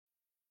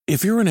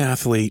If you're an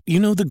athlete, you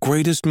know the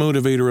greatest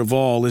motivator of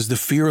all is the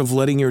fear of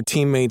letting your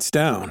teammates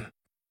down.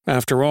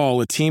 After all,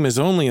 a team is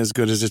only as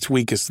good as its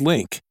weakest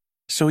link.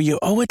 So you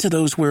owe it to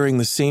those wearing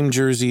the same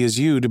jersey as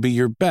you to be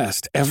your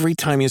best every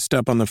time you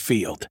step on the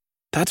field.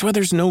 That's why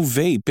there's no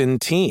vape in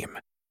team.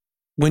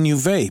 When you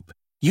vape,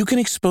 you can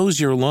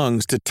expose your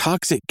lungs to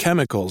toxic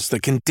chemicals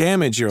that can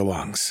damage your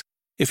lungs.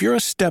 If you're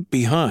a step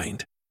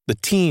behind, the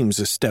team's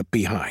a step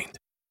behind.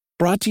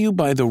 Brought to you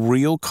by The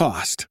Real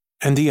Cost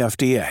and the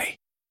FDA.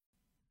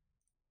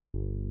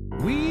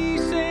 We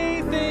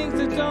say things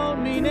that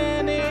don't mean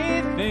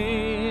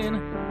anything,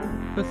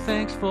 but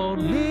thanks for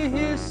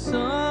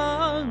listening.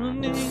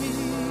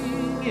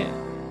 Yeah.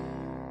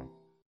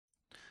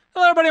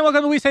 Hello, everybody, and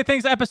welcome to We Say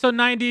Things, episode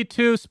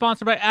 92,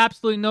 sponsored by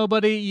absolutely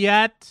nobody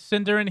yet.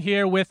 Cinderin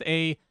here with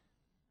a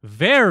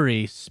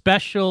very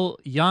special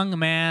young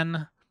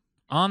man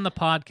on the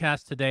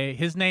podcast today.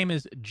 His name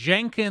is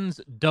Jenkins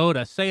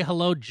Dota. Say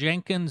hello,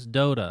 Jenkins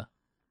Dota.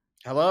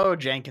 Hello,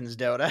 Jenkins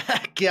Dota.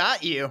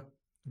 Got you.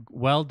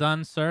 Well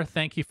done, sir.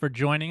 Thank you for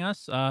joining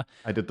us. I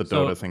did the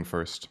Dota thing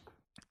first.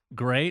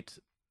 Great.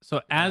 So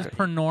as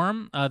per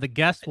norm, the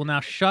guest will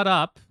now shut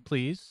up,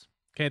 please.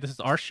 Okay, this is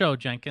our show,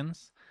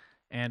 Jenkins.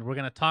 And we're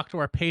going to talk to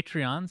our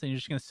Patreons, and you're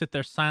just going to sit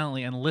there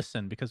silently and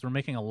listen because we're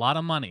making a lot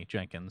of money,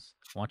 Jenkins.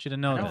 I want you to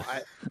know this.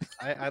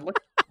 I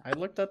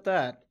looked at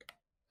that.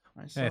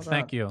 Hey,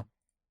 thank you.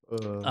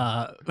 You're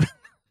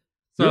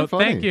So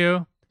funny. thank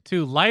you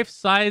to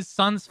Life-Size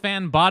Suns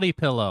Fan Body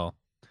Pillow.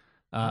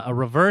 A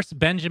reverse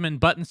Benjamin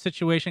Button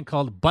situation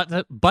called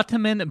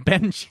Butterman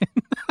Benjamin.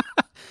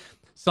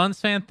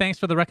 Suns fan, thanks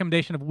for the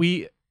recommendation of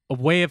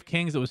Way of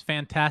Kings. It was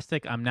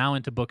fantastic. I'm now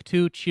into book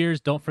 2. Cheers.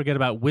 Don't forget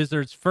about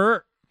Wizards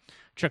for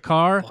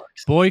Chakar,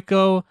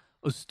 Boyko,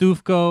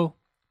 Ustufko,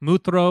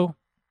 Mutro,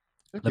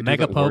 the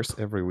Mega Pope.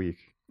 Every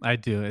week. I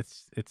do.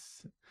 It's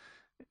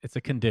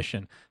a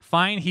condition.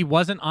 Fine, he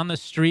wasn't on the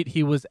street.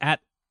 He was at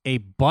a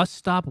bus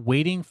stop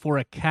waiting for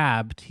a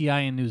cab, TI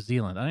in New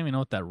Zealand. I don't even know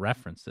what that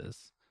reference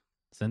is.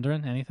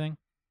 Cinderin, anything?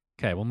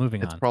 Okay, well,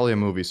 moving It's on. probably a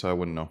movie, so I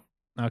wouldn't know.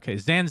 Okay,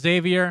 Zan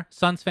Xavier,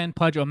 Suns fan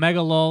Pudge,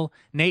 Omega Lol,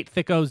 Nate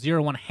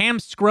Thicko01, Ham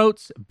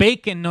Scroats,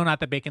 Bacon, no, not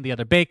the bacon, the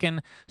other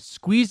bacon,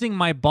 squeezing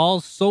my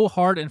balls so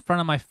hard in front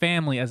of my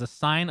family as a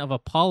sign of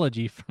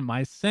apology for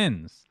my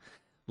sins.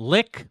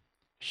 Lick,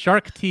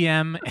 Shark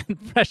TM, and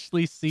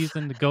freshly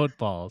seasoned goat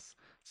balls.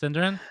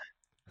 Cinderin?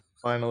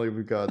 Finally,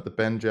 we got the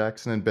Ben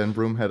Jackson and Ben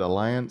Broomhead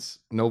Alliance.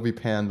 Novi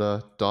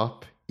Panda,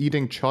 Dop.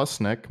 Eating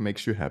Chosnek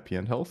makes you happy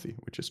and healthy,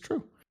 which is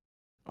true.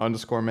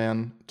 Underscore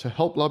man, to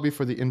help lobby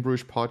for the In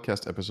Bruges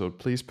podcast episode,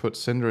 please put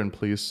Cinderin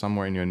please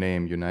somewhere in your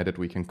name. United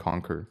we can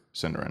conquer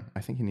Cinderin.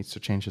 I think he needs to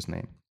change his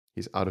name.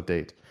 He's out of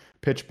date.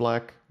 Pitch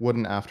Black,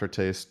 Wooden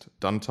Aftertaste,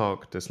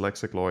 Duntalk,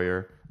 Dyslexic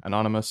Lawyer,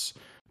 Anonymous,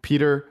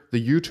 Peter,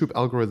 the YouTube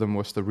algorithm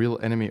was the real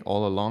enemy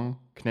all along,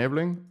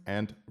 Knebling,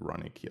 and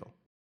Ronnie Keel.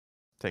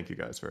 Thank you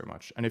guys very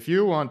much. And if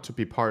you want to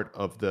be part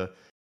of the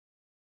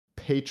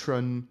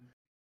patron...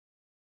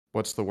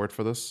 What's the word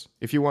for this?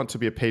 If you want to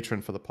be a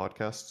patron for the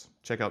podcast,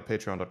 check out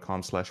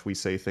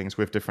patreon.com/WeSayThings.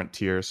 We have different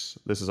tiers.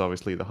 This is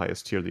obviously the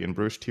highest tier, the In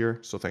Bruges tier.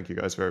 So thank you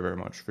guys very, very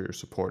much for your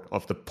support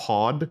of the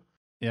pod.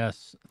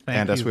 Yes, thank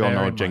you. And as we all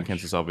know, very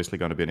Jenkins much. is obviously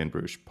going to be an In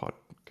Bruges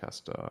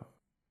podcast.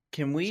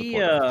 Can we?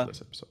 supporter after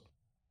this episode.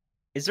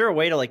 Is there a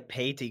way to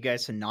pay to you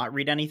guys to not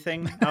read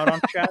anything out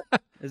on chat?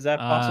 Is that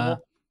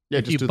possible? Yeah,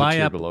 if just you do the buy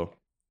tier up- below.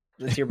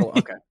 The tier below.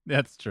 Okay.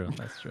 That's true.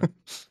 That's true.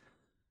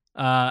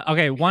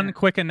 Okay, one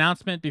quick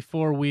announcement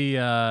before we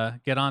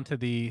get on to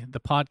the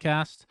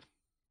podcast.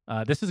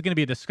 This is going to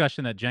be a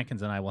discussion that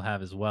Jenkins and I will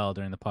have as well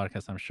during the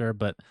podcast, I'm sure.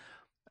 But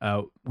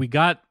we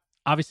got,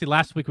 obviously,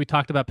 last week we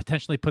talked about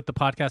potentially put the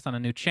podcast on a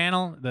new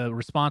channel. The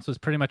response was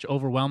pretty much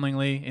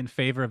overwhelmingly in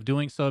favor of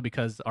doing so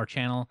because our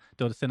channel,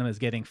 Dota Cinema, is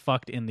getting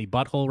fucked in the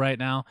butthole right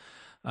now.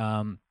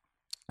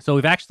 So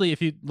we've actually,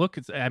 if you look,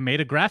 I made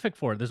a graphic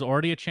for it. There's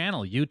already a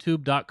channel,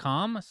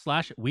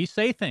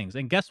 youtube.com/WeSayThings.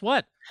 And guess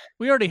what?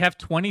 We already have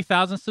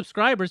 20,000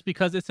 subscribers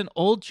because it's an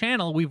old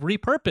channel we've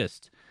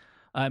repurposed.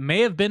 It may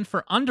have been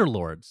for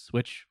Underlords,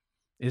 which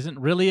isn't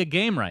really a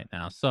game right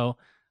now. So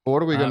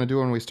What are we going to do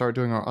when we start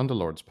doing our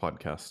Underlords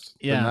podcast?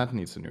 Yeah. Then that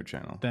needs a new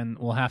channel. then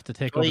we'll have to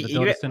take Well, over the you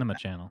Dota get- Cinema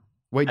channel.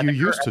 Wait, at you the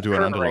used cur- to do an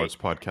current Underlords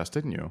podcast,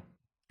 didn't you?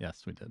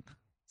 Yes, we did,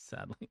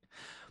 sadly.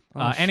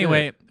 Oh,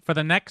 Anyway, for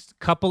the next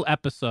couple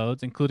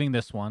episodes, including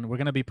this one, we're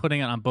going to be putting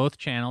it on both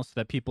channels so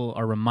that people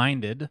are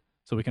reminded,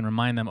 so we can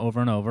remind them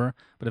over and over.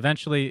 But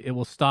eventually, it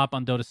will stop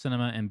on Dota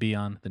Cinema and be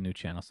on the new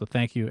channel. So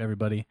thank you,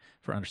 everybody,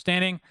 for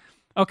understanding.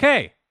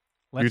 Okay,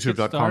 let's get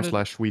started.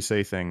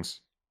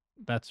 YouTube.com/WeSayThings.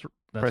 That's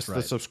Press right.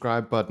 the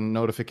subscribe button,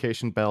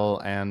 notification bell,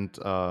 and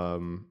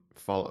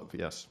follow.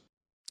 Yes.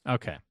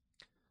 Okay.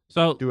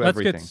 So Do let's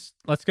everything.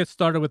 let's get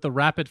started with the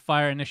rapid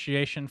fire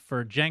initiation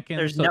for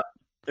Jenkins.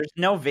 There's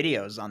no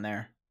videos on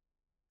there.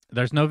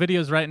 There's no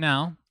videos right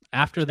now.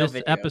 After There's no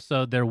this video.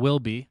 episode, there will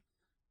be.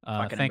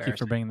 Fucking Thank you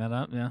for embarrassing. bringing that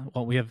up. Yeah.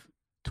 Well, we have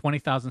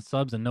 20,000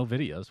 subs and no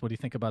videos. What do you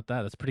think about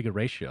that? That's a pretty good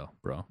ratio,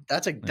 bro.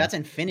 That's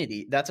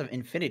infinity. That's an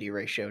infinity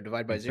ratio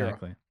divided by 0.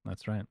 Exactly.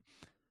 That's right.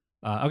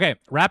 Okay,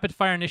 rapid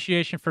fire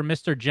initiation for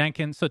Mr.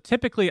 Jenkins. So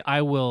typically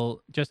I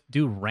will just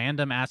do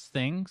random ass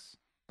things,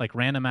 like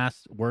random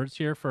ass words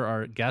here for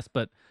our guest,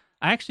 but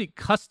I actually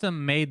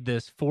custom made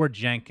this for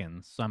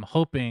Jenkins. So I'm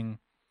hoping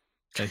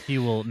that he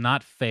will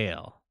not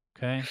fail.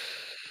 Okay.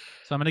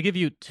 So I'm going to give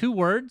you 2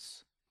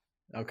 words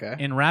Okay.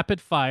 in rapid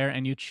fire,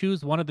 and you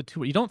choose one of the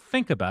 2. You don't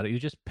think about it. You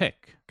just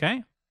pick.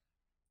 Okay.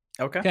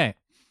 Okay. Okay.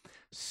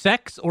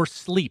 Sex or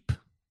sleep?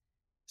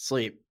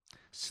 Sleep.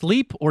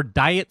 Sleep or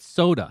diet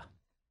soda?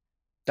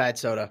 Diet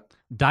soda.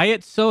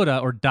 Diet soda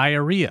or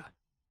diarrhea?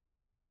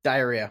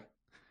 Diarrhea.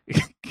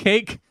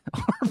 Cake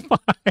or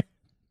pie?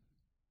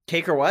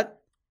 Cake or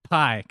what?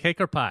 Pie. Cake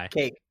or pie?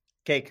 Cake.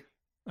 Cake.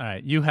 All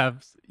right,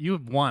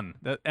 you've won.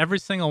 Every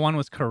single one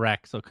was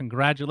correct. So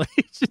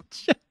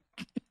congratulations.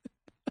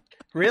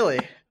 Really?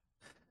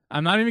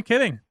 I'm not even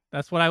kidding.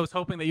 That's what I was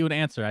hoping that you would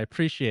answer. I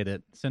appreciate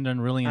it.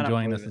 Sindern really I don't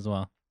enjoying this believe it. as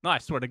well. No, I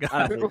swear to I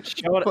God. don't believe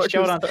it.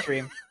 Show it on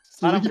stream.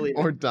 I don't Sleep believe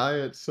or it.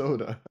 diet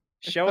soda.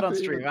 Show it on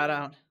stream. I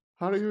don't.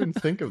 How do you even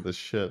think of this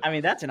shit? I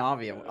mean, that's an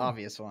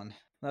obvious one.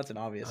 That's an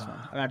obvious one.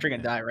 I mean, I'm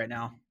drinking diet right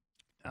now.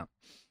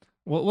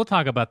 We'll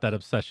talk about that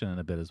obsession in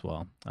a bit as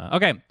well.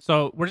 Okay,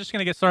 so we're just going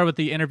to get started with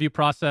the interview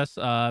process.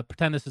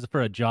 Pretend this is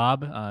for a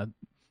job.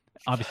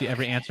 Obviously,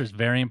 every answer is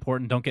very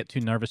important. Don't get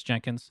too nervous,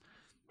 Jenkins.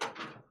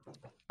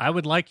 I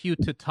would like you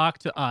to talk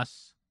to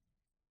us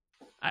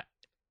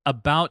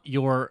about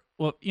your...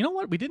 Well, you know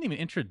what? We didn't even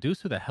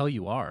introduce who the hell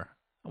you are.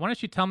 Why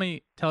don't you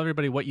tell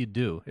everybody what you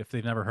do if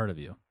they've never heard of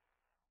you?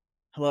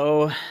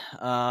 Hello.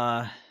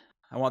 I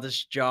want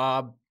this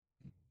job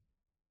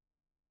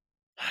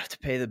to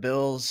pay the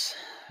bills.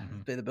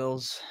 Pay the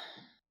bills.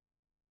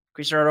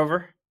 Can we start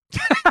over?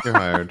 You're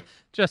hired.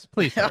 Just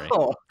please hurry.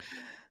 Oh.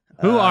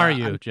 Who are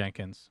you,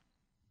 Jenkins?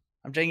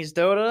 I'm Jenkins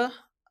Dota.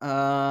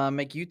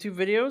 Make YouTube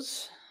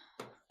videos,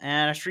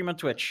 and I stream on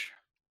Twitch.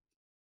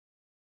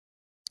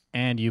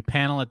 And you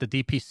panel at the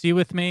DPC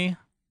with me.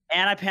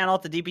 And I panel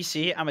at the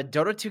DPC. I'm a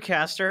Dota 2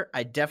 caster.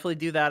 I definitely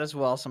do that as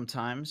well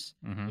sometimes.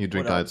 You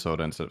drink diet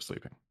soda instead of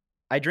sleeping.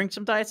 I drink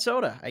some diet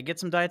soda. I get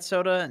some diet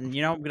soda, and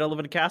I'm going to live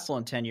in a castle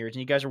in 10 years. And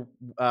you guys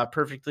are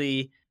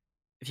perfectly...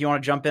 If you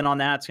want to jump in on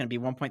that, it's going to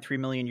be 1.3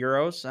 million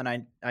euros, and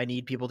I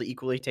need people to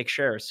equally take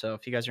shares. So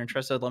if you guys are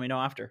interested, let me know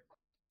after.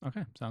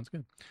 Okay, sounds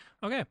good.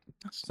 Okay,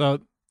 so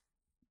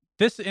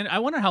I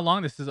wonder how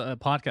long this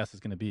podcast is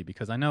going to be,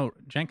 because I know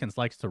Jenkins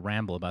likes to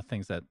ramble about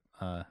things that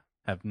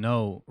have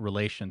no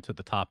relation to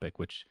the topic,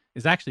 which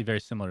is actually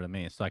very similar to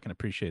me, so I can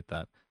appreciate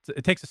that.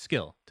 It takes a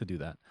skill to do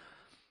that.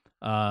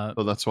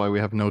 So that's why we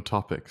have no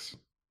topics.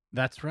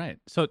 That's right.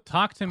 So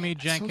talk to me,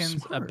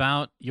 Jenkins,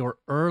 about your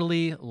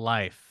early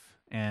life.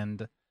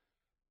 And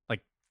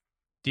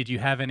did you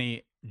have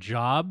any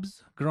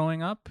jobs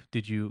growing up?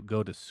 Did you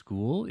go to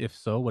school? If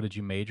so, what did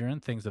you major in?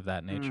 Things of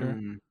that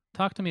nature.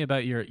 Talk to me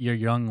about your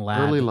young lad.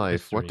 Early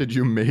life. History. What did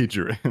you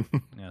major in?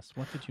 Yes.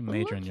 What did you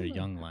major in your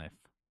young life?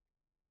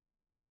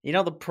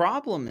 The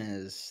problem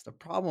is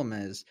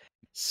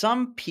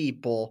some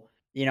people,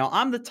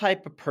 I'm the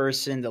type of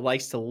person that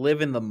likes to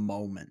live in the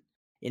moment.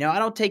 I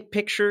don't take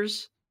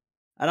pictures.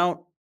 I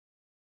don't,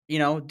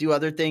 do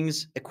other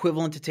things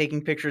equivalent to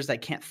taking pictures that I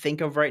can't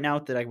think of right now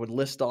that I would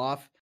list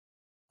off.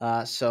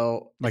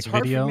 So like it's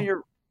hard video? for me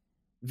to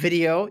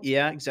video.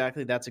 Yeah,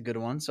 exactly. That's a good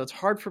one. So it's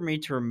hard for me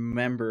to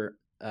remember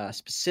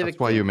specifically. That's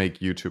why you make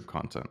YouTube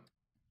content.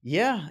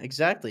 Yeah,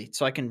 exactly.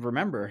 So I can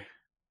remember.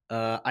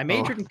 I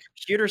majored in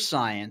computer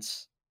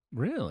science.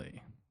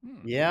 Really?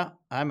 Yeah,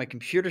 I'm a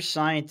computer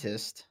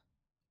scientist.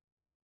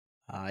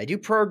 I do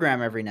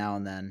program every now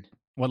and then.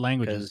 What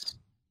languages?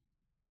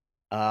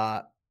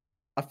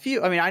 A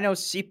few. I mean, I know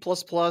C++,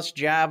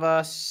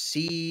 Java,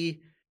 C,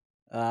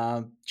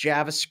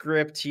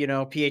 JavaScript,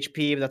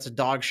 PHP, but that's a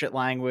dog shit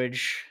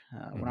language.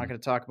 We're not going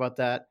to talk about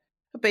that.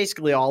 But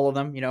basically all of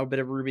them, a bit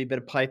of Ruby, a bit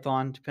of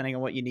Python, depending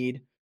on what you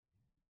need.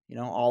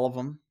 All of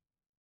them.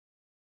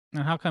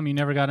 And how come you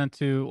never got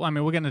into... Well, I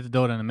mean, we'll get into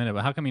Dota in a minute,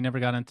 but how come you never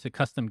got into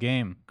custom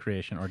game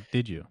creation, or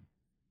did you?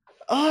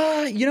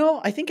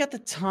 I think at the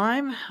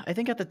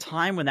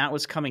time when that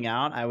was coming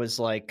out, I was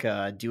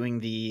doing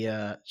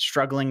the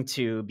struggling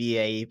to be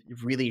a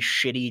really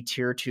shitty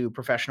tier 2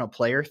 professional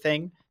player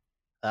thing,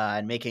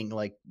 and making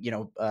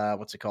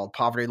what's it called?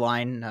 Poverty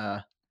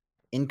line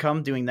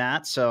income doing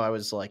that. So I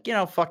was like,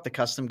 fuck the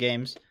custom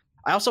games.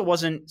 I also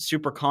wasn't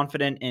super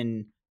confident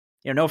in,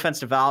 no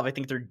offense to Valve. I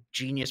think they're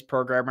genius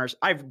programmers.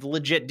 I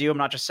legit do. I'm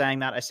not just saying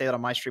that. I say that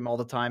on my stream all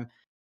the time.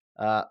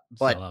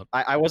 But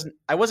I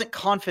wasn't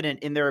confident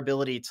in their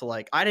ability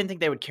to I didn't think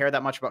they would care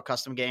that much about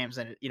custom games,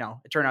 and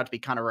it turned out to be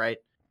kind of right.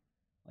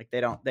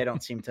 They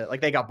don't seem to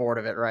they got bored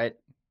of it, right?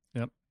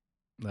 Yep.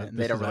 And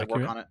they don't really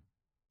work on it.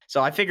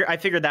 So I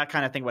figured that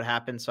kind of thing would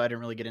happen, so I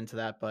didn't really get into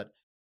that, but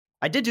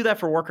I did do that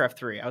for Warcraft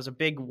 3. I was a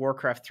big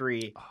Warcraft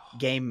 3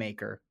 game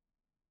maker.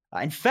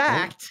 In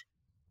fact,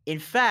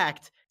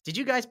 did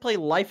you guys play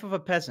Life of a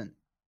Peasant?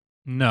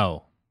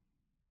 No.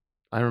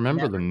 I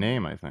remember the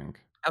name, I think.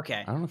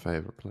 Okay. I don't know if I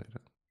ever played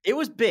it. It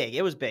was big.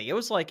 It was it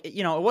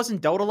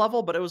wasn't Dota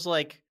level, but it was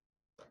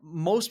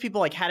most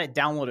people had it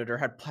downloaded or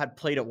had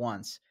played it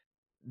once.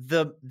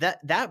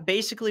 that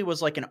basically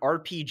was like an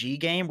RPG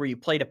game where you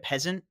played a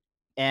peasant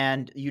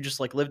and you just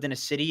like lived in a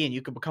city and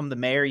you could become the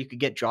mayor, you could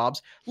get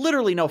jobs.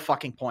 Literally no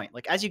fucking point.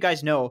 Like, as you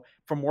guys know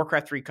from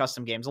Warcraft 3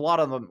 custom games, a lot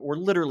of them were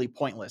literally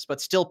pointless, but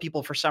still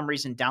people for some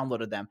reason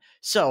downloaded them.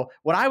 So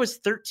when I was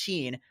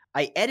 13,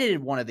 I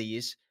edited one of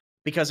these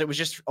because it was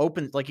just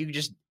open. Like, you could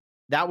just,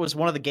 that was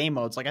one of the game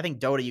modes. Like, I think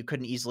Dota, you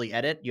couldn't easily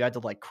edit. You had to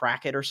like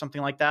crack it or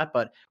something like that.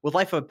 But with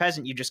Life of a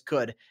Peasant, you just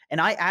could. And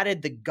I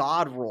added the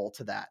god role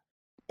to that.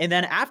 And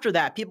then after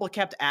that, people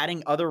kept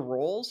adding other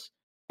roles.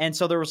 And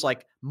so there was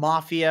like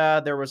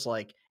Mafia, there was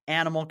like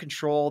Animal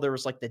Control, there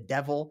was like the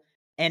Devil.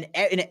 And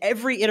in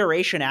every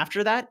iteration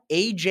after that,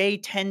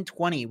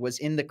 AJ1020 was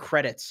in the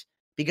credits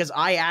because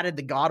I added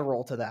the god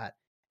role to that.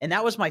 And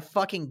that was my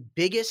fucking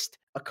biggest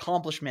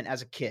accomplishment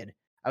as a kid.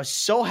 I was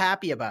so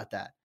happy about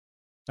that.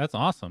 That's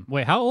awesome.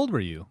 Wait, how old were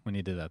you when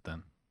you did that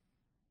then?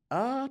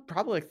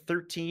 Probably like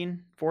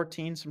 13,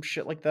 14, some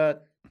shit like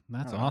that.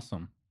 That's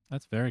awesome.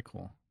 That's very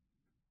cool.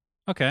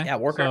 Okay. Yeah,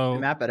 Warcraft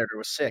map editor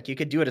was sick. You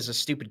could do it as a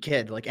stupid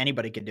kid. Like,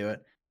 anybody could do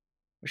it.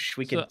 Wish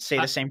we could say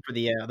the same for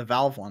the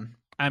Valve one.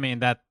 I mean,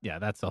 that's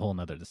a whole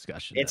nother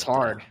discussion. It's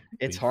hard.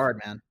 It's hard,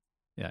 man.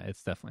 Yeah,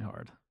 it's definitely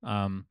hard.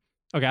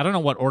 Okay, I don't know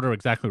what order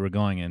exactly we're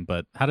going in,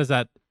 but how does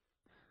that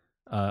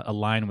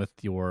align with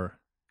your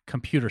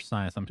computer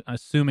science? I'm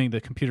assuming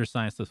the computer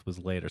science this was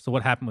later. So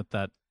what happened with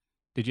that?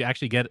 Did you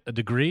actually get a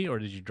degree or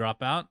did you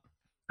drop out?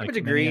 I have a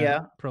degree,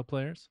 yeah. Pro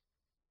players?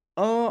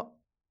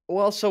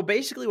 Well, so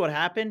basically what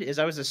happened is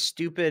I was a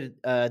stupid,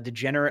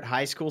 degenerate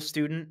high school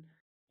student,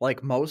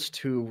 like most,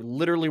 who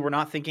literally were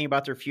not thinking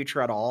about their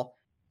future at all.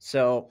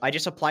 So I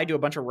just applied to a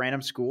bunch of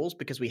random schools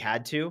because we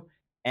had to.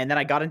 And then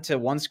I got into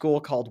one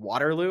school called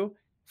Waterloo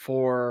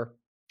for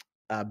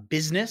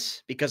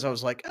business because I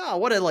was like, oh,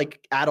 what do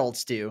like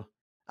adults do?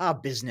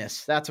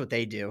 Business. That's what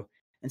they do.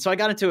 And so I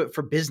got into it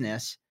for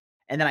business.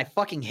 And then I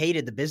fucking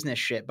hated the business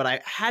shit, but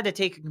I had to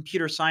take a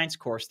computer science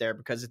course there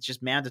because it's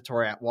just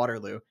mandatory at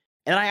Waterloo.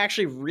 And I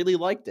actually really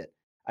liked it.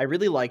 I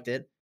really liked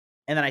it.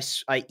 And then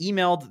I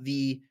emailed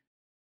the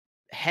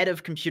head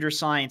of computer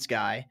science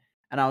guy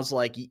and I was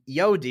like,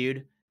 yo,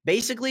 dude,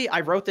 basically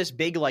I wrote this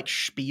big like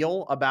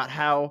spiel about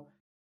how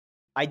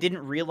I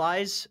didn't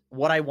realize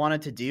what I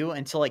wanted to do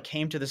until I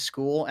came to the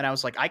school. And I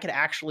was like, I could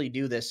actually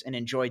do this and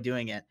enjoy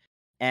doing it.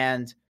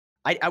 And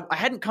I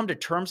hadn't come to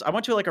terms. I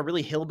went to like a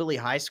really hillbilly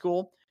high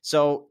school.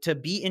 So to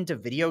be into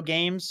video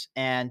games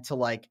and to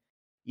like,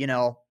 you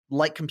know,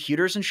 like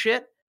computers and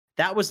shit,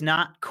 that was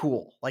not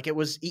cool. Like, it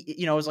was,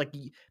 you know, it was like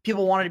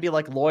people wanted to be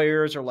like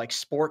lawyers or like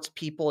sports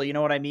people. You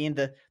know what I mean?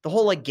 The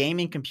whole like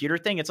gaming computer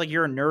thing. It's like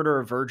you're a nerd or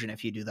a virgin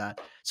if you do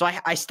that. So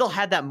I still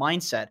had that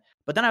mindset.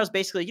 But then I was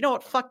basically, you know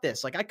what? Fuck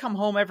this. Like, I come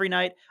home every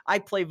night. I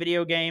play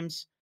video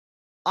games.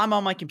 I'm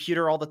on my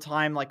computer all the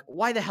time. Like,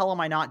 why the hell am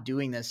I not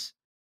doing this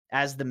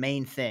as the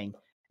main thing?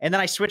 And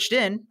then I switched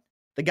in.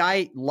 The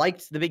guy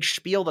liked the big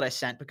spiel that I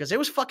sent because it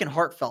was fucking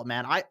heartfelt,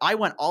 man. I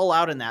went all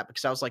out in that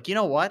because I was like, you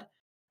know what?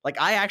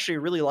 Like, I actually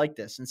really like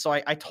this. And so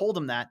I told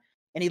him that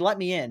and he let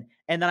me in.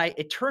 And then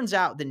it turns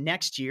out the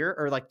next year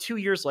or like 2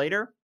 years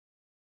later,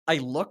 I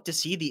looked to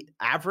see the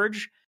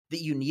average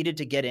that you needed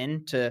to get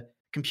into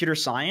computer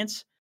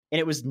science. And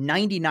it was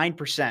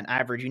 99%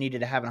 average you needed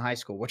to have in high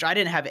school, which I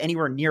didn't have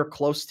anywhere near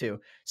close to.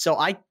 So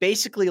I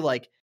basically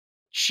like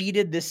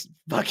cheated this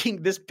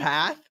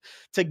path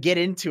to get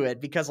into it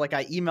because like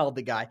I emailed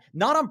the guy,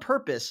 not on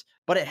purpose,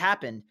 but it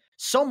happened.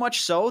 So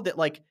much so that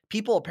like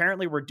people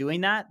apparently were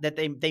doing that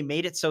they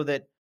made it so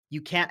that you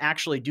can't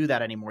actually do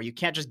that anymore. You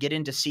can't just get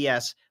into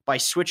CS by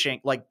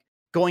switching, like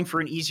going for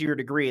an easier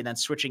degree and then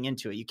switching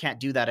into it. You can't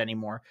do that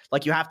anymore.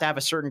 Like, you have to have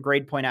a certain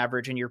grade point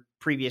average in your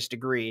previous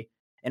degree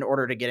in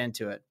order to get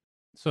into it.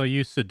 So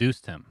you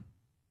seduced him.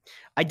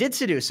 I did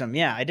seduce him.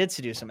 Yeah, I did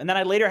seduce him. And then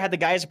I later had the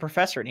guy as a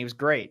professor and he was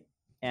great.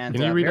 And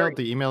can you read out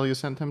the email you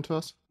sent him to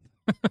us?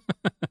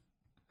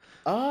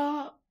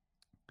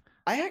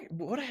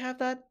 Would I have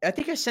that? I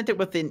think I sent it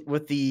with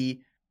the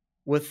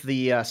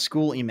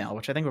school email,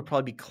 which I think would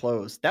probably be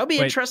closed. That would be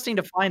interesting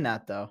to find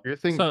that, though. Do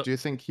you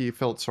think he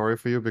felt sorry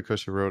for you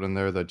because you wrote in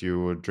there that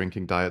you were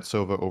drinking diet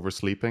soda over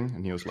sleeping,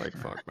 and he was like,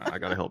 "Fuck, man, I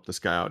gotta help this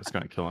guy out. He's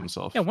gonna kill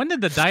himself." Yeah. When did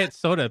the diet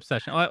soda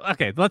obsession?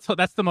 Okay,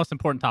 that's the most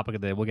important topic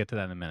of the day. We'll get to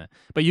that in a minute.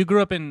 But you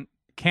grew up in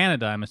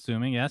Canada, I'm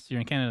assuming. Yes, you're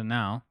in Canada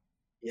now.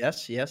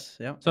 Yes, yeah.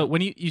 So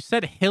when you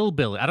said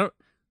hillbilly,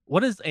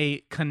 what is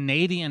a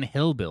Canadian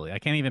hillbilly? I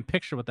can't even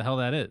picture what the hell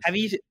that is.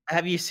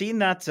 Have you seen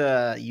that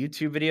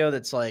YouTube video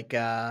that's like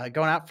going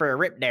out for a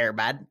rip there,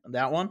 bud?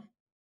 That one?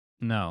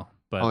 No,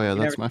 but oh yeah,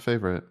 that's my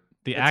favorite.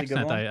 The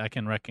accent I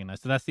can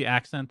recognize. So that's the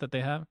accent that they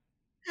have.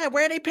 Yeah,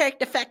 where they park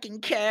the fucking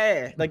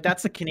car? Like,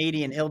 that's the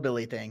Canadian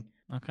hillbilly thing.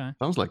 Okay,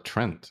 sounds like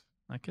Trent.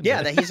 I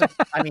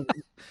mean,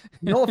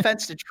 no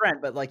offense to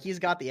Trent, but like, he's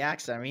got the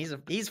accent. I mean,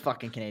 he's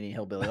fucking Canadian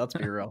hillbilly. Let's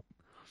be real.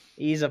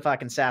 He's a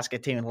fucking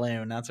Saskatoon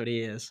loon. That's what he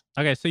is.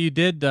 Okay, so you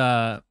did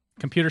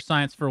computer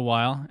science for a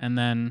while, and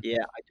then yeah,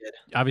 I did.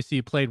 Obviously,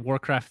 you played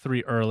Warcraft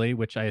 3 early,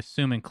 which I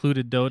assume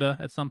included Dota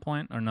at some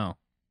point, or no?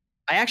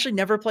 I actually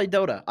never played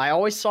Dota. I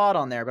always saw it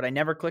on there, but I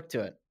never clicked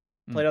to it.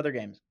 Played other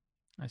games.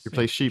 I You see.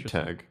 play sheep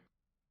Interesting. tag.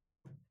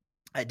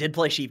 I did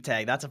play sheep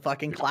tag. That's a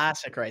fucking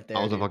classic right there.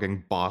 I was a dude.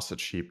 fucking boss at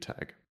sheep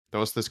tag. There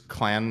was this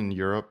clan in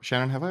Europe.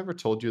 Shannon, have I ever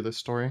told you this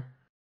story?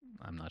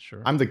 I'm not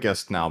sure. I'm the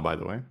guest now, by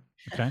the way.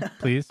 Okay,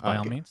 please, by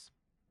all Okay. means.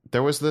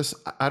 There was this,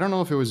 I don't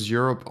know if it was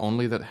Europe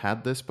only that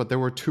had this, but there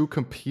were two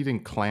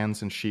competing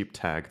clans in sheep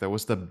tag. There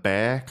was the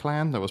bear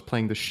clan that was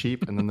playing the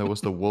sheep, and then there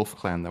was the wolf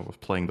clan that was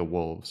playing the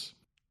wolves.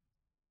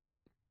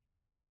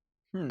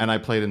 Hmm. And I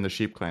played in the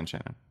sheep clan,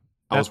 Shannon.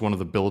 I was one of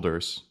the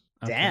builders.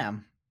 Okay.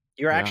 Damn.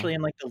 You're Yeah. actually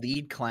in like the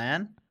lead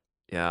clan?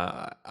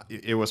 Yeah,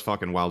 it was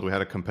fucking wild. We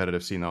had a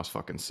competitive scene that was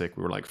fucking sick.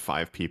 We were like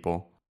 5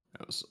 people.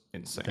 It was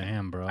insane.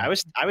 Damn, bro. I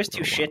was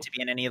too Oh, shit wow. to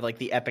be in any of like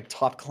the epic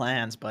top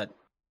clans, but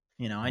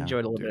I Yeah,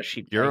 enjoyed a little bit dude, of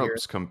sheep tag here.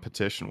 Europe's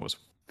competition was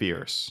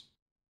fierce.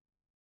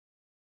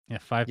 Yeah,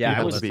 5 Yeah, I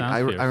people. was That To be- sounds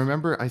I fierce.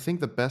 remember. I think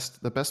the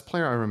best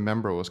player I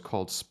remember was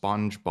called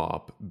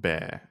SpongeBob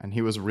Bear, and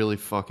he was really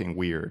fucking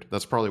weird.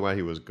 That's probably why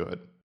he was good.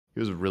 He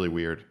was really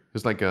weird. He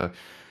was like a,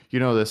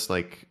 this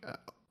like,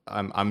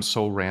 I'm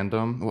so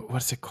random.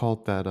 What's it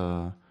called? That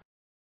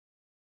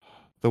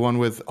the one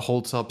with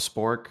holds up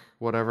spork,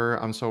 whatever.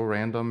 I'm so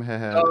random.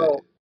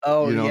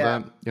 Oh, you know yeah.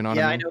 that? You know what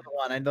Yeah, I I mean? know the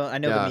one. I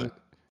know the meme.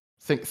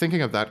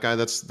 Thinking of that guy,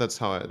 that's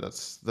how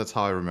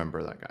I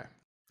remember that guy.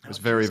 It was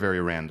Oh, very jeez. very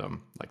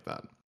random like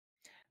that.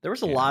 There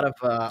was a Yeah. lot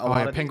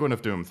of Penguin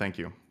of Doom. Thank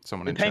you.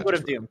 Someone the in chat Penguin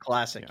just of Doom,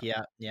 classic.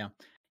 Yeah. Yeah.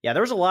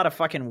 There was a lot of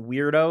fucking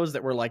weirdos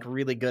that were like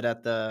really good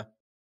at the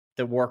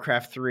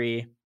Warcraft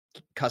 3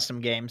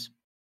 custom games.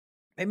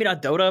 Maybe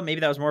not Dota. Maybe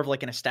that was more of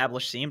like an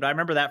established scene. But I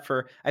remember that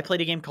I played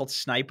a game called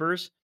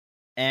Snipers,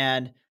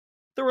 and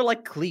there were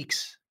like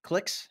cliques.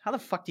 Clicks? How the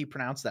fuck do you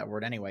pronounce that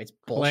word anyway? It's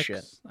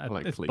bullshit. Clicks.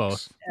 Like It's cliques.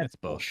 both. Yeah, It's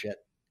both. bullshit. It's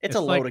It's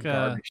a load of like,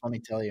 garbage, let me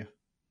tell you.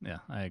 Yeah,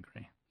 I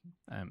agree.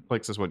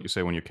 Cliques is what you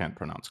say when you can't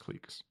pronounce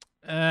cliques.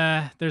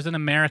 There's an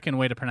American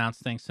way to pronounce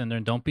things, Cinder,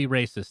 and don't be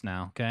racist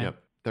now, okay?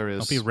 Yep, there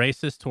is. Don't be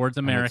racist towards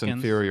and Americans. it's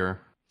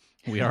inferior.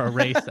 We are a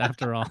race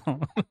after all.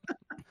 Okay,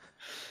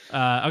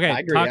 I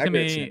agree. talk I to agree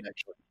with me. Sam,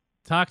 actually.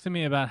 Talk to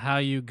me about how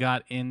you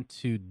got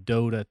into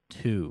Dota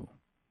 2.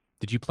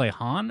 Did you play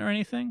Han or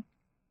anything?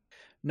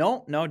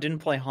 No, didn't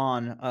play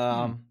Han.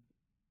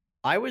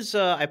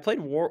 I played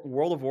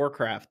World of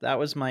Warcraft. That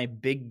was my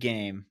big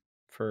game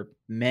for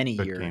many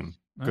Good years. game.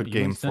 Oh, Good you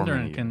game and for Cinder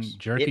many can years.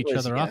 jerk It each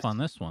was, other off yes. on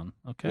this one.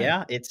 Okay.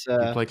 Yeah, it's You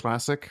play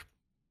classic?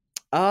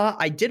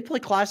 I did play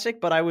classic,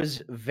 but I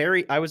was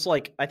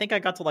like, I think I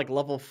got to like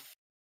level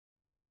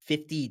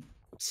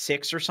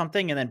 56 or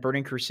something, and then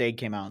Burning Crusade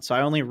came out. So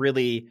I only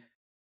really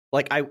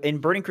in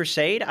Burning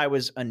Crusade I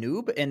was a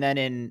noob, and then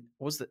in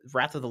what was the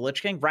Wrath of the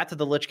Lich King? Wrath of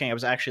the Lich King I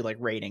was actually like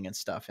raiding and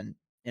stuff, and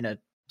in a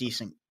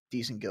decent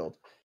guild.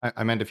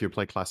 I meant if you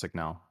play classic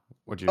now.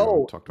 Would you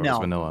Oh, talk about as no.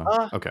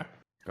 vanilla? Okay.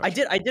 I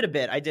Gotcha. did a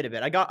bit.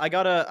 I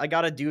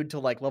got a dude to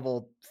like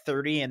level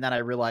 30, and then I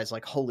realized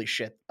like, holy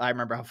shit, I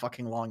remember how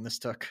fucking long this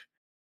took.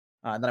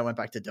 And then I went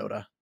back to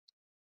Dota.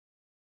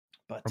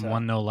 But From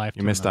one no life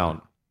You to missed another.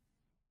 out.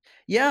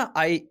 yeah,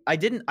 I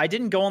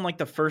didn't go on like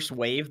the first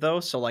wave though,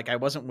 so like I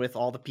wasn't with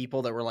all the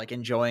people that were like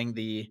enjoying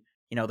the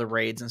the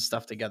raids and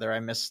stuff together. I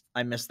missed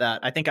that.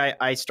 I think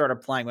I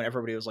started playing when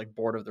everybody was like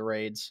bored of the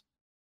raids,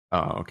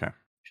 Oh, okay.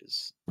 which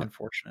is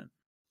unfortunate.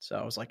 So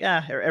I was like,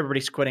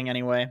 everybody's quitting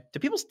anyway. Do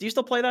you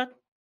still play that?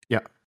 Yeah.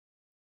 Do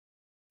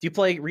you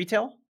play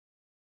retail?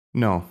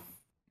 No.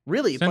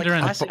 Really? You play Cinder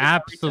and classic and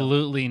retail?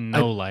 absolutely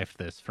no life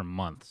this for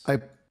months.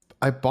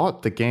 I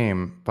bought the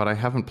game, but I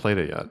haven't played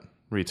it yet.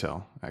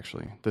 Retail,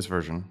 actually. This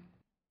version.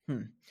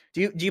 Do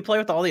you play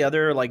with all the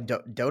other like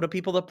Dota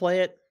people that play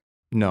it?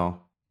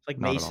 No. Like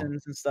Not at all.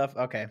 Masons and stuff?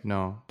 Okay.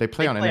 No. They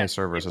play on NA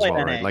servers as play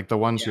well, NA. right? Like the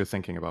ones Yeah. you're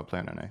thinking about play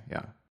on NA.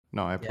 Yeah.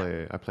 No, I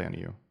play on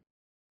EU.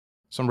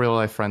 Some real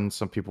life friends,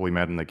 some people we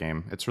met in the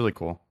game. It's really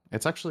cool.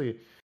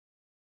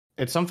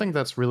 It's something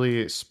that's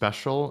really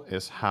special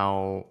is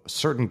how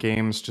certain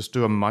games just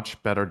do a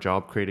much better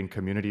job creating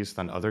communities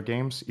than other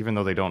games, even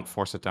though they don't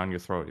force it down your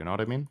throat. You know what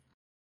I mean?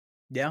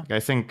 Yeah. I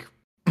think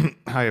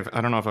I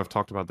don't know if I've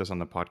talked about this on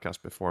the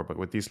podcast before, but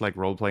with these like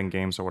role-playing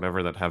games or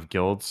whatever that have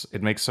guilds,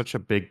 it makes such a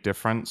big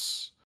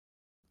difference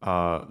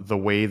the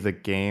way the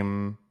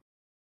game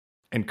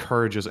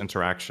encourages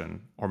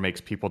interaction or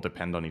makes people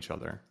depend on each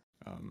other.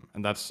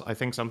 And that's, I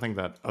think, something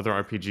that other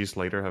RPGs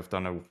later have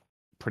done a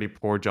pretty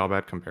poor job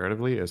at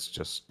comparatively, is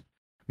just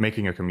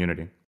making a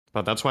community.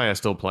 But that's why I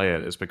still play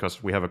it, is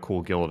because we have a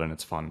cool guild and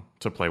it's fun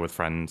to play with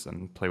friends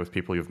and play with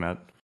people you've met.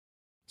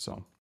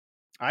 So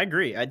I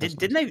agree.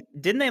 Didn't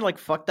they like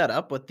fuck that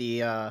up with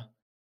the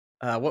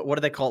what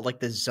do they call it, like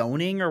the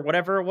zoning or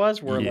whatever it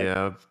was? Where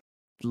yeah,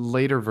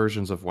 later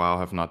versions of WoW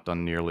have not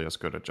done nearly as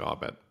good a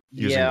job at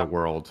using the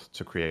world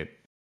to create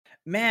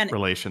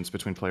relations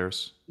between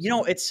players.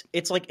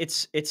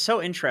 It's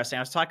so interesting.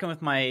 I was talking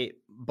with my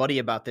buddy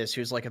about this,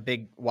 who's like a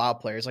big WoW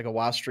player. He's like a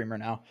WoW streamer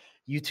now,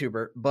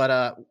 YouTuber.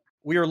 But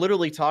we were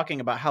literally talking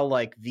about how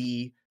like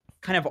the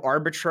kind of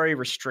arbitrary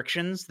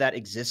restrictions that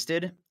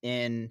existed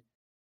in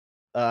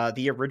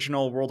the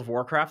original World of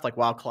Warcraft, like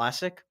WoW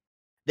Classic,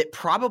 that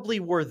probably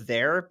were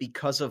there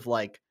because of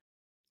like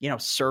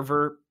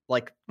server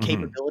like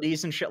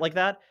capabilities and shit like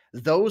that,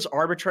 those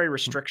arbitrary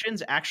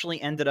restrictions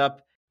actually ended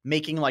up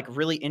making like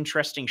really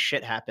interesting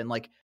shit happen.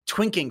 Like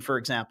twinking, for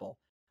example.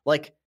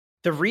 Like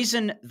the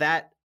reason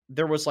that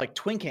there was like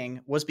twinking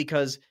was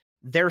because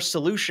their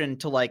solution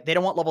to like, they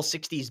don't want level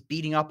 60s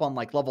beating up on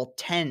like level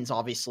 10s,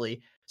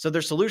 obviously. So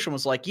their solution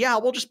was like, yeah,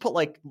 we'll just put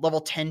like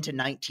level 10 to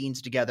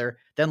 19s together,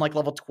 then like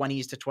level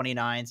 20s to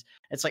 29s.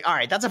 It's like, all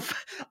right,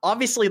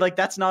 obviously like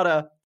that's not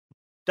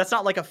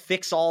like a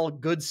fix all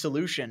good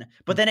solution.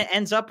 But then it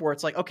ends up where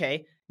it's like,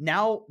 okay,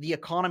 now the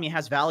economy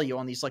has value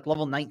on these like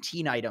level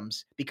 19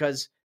 items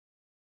because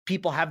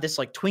people have this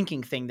like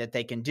twinking thing that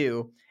they can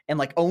do and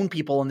like own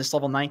people in this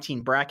level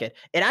 19 bracket.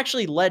 It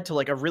actually led to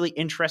like a really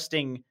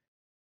interesting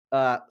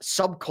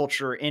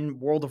subculture in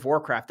World of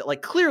Warcraft that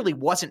like clearly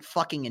wasn't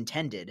fucking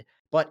intended,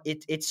 but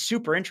it's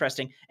super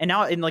interesting. And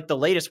now in like the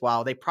latest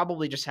WoW, they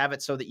probably just have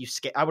it so that you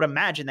scale. I would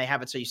imagine they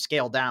have it so you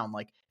scale down.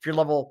 Like if you're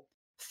level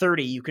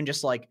 30, you can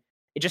just like,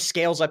 it just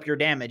scales up your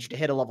damage to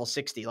hit a level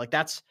 60. Like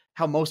that's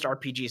how most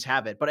RPGs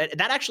have it. But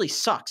that actually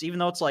sucks, even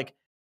though it's like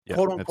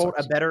quote unquote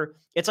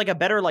it's like a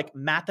better like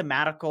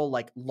mathematical,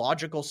 like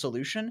logical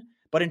solution.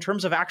 But in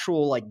terms of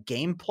actual like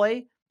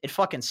gameplay, it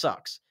fucking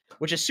sucks,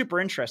 which is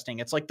super interesting.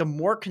 It's like the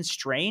more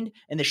constrained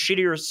and the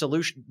shittier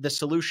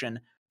solution,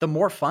 the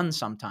more fun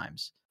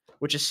sometimes,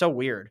 which is so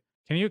weird.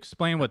 Can you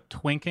explain what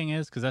twinking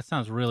is? Because that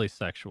sounds really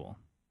sexual.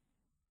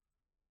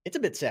 It's a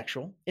bit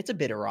sexual. It's a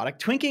bit erotic.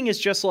 Twinking is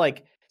just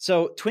like,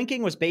 so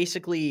twinking was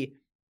basically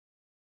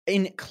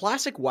in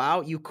classic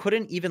WoW, you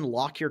couldn't even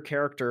lock your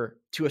character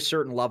to a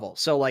certain level.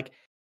 So like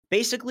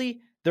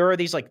basically there are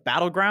these like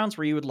battlegrounds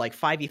where you would like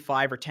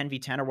 5v5 or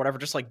 10v10 or whatever,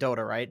 just like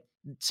Dota, right?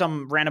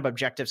 Some random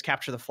objectives,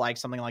 capture the flag,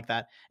 something like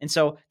that. And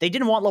so they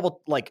didn't want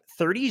level like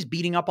 30s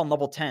beating up on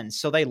level 10s.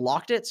 So they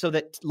locked it so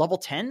that level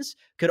 10s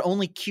could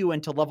only queue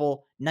into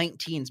level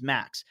 19s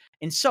max.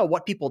 And so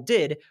what people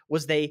did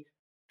was they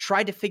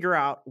tried to figure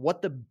out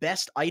what the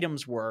best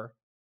items were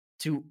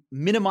to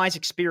minimize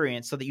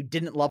experience so that you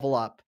didn't level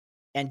up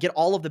and get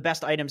all of the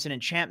best items and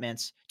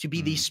enchantments to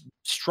be the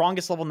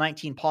strongest level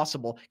 19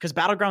 possible, because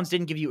Battlegrounds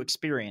didn't give you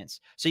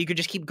experience. So you could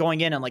just keep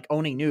going in and like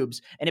owning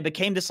noobs. And it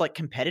became this like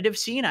competitive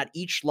scene at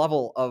each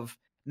level of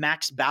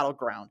max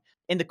Battleground.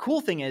 And the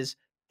cool thing is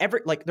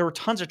there were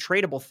tons of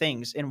tradable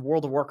things in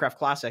World of Warcraft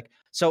Classic.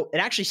 So it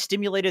actually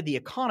stimulated the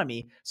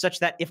economy such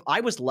that if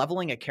I was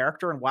leveling a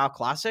character in WoW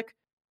Classic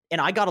and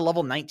I got a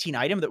level 19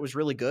 item that was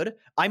really good,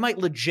 I might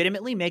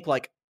legitimately make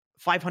like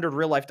 500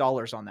 real life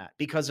dollars on that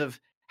because of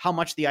how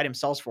much the item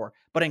sells for.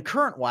 But in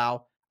current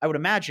WoW, I would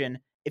imagine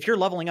if you're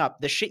leveling up,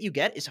 the shit you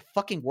get is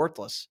fucking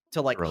worthless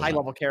to like high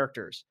level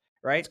characters,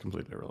 right? It's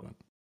completely irrelevant.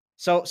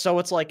 So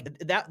it's like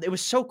that. It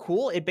was so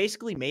cool. It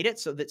basically made it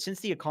so that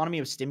since the economy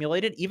was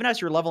stimulated, even as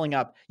you're leveling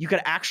up, you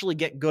could actually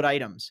get good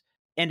items.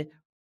 And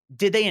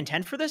did they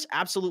intend for this?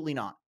 Absolutely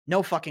not.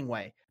 No fucking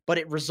way. But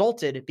it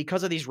resulted,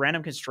 because of these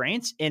random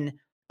constraints, in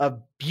a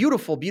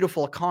beautiful,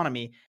 beautiful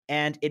economy.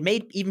 And it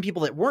made even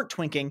people that weren't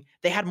twinking,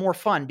 they had more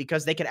fun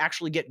because they could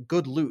actually get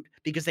good loot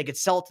because they could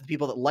sell it to the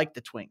people that like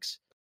the twinks.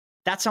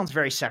 That sounds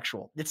very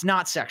sexual. It's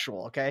not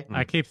sexual, okay?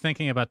 I keep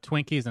thinking about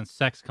Twinkies and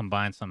sex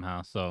combined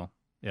somehow. So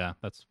yeah,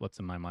 that's what's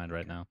in my mind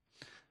right now.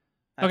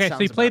 Okay, so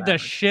you played the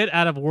shit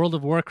out of World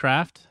of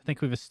Warcraft. I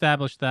think we've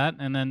established that.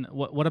 And then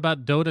what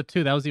about Dota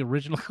 2? That was the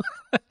original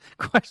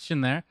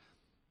question there.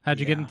 How'd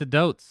you get into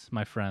Dotes,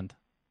 my friend?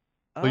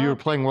 So you were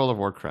playing World of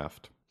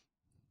Warcraft.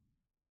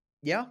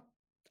 Yeah,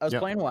 I was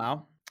playing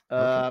WoW.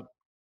 Okay.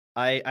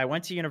 I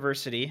went to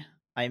university.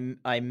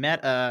 I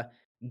met a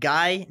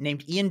guy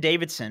named Ian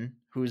Davidson,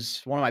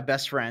 who's one of my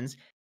best friends.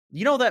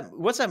 You know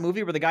what's that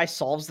movie where the guy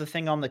solves the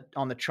thing on the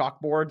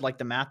chalkboard, like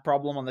the math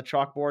problem on the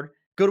chalkboard?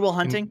 Good Will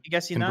Hunting. You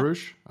guys seen that?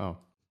 Bruges? Oh,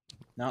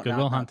 no. Good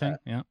Will Hunting.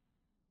 Yeah.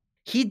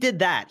 He did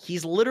that.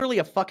 He's literally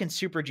a fucking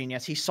super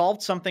genius. He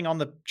solved something on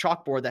the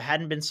chalkboard that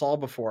hadn't been solved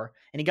before,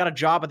 and he got a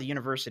job at the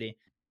university.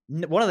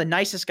 One of the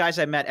nicest guys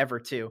I met ever,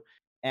 too.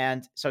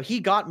 And so he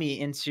got me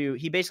into,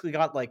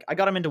 I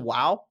got him into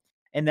WoW.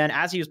 And then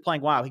as he was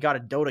playing WoW, he got a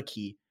Dota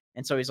key.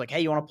 And so he's like,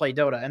 hey, you want to play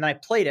Dota? And then I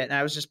played it and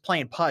I was just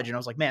playing Pudge. And I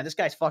was like, man, this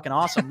guy's fucking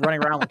awesome,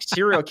 running around like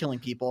serial killing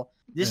people.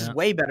 This is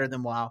way better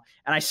than WoW.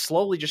 And I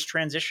slowly just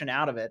transitioned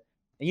out of it.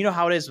 And you know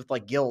how it is with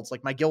like guilds.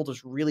 Like my guild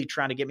was really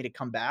trying to get me to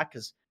come back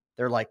because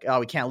they're like,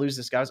 oh, we can't lose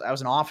this guy. I was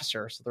an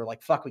officer. So they're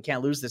like, fuck, we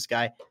can't lose this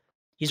guy.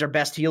 He's our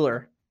best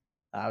healer.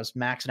 I was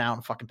maxing out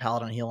on fucking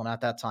Paladin healing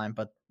at that time.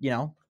 But, you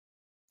know,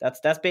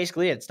 that's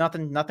basically it. It's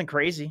nothing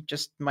crazy.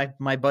 Just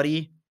my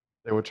buddy.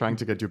 They were trying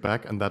to get you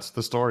back, and that's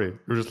the story.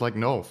 You're just like,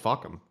 no,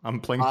 fuck them.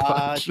 I'm playing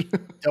Pudge.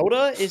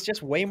 Dota is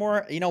just way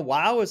more. You know,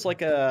 WoW is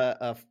like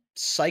a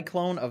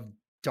cyclone of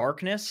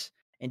darkness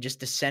and just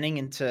descending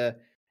into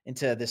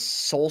this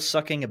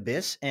soul-sucking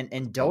abyss. And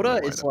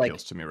Dota is like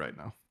appeals to me right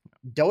now.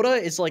 Dota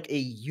is like a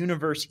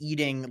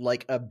universe-eating,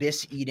 like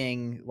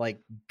abyss-eating, like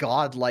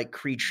godlike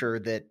creature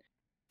that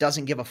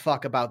doesn't give a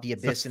fuck about the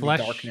abyss and the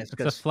darkness.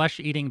 It's a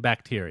flesh-eating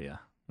bacteria.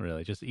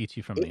 Really, just eats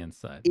you from the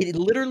inside. It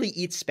literally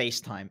eats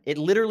space-time. It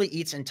literally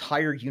eats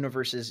entire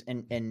universes,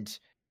 and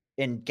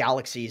in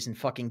galaxies and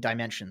fucking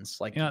dimensions.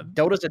 Like Yeah.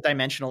 Dota's a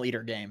dimensional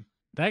eater game.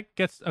 That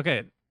gets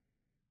okay.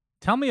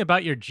 Tell me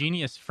about your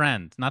genius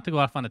friend. Not to go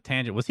off on a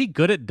tangent. Was he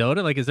good at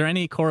Dota? Like, is there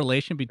any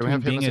correlation we between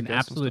have him being as a an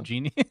guest and absolute stuff?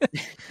 genius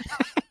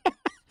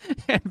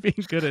and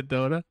being good at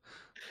Dota?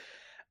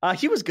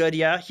 He was good,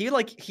 yeah. He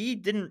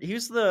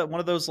was one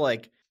of those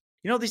like,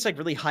 these like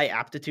really high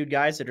aptitude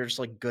guys that are just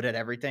like good at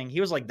everything. He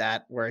was like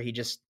that, where he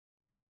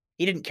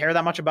didn't care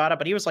that much about it,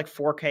 but he was like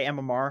 4K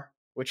MMR,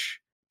 which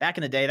back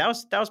in the day that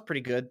was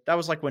pretty good. That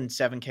was like when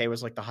 7K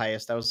was like the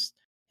highest. That was,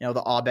 the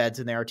Abeds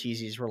and the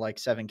Arteezis were like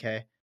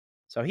 7K.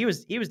 So he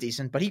was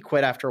decent, but he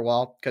quit after a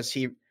while because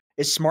he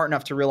is smart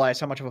enough to realize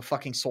how much of a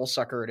fucking soul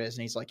sucker it is,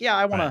 and he's like, yeah,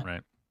 I want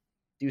to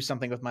do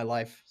something with my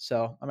life,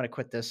 so I'm gonna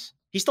quit this.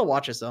 He still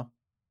watches though.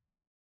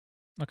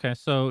 Okay,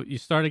 so you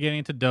started getting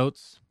into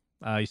Dotes.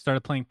 You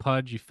started playing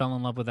Pudge. You fell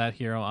in love with that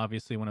hero,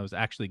 obviously, when it was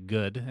actually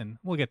good, and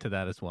we'll get to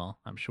that as well,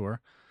 I'm sure.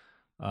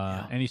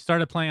 And you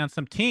started playing on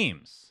some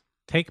teams.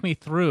 Take me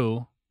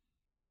through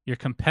your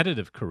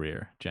competitive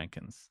career,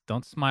 Jenkins.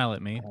 Don't smile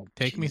at me.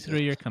 Take me through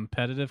your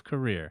competitive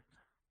career.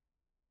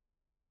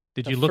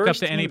 Did you look up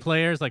to any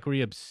players? Like, were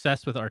you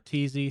obsessed with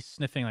Arteezy,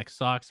 sniffing like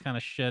socks kind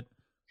of shit?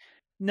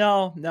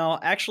 No,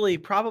 actually,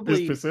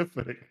 probably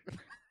specific.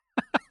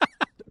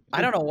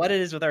 I don't know what it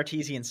is with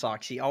Arteezy and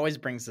socks. He always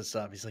brings this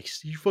up. He's like,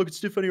 "You fucking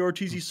sniff any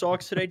Arteezy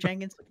socks today,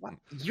 Jenkins?" Like, what?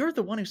 You're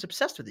the one who's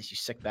obsessed with this, you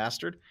sick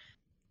bastard.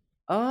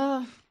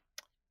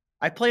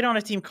 I played on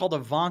a team called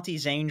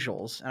Avanti's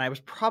Angels, and I was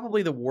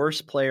probably the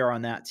worst player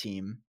on that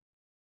team.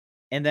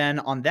 And then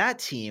on that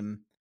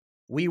team,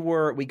 we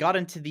got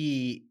into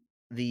the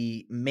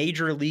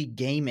Major League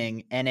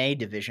Gaming NA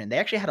division. They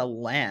actually had a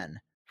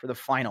LAN for the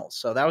finals,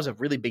 so that was a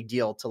really big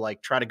deal to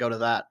like try to go to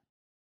that.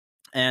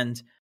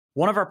 And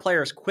one of our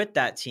players quit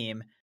that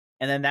team,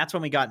 and then that's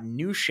when we got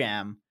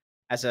Nusham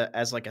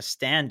as like a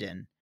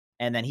stand-in,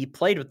 and then he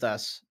played with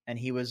us, and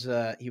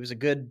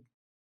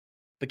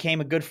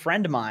became a good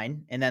friend of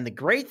mine. And then the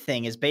great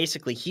thing is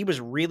basically he was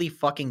really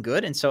fucking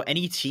good, and so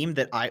any team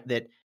that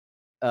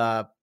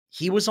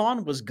he was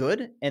on was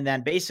good, and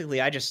then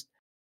basically I just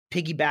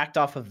piggybacked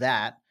off of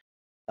that.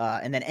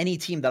 And then any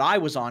team that I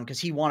was on, because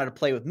he wanted to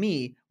play with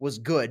me, was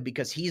good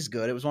because he's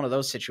good. It was one of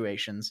those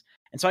situations.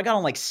 And so I got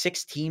on like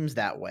 6 teams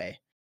that way.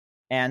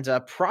 And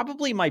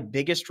probably my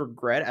biggest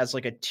regret as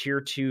like a tier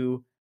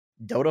 2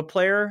 Dota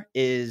player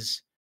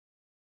is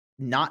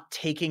not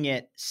taking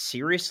it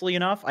seriously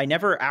enough. I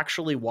never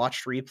actually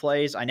watched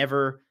replays. I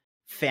never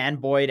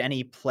fanboyed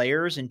any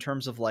players in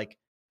terms of like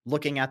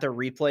looking at their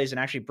replays and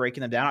actually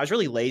breaking them down. I was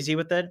really lazy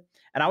with it.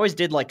 And I always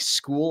did like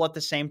school at the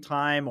same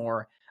time,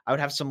 or I would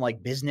have some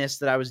like business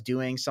that I was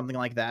doing, something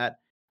like that.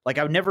 Like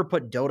I would never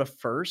put Dota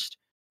first.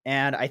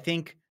 And I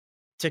think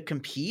to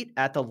compete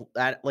at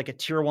like a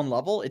tier 1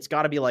 level, it's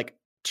got to be like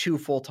 2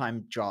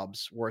 full-time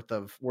jobs worth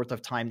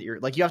of time that you're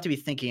like, you have to be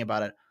thinking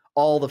about it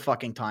all the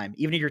fucking time.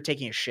 Even if you're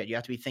taking a shit, you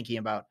have to be thinking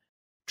about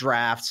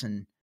drafts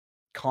and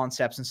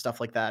concepts and stuff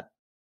like that.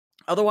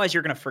 Otherwise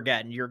you're going to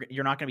forget, and you're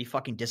not going to be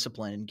fucking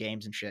disciplined in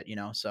games and shit,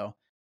 so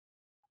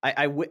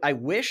I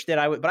wish that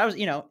I would, but I was,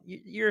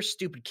 you're a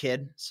stupid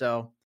kid.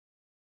 So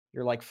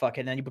you're like, fuck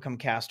it. And then you become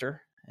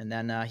caster. And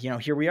then,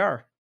 here we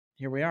are.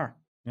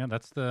 Yeah,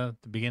 that's the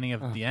beginning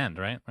of the end,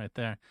 right? Right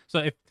there.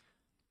 So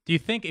do you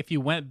think if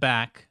you went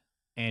back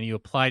and you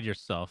applied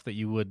yourself that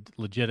you would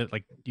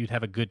you'd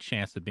have a good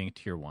chance of being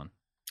tier 1?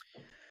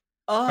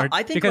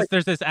 I think because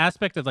there's this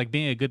aspect of like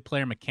being a good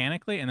player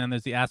mechanically, and then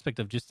there's the aspect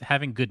of just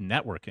having good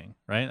networking,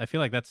 right? I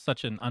feel like that's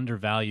such an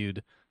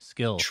undervalued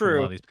skill. True.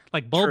 A lot of these.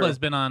 Like Bulba has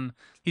been on.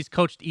 He's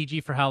coached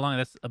EG for how long?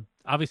 That's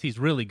obviously he's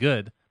really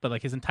good, but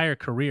like his entire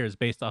career is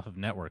based off of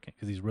networking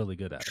because he's really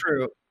good at it.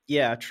 True.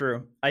 Yeah.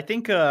 True. I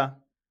think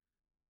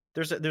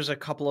there's a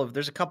couple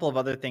of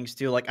other things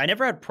too. Like I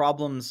never had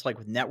problems like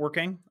with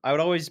networking. I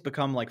would always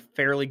become like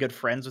fairly good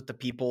friends with the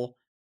people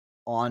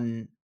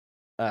on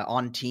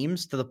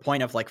teams, to the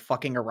point of like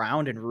fucking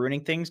around and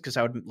ruining things, because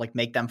I would like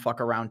make them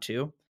fuck around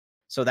too.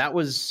 So that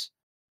was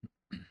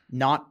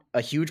not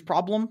a huge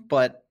problem,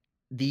 but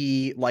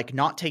the like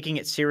not taking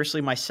it seriously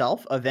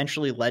myself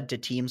eventually led to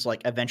teams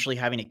like eventually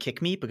having to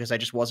kick me because I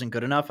just wasn't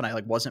good enough and I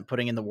like wasn't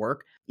putting in the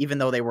work. Even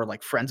though they were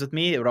like friends with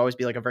me, it would always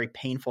be like a very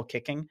painful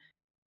kicking,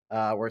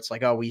 where it's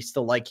like, oh, we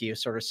still like you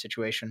sort of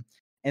situation.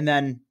 And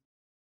then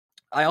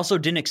I also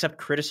didn't accept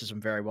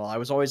criticism very well. I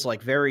was always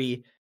like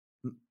very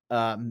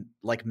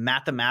like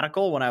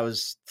mathematical when I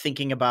was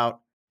thinking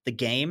about the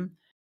game.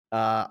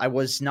 I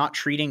was not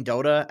treating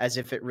Dota as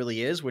if it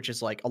really is, which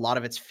is like a lot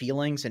of its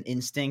feelings and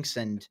instincts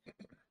and,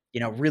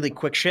 really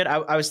quick shit.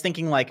 I was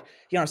thinking like,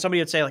 somebody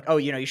would say like, oh,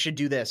 you should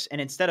do this. And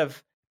instead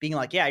of being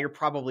like, yeah, you're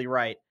probably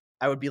right,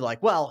 I would be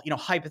like, well,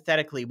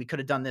 hypothetically, we could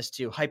have done this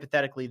too.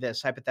 Hypothetically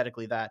this,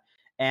 hypothetically that.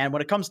 And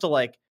when it comes to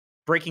like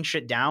breaking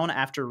shit down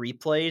after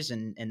replays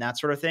and that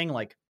sort of thing,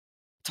 like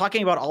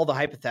talking about all the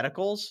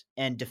hypotheticals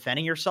and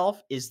defending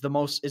yourself is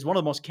one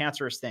of the most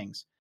cancerous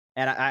things.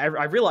 And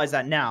I realize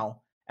that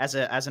now as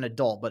an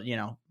adult, but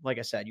like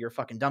I said, you're a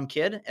fucking dumb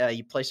kid.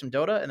 You play some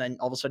Dota and then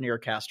all of a sudden you're a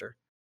caster.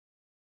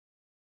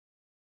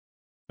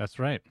 That's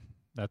right.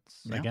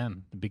 That's Yeah.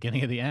 again the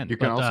beginning of the end. You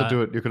can But, also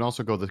do it. You can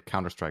also go the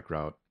Counter-Strike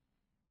route.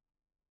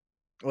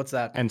 What's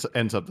that?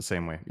 Ends up the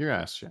same way. Your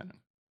ass, Shannon.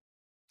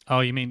 Oh,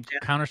 you mean Yeah.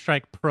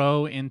 Counter-Strike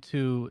Pro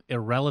into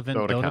irrelevant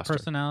Dota Dota caster.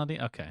 personality?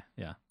 Okay,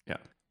 yeah. Yeah.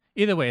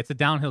 Either way, it's a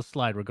downhill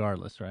slide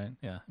regardless, right?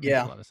 Yeah. Makes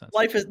Yeah. a lot of sense.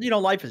 Life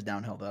is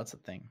downhill. That's the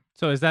thing.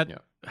 So is that Yeah.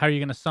 how are you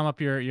going to sum up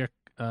your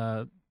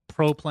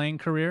pro playing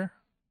career?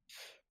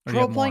 Or do you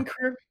Pro have playing more?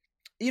 career.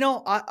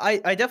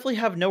 I definitely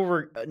have no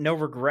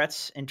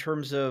regrets in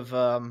terms of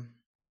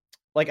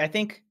like I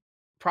think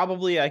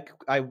probably I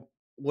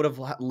would have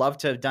loved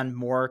to have done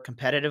more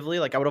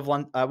competitively. Like I would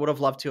have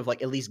loved to have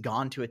like at least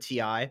gone to a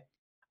TI.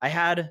 I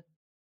had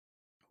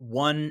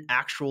one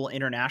actual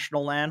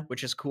international LAN,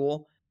 which is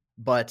cool,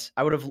 but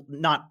I would have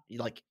not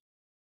like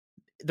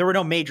there were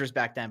no majors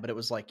back then, but it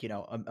was like,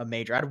 a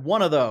major. I had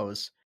one of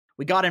those.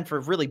 We got in for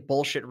really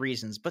bullshit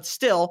reasons, but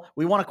still,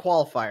 we won a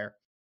qualifier.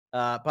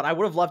 But I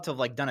would have loved to have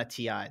like done a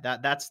TI.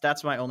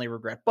 That's my only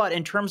regret. But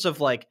in terms of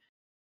like,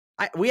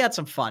 we had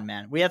some fun,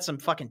 man. We had some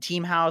fucking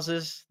team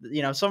houses.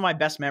 Some of my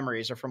best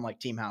memories are from like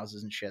team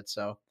houses and shit.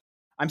 So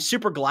I'm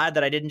super glad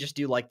that I didn't just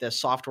do like the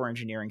software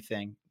engineering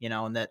thing,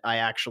 and that I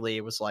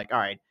actually was like, all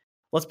right,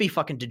 let's be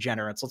fucking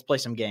degenerates. Let's play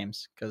some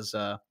games because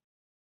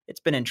it's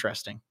been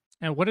interesting.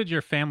 And what did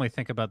your family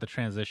think about the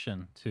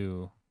transition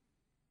to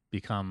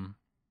become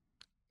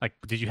like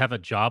did you have a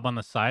job on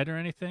the side or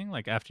anything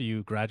like after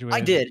you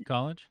graduated did.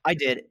 college? I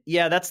did.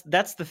 Yeah,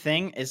 that's the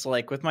thing is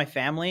like with my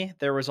family,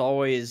 there was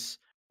always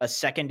a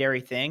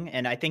secondary thing.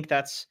 And I think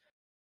I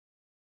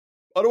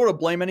don't want to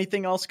blame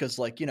anything else because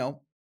like,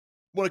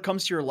 when it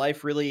comes to your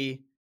life,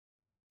 really,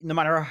 no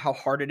matter how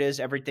hard it is,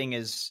 everything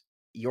is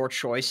your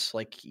choice.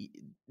 Like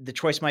the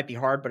choice might be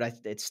hard, but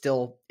it's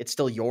still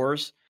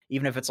yours,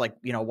 even if it's like,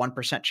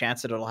 1%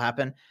 chance that it'll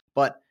happen.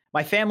 But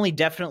my family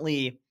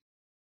definitely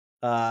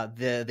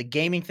the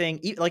gaming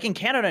thing, like in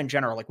Canada in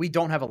general, like we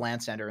don't have a LAN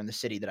center in the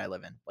city that I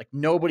live in. Like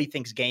nobody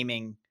thinks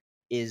gaming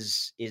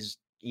is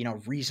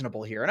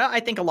reasonable here, and I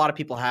think a lot of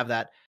people have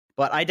that.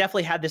 But I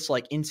definitely had this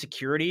like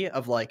insecurity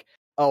of like,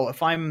 oh,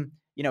 if I'm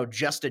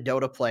just a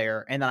Dota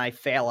player and then I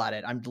fail at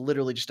it, I'm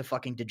literally just a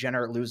fucking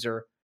degenerate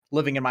loser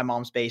living in my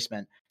mom's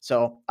basement.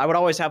 So I would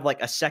always have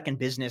like a second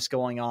business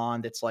going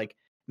on that's like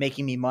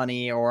making me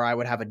money, or I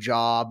would have a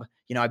job.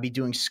 I'd be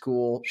doing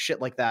school, shit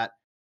like that.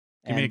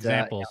 Give me And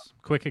examples.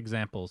 Quick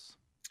examples.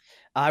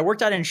 I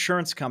worked at an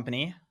insurance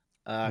company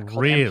called Empire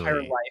Really?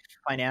 Life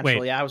Financial.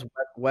 Wait. Yeah, I was a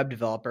web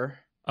developer.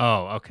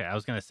 Oh, okay. I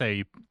was gonna say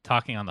you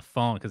talking on the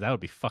phone because that would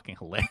be fucking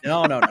hilarious.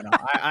 No.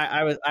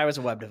 I was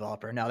a web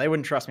developer. No, they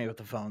wouldn't trust me with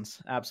the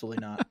phones.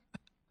 Absolutely not.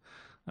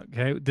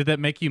 Okay. Did that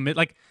make you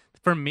like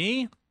for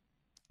me?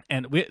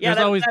 And Yeah, there's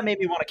always that made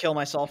me want to kill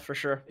myself for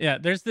sure. yeah.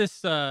 There's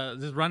this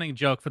running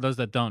joke for those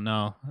that don't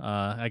know.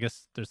 I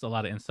guess there's a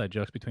lot of inside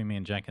jokes between me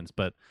and Jenkins,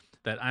 but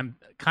that I'm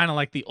kind of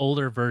like the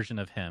older version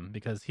of him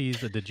because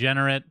he's a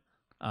degenerate.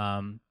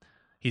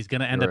 He's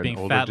gonna end You're up an being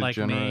older fat like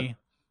degenerate. me.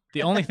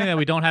 The only thing that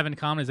we don't have in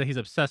common is that he's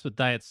obsessed with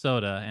diet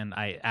soda, and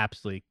I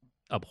absolutely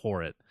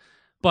abhor it.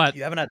 But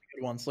You haven't had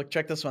good ones. Look,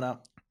 check this one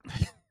out.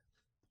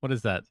 what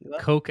is that? See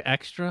that? Coke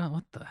Extra?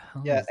 What the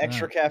hell? Yeah, is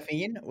extra that?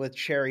 caffeine with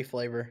cherry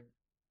flavor.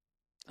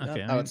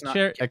 Okay, Oh, it's not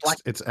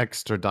It's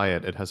extra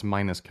diet. It has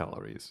minus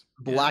calories.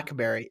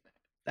 blackberry.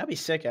 That'd be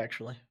sick,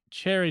 actually.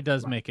 Cherry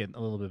does make it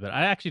a little bit better.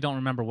 I actually don't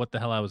remember what the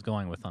hell I was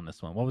going with on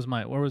this one. What was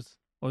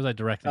I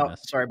directing Oh,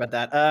 this? sorry about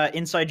that.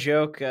 Inside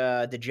joke.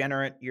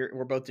 Degenerate.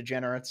 We're both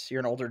degenerates. You're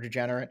an older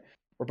degenerate.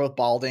 We're both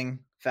balding,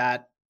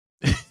 fat.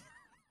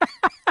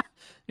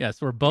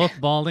 Yes, we're both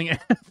balding.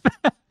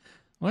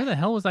 Where the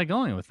hell was I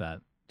going with that?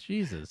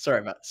 Jesus. Sorry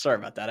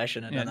about that. I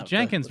shouldn't have Yeah, done that.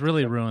 Jenkins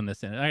really ruined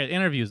this. All right,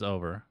 interview's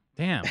over.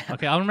 Damn.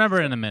 Okay, I'll remember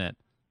it in a minute.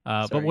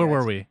 But Sorry, where were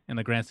guys. we in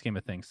the grand scheme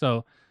of things?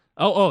 So,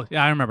 oh,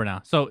 yeah, I remember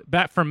now. So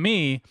back for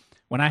me,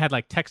 when I had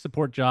like tech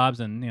support jobs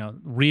and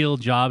real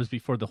jobs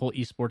before the whole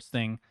esports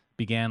thing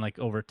began, like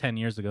over 10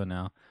 years ago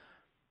now,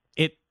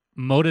 it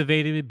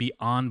motivated me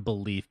beyond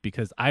belief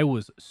because I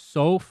was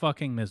so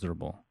fucking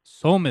miserable,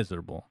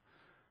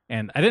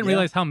 and I didn't Yeah.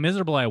 realize how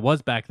miserable I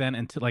was back then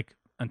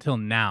until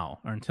now,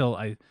 or until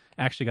I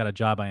actually got a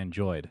job I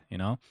enjoyed.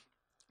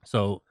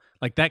 So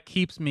like that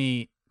keeps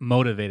me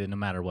motivated no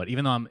matter what,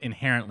 even though I'm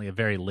inherently a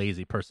very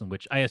lazy person,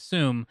 which I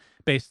assume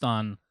based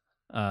on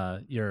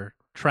your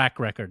track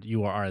record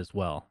you are as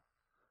well.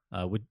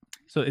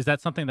 So is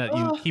that something that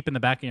you keep in the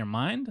back of your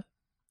mind,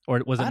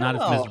 or was it I not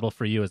don't as know. miserable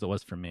for you as it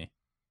was for me?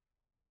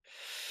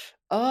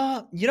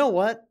 You know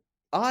what?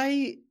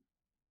 I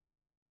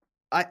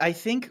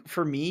think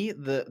for me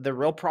the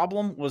real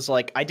problem was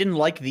like I didn't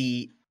like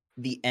the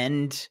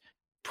end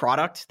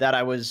product that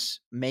I was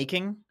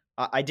making.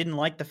 I didn't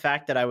like the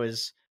fact that I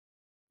was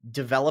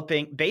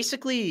developing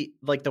basically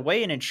like the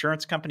way an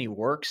insurance company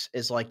works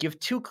is like you have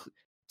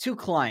two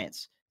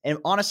clients, and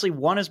honestly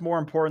one is more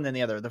important than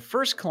the other. The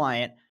first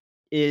client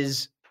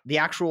is the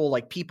actual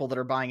like people that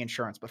are buying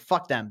insurance, but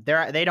fuck them.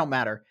 They don't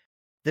matter.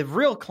 The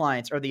real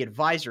clients are the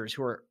advisors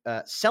who are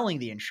selling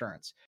the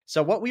insurance.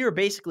 So what we were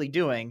basically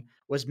doing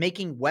was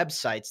making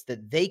websites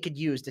that they could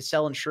use to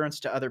sell insurance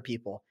to other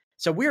people.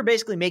 So we were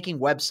basically making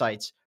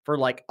websites for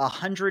like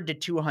 100 to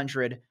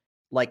 200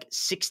 like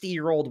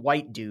 60-year-old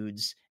white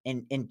dudes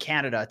in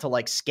Canada to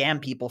like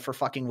scam people for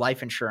fucking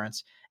life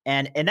insurance.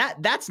 And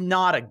that's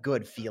not a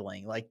good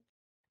feeling. Like,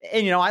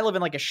 and you know, I live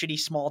in like a shitty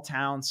small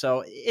town,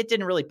 so it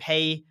didn't really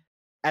pay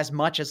as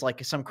much as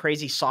like some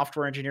crazy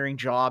software engineering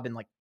job in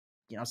like,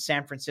 you know,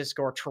 San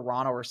Francisco or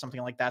Toronto or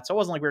something like that. So it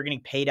wasn't like we were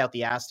getting paid out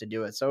the ass to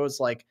do it. So it was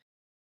like,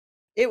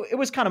 it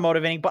was kind of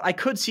motivating, but I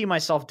could see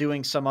myself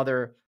doing some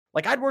other,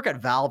 like I'd work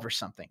at Valve or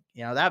something,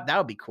 you know, that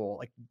would be cool.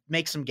 Like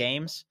make some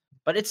games,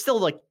 but it's still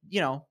like,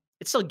 you know,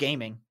 it's still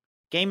gaming.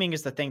 Gaming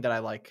is the thing that I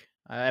like.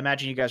 I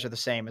imagine you guys are the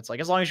same. It's like,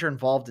 as long as you're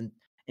involved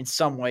in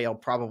some way, you'll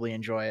probably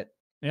enjoy it.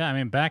 Yeah, I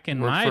mean, back in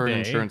Worked my for day, an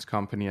insurance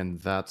company, and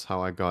that's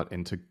how I got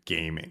into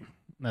gaming.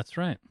 That's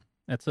right.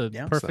 That's a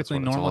Yeah. So perfectly that's what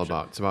normal. it's all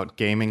about. It's about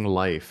gaming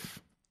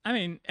life. I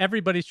mean,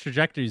 everybody's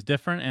trajectory is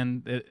different,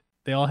 and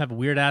they all have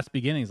weird ass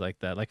beginnings like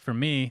that. Like for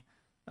me,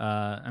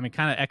 I mean,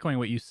 kind of echoing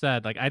what you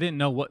said. Like I didn't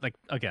know what. Like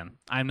again,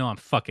 I know I'm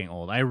fucking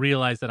old. I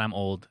realize that I'm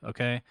old.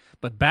 Okay,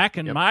 but back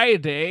in my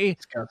day,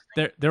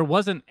 there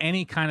wasn't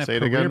any kind of Say it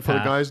career again for the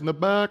path. guys in the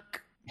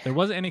back. There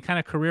wasn't any kind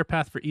of career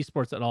path for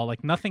esports at all.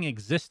 Like nothing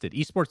existed.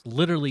 Esports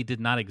literally did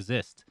not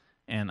exist.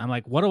 And I'm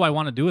like, what do I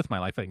want to do with my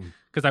life? Like,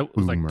 because I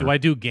was like, do I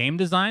do game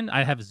design?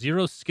 I have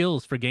zero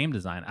skills for game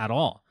design at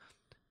all.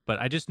 But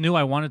I just knew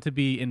I wanted to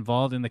be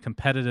involved in the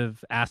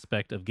competitive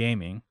aspect of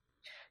gaming,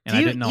 and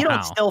I didn't know how. You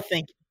don't still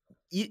think,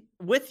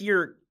 with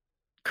your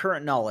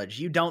current knowledge,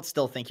 you don't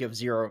still think you have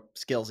zero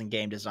skills in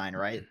game design,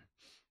 right?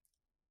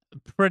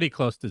 Pretty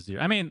close to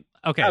zero. I mean,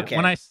 okay.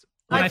 When I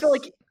feel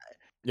like.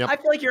 Yep. I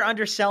feel like you're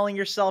underselling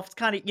yourself. It's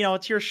kind of, you know,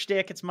 it's your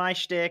shtick, it's my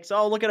shtick. So,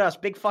 oh, look at us,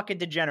 big fucking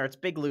degenerates,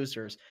 big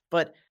losers.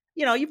 But,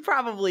 you know, you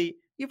probably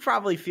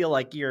feel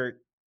like you're,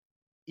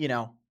 you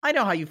know, I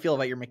know how you feel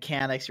about your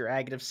mechanics, your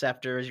agative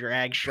scepters, your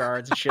ag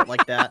shards and shit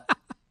like that.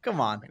 Come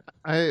on.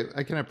 I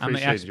can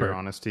appreciate expert. your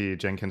honesty,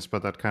 Jenkins,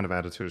 but that kind of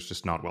attitude is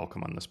just not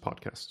welcome on this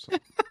podcast. So.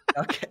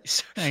 Okay.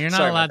 Yeah, you're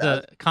not allowed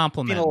to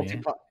compliment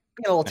me.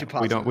 Being a little too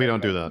positive. We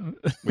don't do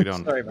that. We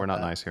don't. We're not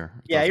nice here.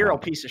 Yeah, you're a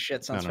piece of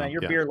shit, Sunsman. No,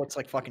 Your beard looks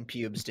like fucking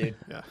pubes, dude.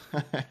 Yeah.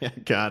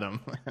 Got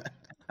him.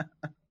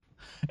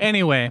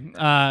 Anyway,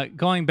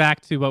 going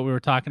back to what we were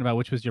talking about,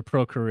 which was your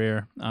pro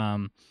career.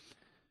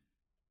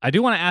 I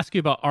do want to ask you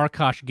about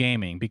Arkosh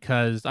Gaming,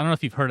 because I don't know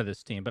if you've heard of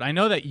this team, but I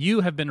know that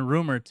you have been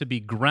rumored to be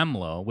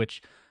Gremlo,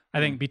 which I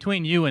think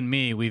between you and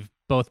me, we've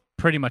both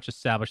pretty much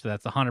established that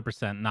that's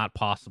 100% not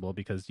possible,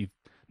 because you've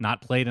not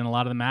played in a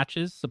lot of the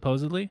matches,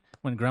 supposedly,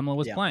 when Gremlo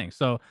was playing.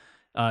 So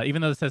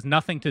even though this has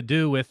nothing to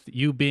do with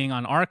you being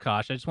on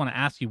Arkosh, I just want to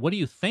ask you, what do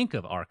you think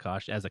of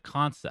Arkosh as a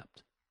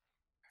concept?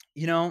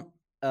 You know,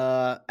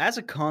 as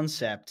a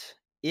concept,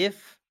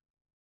 if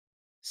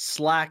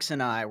Slacks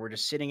and I were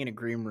just sitting in a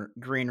green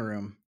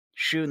room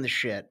shooting the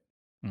shit,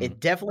 it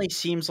definitely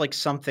seems like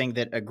something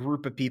that a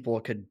group of people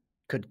could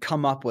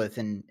come up with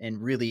and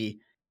really,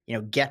 you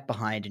know, get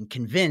behind and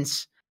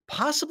convince,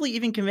 possibly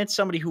even convince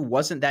somebody who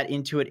wasn't that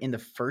into it in the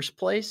first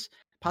place,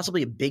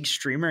 possibly a big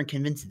streamer, and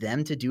convince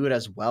them to do it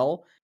as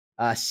well.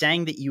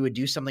 Saying that you would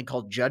do something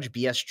called Judge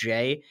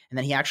BSJ, and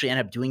then he actually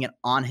ended up doing it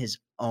on his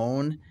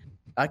own.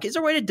 Is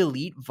there a way to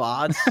delete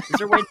VODs? Is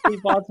there a way to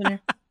delete VODs in here?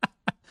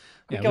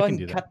 Yeah, Go ahead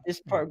and cut this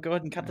part. Go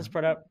ahead and cut this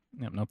part out.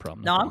 Yeah, no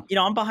problem. No,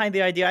 I'm behind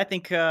the idea. I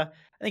think at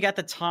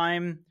the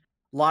time,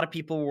 a lot of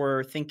people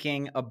were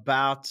thinking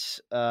about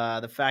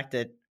the fact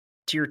that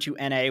Tier 2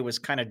 NA was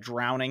kind of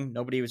drowning.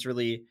 Nobody was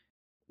really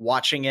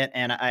watching it,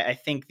 and I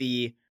think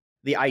the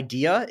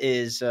idea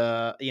is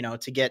you know,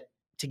 to get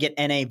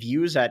NA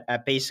views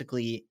at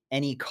basically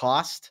any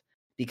cost,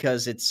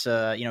 because it's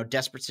you know,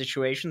 desperate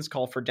situations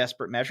call for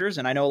desperate measures,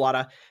 and I know a lot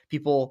of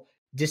people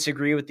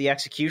disagree with the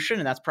execution,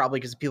 and that's probably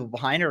because the people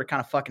behind it are kind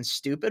of fucking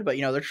stupid, but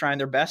you know, they're trying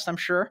their best, I'm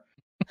sure.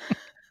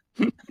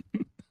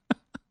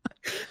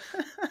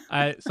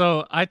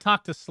 So I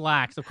talked to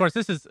Slacks. Of course,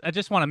 I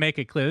just want to make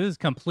it clear, this is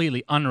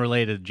completely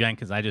unrelated to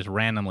Jenkins. I just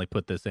randomly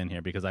put this in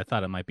here because I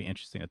thought it might be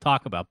interesting to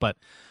talk about. But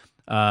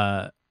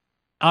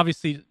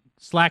obviously,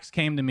 Slacks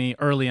came to me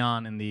early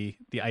on in the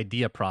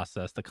idea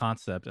process, the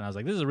concept, and I was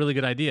like, this is a really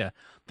good idea.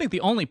 I think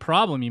the only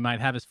problem you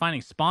might have is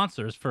finding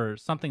sponsors for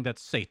something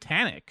that's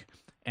satanic.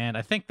 And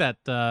I think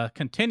that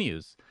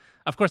continues.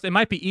 Of course, it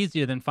might be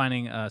easier than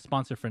finding a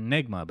sponsor for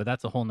Nigma, but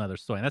that's a whole nother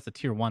story. And that's a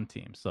Tier 1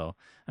 team. So,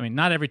 I mean,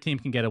 not every team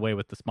can get away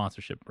with the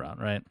sponsorship route,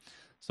 right?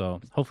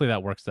 So hopefully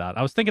that works out.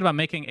 I was thinking about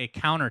making a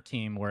counter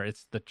team where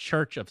it's the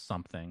church of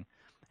something,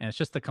 and it's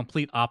just the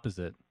complete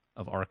opposite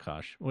of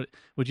Arkosh.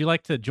 Would you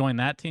like to join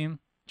that team,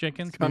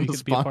 Jenkins? Come to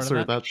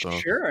sponsor that, though.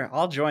 Sure,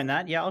 I'll join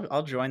that. Yeah,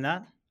 I'll join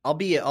that. I'll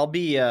be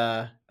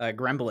a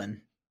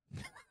Gremlin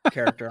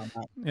character on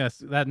that. Yes,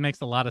 that makes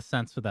a lot of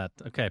sense for that.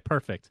 Okay,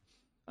 perfect.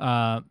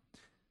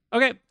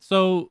 Okay,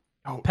 so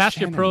past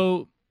Shannon, your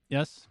pro,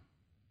 yes.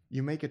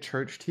 You make a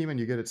church team and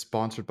you get it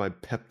sponsored by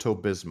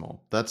Pepto-Bismol.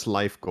 That's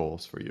life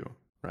goals for you,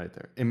 right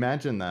there.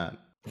 Imagine that.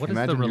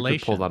 Imagine the relation? You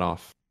could pull that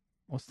off.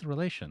 What's the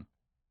relation?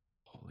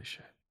 Holy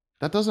shit!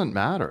 That doesn't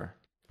matter.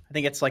 I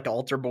think it's like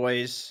Altar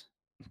Boys.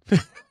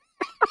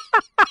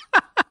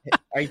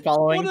 Are you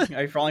following? What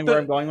Are you following where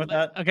I'm going with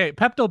that? Okay,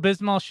 Pepto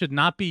Bismol should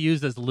not be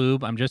used as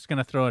lube. I'm just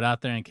gonna throw it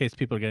out there in case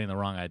people are getting the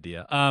wrong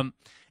idea.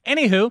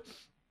 Anywho,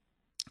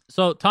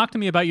 so talk to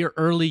me about your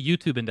early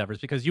YouTube endeavors,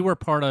 because you were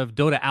part of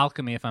Dota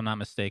Alchemy, if I'm not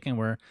mistaken,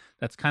 where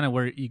that's kind of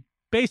where you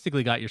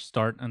basically got your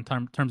start in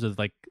terms of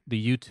like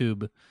the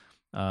YouTube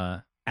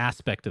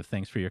aspect of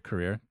things for your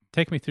career.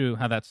 Take me through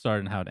how that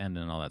started and how it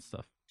ended and all that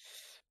stuff.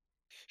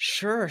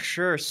 Sure,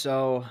 sure.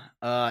 So,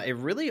 it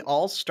really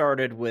all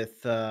started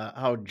with,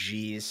 oh,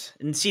 geez.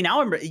 And see,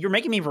 now you're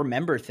making me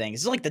remember things.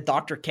 This is like the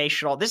Dr. K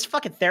shit. This is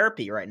fucking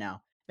therapy right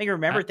now. Make me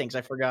remember things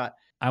I forgot.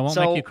 I won't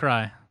make you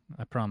cry.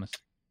 I promise.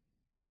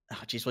 Oh,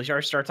 geez. Well, you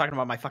already started talking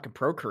about my fucking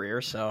pro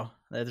career, so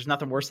there's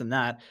nothing worse than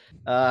that.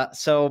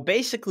 So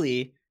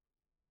basically,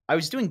 I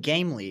was doing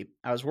Game Leap.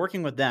 I was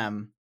working with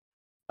them,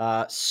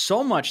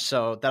 so much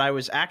so that I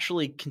was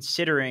actually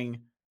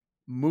considering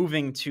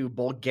moving to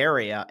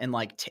Bulgaria and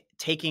like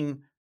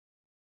taking.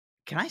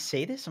 Can I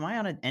say this? Am I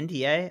on an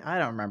NDA? I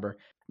don't remember.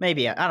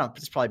 Maybe I don't.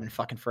 It's probably been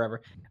fucking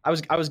forever. I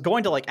was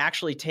going to like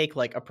actually take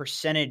like a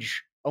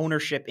percentage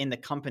ownership in the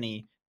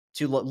company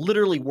to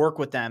literally work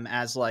with them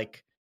as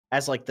like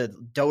the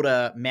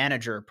Dota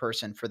manager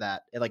person for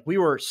that. Like we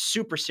were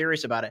super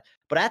serious about it.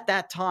 But at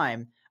that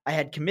time, I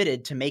had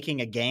committed to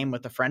making a game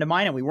with a friend of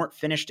mine, and we weren't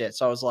finished it.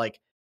 So I was like,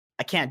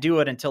 I can't do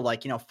it until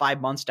like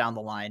 5 months down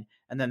the line.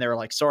 And then they were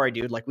like, sorry,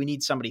 dude, like we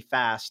need somebody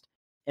fast.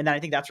 And then I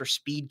think that's where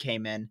Speed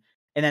came in.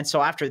 And then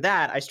so after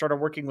that, I started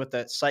working with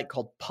a site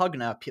called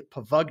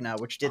Pavugna,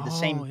 which did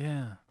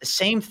the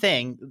same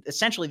thing,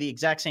 essentially the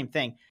exact same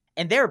thing.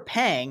 And they're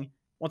paying,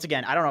 once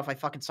again, I don't know if I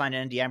fucking signed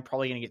an NDA, I'm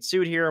probably going to get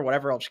sued here or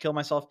whatever, I'll just kill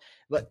myself.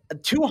 But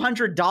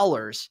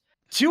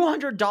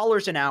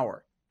 $200 an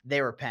hour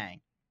they were paying.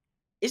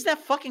 Is that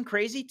fucking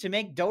crazy to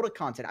make Dota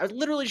content? I would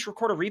literally just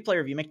record a replay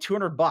review, make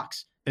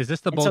 $200. Is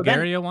this the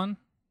Bulgaria one?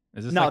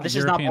 Is this no, like this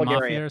European is not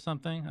Bulgaria Mafia or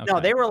something? Okay. No,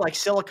 they were like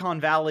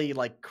Silicon Valley,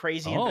 like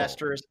crazy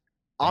investors.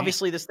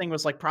 Obviously, this thing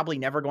was like probably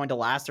never going to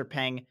last. They're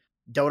paying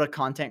Dota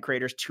content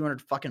creators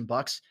 $200 fucking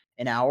bucks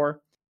an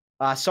hour.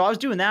 So I was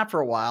doing that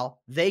for a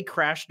while. They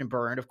crashed and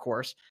burned, of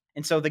course.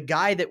 And so the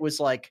guy that was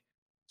like,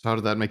 so how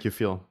did that make you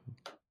feel?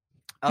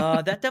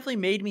 That definitely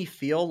made me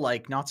feel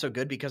like not so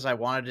good, because I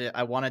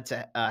wanted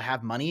to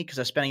have money, because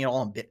I was spending it all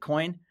on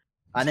Bitcoin,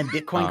 and then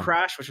Bitcoin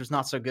crashed, which was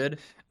not so good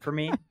for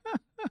me.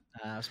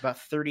 It was about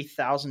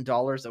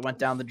 $30,000 that went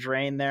down the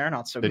drain there.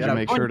 Not so good. Did you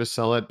make sure to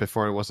sell it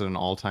before it was at an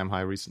all-time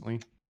high recently?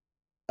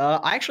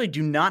 I actually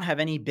do not have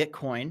any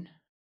Bitcoin,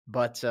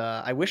 but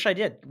I wish I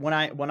did. When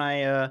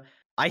I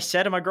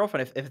said to my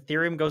girlfriend, if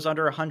Ethereum goes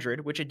under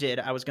 100, which it did,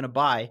 I was going to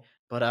buy,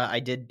 but I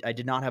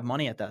did not have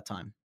money at that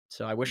time,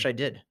 so I wish I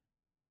did.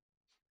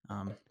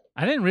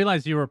 I didn't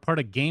realize you were part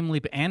of Game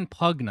Leap and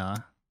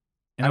Pugna.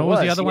 And what was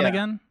the other one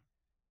again?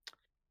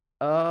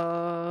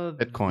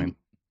 Bitcoin.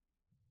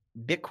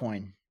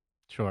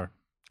 Sure.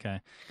 Okay.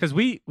 Because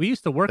we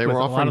used to work with a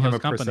lot of those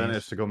companies. They were offering him a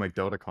percentage to go make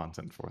Dota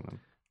content for them.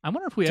 I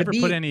wonder if we ever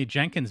put any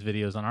Jenkins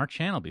videos on our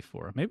channel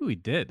before. Maybe we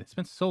did. It's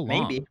been so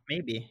long.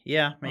 Maybe.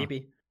 Yeah,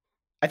 maybe.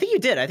 I think you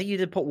did. I think you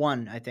did put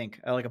one,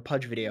 like a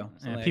Pudge video.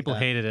 Yeah, people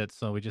hated it,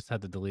 so we just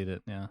had to delete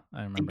it. Yeah,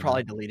 I remember. You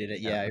probably deleted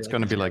it. Yeah. It's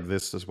going to be like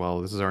this as well.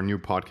 This is our new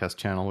podcast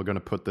channel. We're going to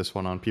put this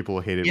one on. People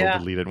will hate it. We'll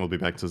delete it and we'll be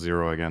back to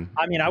zero again.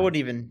 I mean, I wouldn't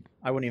even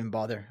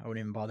bother.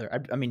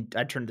 I mean,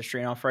 I'd turn the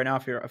stream off right now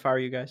if I were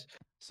you guys.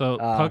 So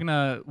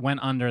Pugna went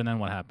under, and then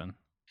what happened?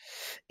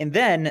 And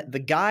then the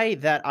guy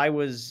that I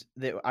was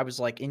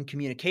like in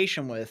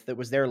communication with, that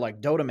was their like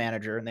Dota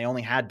manager, and they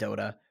only had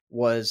Dota,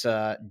 was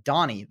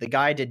Donnie, the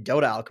guy I did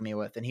Dota Alchemy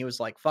with. And he was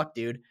like, fuck,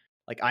 dude,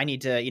 like I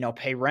need to,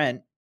 pay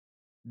rent.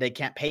 They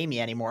can't pay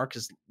me anymore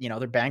because,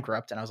 they're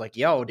bankrupt. And I was like,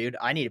 yo, dude,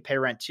 I need to pay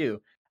rent too.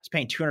 I was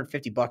paying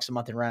 $250 a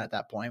month in rent at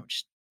that point,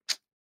 which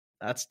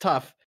that's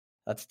tough.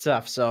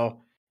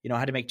 So, I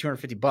had to make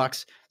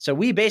 $250. So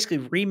we basically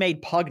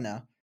remade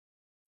Pugna.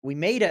 We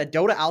made a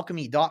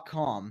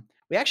DotaAlchemy.com.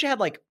 We actually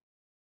had like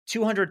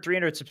 200,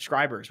 300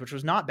 subscribers, which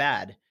was not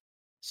bad.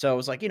 So it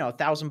was like,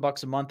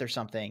 $1,000 a month or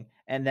something.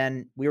 And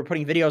then we were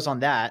putting videos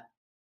on that.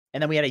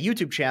 And then we had a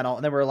YouTube channel.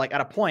 And then we were like,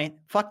 at a point,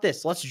 fuck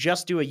this, let's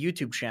just do a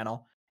YouTube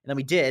channel. And then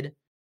we did.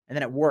 And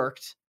then it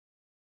worked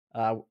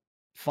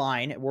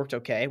fine. It worked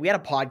okay. We had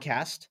a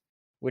podcast,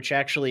 which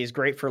actually is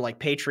great for like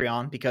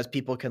Patreon, because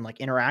people can like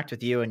interact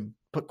with you and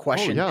put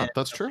questions. Oh, yeah,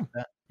 that's true. Like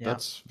that. Yeah.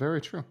 That's very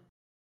true.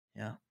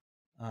 Yeah.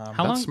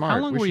 How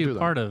long were you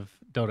part of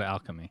Dota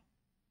Alchemy?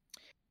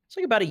 It's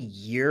like about a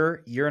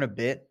year and a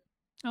bit.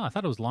 Oh, I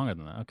thought it was longer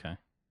than that. Okay.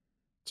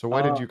 So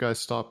why did you guys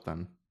stop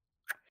then?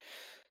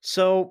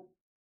 So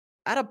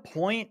at a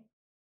point,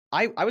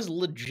 I was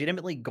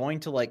legitimately going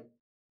to like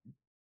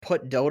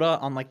put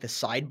Dota on like the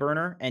side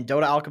burner, and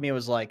Dota Alchemy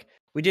was like,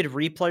 we did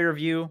replay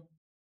review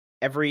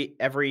every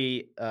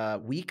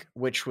week,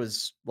 which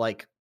was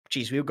like,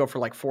 geez, we would go for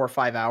like 4 or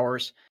 5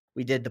 hours.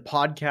 We did the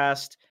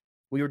podcast.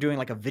 We were doing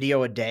like a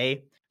video a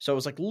day. So it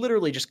was like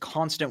literally just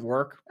constant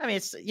work. I mean,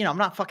 it's, I'm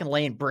not fucking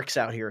laying bricks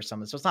out here or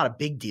something, so it's not a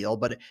big deal,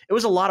 but it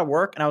was a lot of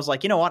work. And I was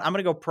like, you know what? I'm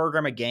going to go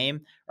program a game,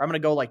 or I'm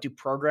going to go like do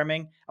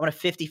programming. I'm going to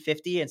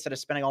 50-50 instead of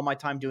spending all my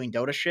time doing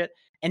Dota shit.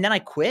 And then I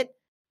quit.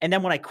 And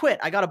then when I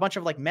quit, I got a bunch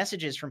of like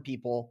messages from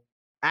people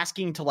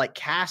asking to like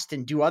cast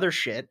and do other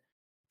shit.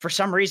 For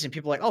some reason,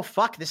 people are like, oh,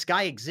 fuck, this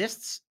guy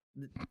exists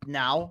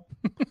now.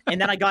 And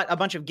then I got a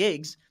bunch of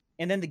gigs.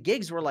 And then the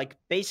gigs were like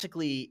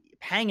basically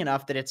paying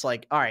enough that it's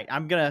like, all right,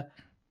 I'm going to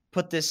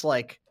put this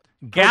like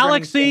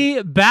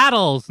Galaxy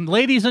Battles,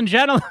 ladies and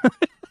gentlemen.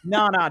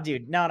 No,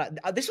 dude. No.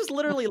 This was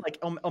literally like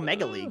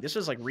Omega League. This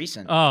was like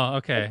recent. Oh,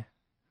 okay.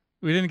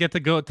 We didn't get to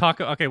go talk.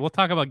 Okay, we'll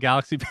talk about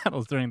Galaxy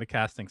Battles during the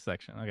casting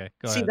section. Okay,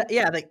 go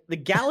ahead. The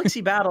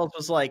Galaxy Battles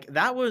was like,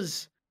 that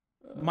was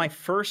my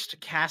first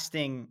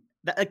casting.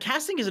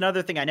 Casting is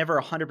another thing I never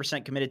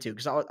 100% committed to,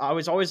 because I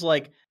was always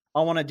like,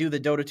 I want to do the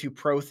Dota 2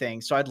 Pro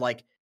thing. So I'd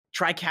like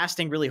try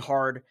casting really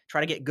hard,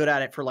 try to get good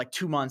at it for like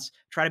 2 months,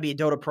 try to be a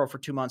Dota Pro for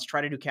 2 months, try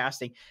to do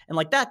casting. And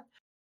like that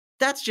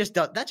just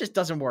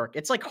doesn't work.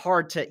 It's like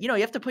hard to, you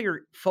have to put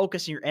your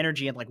focus and your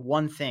energy in like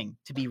one thing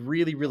to be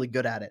really, really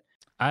good at it.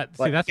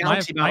 See, that's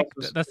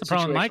that's the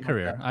problem in my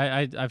career.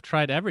 I've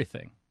tried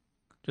everything,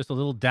 just a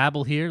little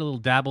dabble here, a little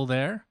dabble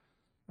there,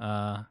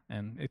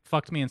 and it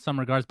fucked me in some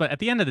regards. But at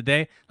the end of the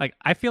day, like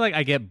I feel like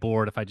I get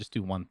bored if I just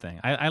do one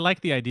thing. I like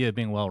the idea of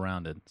being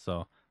well-rounded,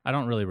 so I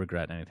don't really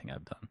regret anything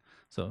I've done.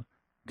 So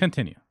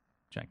continue,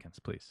 Jenkins,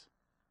 please.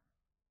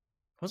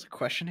 What was the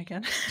question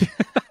again?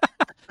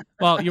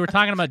 Well, you were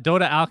talking about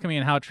Dota Alchemy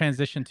and how it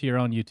transitioned to your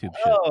own YouTube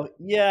shit. Oh,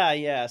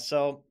 yeah.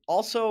 So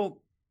also,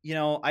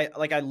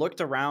 I looked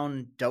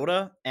around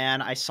Dota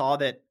and I saw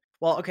that,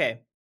 well,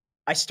 okay,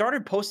 I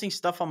started posting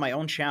stuff on my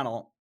own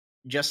channel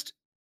just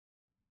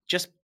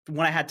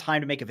when I had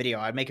time to make a video.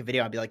 I'd make a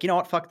video, I'd be like, you know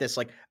what, fuck this.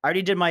 Like, I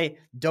already did my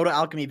Dota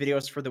Alchemy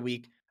videos for the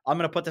week. I'm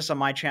going to put this on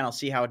my channel,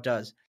 see how it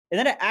does. And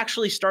then it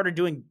actually started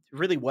doing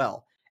really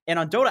well. And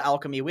on Dota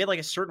Alchemy, we had like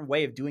a certain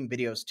way of doing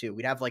videos too.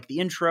 We'd have like the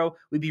intro,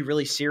 we'd be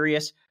really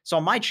serious. So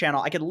on my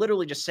channel, I could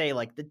literally just say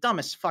like the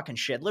dumbest fucking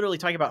shit, literally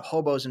talking about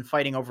hobos and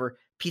fighting over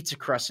pizza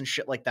crusts and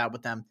shit like that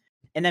with them.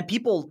 And then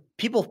people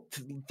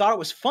thought it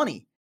was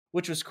funny,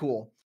 which was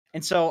cool.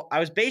 And so I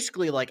was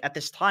basically like, at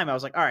this time, I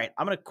was like, all right,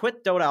 I'm going to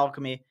quit Dota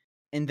Alchemy,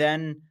 and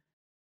then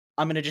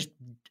I'm going to just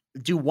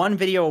do one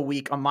video a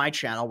week on my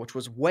channel, which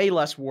was way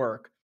less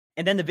work.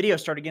 And then the video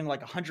started getting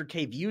like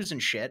 100K views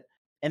and shit.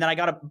 And then I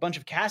got a bunch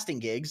of casting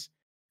gigs.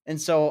 And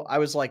so I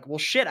was like, well,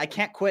 shit, I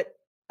can't quit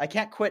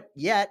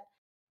yet.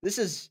 This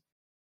is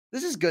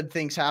good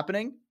things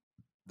happening.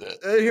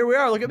 Here we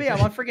are. Look at me.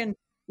 I'm on freaking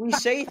We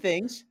Say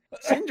Things.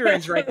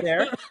 Cinderen's right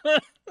there.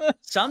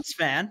 Suns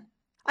fan.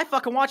 I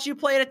fucking watched you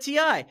play at a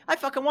TI. I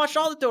fucking watched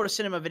all the Dota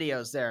Cinema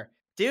videos there.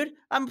 Dude,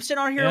 I'm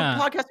sitting on here on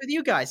a podcast with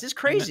you guys. This is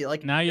crazy.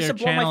 Like, now this your will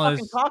blow my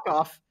fucking cock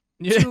off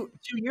 2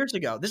 years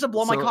ago. This will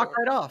blow my cock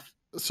right off.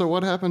 So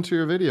what happened to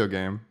your video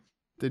game?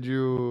 Did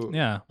you?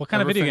 Yeah. What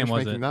kind of video game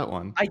was it? That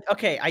one.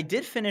 I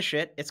did finish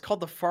it. It's called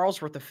the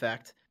Farlesworth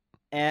Effect.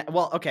 And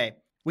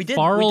we did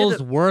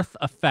Farlesworth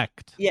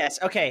Effect.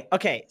 Yes.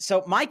 Okay.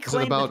 So my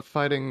claim. Is it about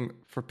fighting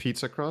for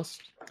pizza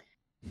crust?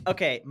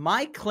 Okay.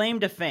 My claim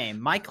to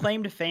fame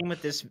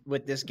with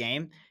this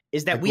game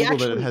is that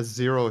it has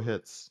 0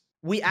 hits.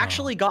 We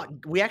actually got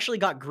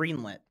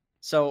greenlit.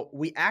 So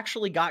we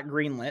actually got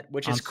greenlit,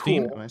 which is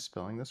Steam? cool. Am I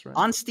spelling this right?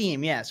 On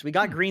Steam, yes, we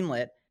got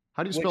greenlit.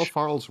 How do you spell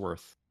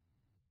Farlesworth?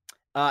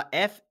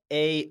 Farlsworth.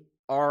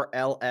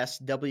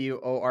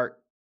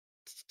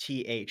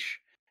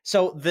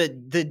 So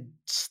the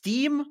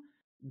Steam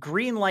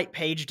greenlight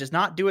page does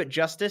not do it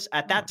justice.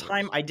 At that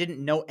time, I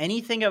didn't know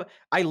anything of.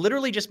 I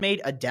literally just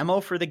made a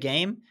demo for the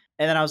game,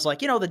 and then I was like,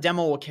 the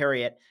demo will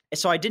carry it.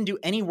 So I didn't do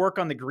any work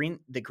on the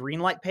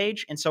greenlight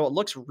page, and so it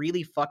looks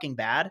really fucking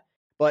bad.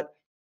 But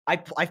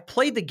I've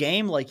played the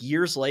game like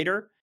years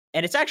later,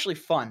 and it's actually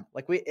fun.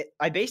 Like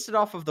I based it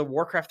off of the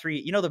Warcraft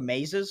 3. The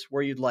mazes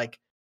where you'd like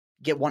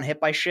get one hit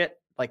by shit.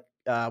 Like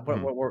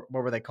what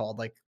were they called?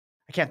 Like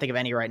I can't think of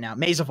any right now.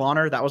 Maze of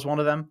Honor, that was one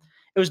of them.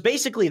 It was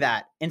basically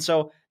that. And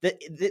so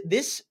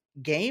this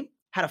game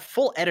had a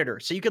full editor,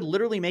 so you could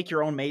literally make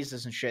your own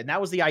mazes and shit. And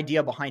that was the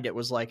idea behind it,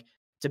 was like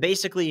to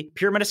basically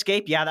Pyramid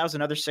Escape. Yeah, that was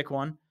another sick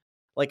one.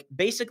 Like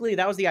basically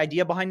that was the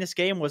idea behind this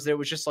game, was that it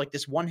was just like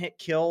this one hit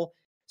kill,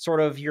 sort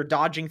of you're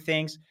dodging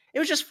things. It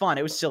was just fun.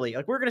 It was silly.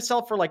 Like we were going to sell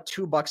it for like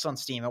 $2 on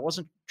Steam. I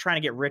wasn't trying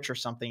to get rich or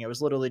something. It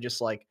was literally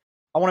just like,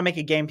 I want to make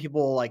a game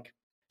people like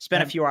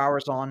spend a few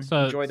hours on,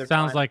 so enjoy their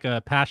sounds time. like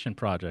a passion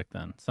project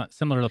then,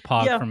 similar to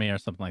POG for me or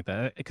something like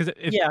that. Because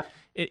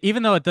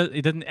even though it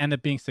didn't end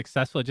up being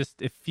successful,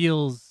 it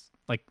feels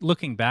like,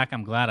 looking back,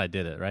 I'm glad I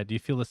did it. Right? Do you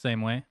feel the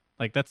same way?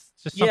 Like that's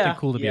just something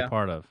cool to be a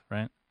part of,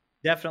 right?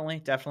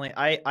 Definitely.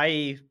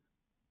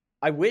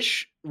 I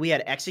wish we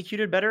had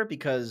executed better,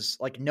 because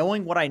like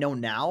knowing what I know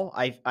now,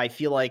 I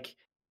feel like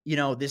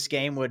this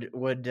game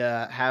would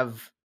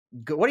have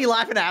What are you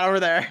laughing at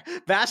over there,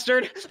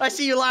 bastard? I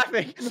see you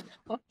laughing.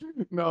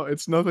 No,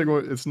 it's nothing.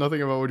 It's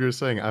nothing about what you're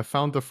saying. I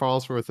found the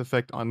Farnsworth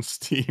effect on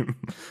Steam,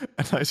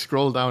 and I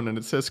scroll down, and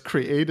it says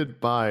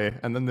 "created by,"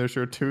 and then there's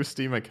your 2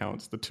 Steam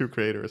accounts, the 2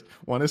 creators.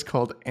 One is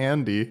called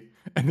Andy,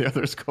 and the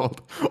other is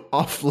called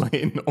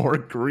Offlane or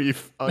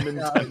Grief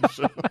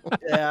Unintentional.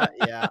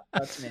 Yeah,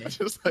 that's me. It's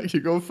just like you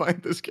go find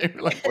this game,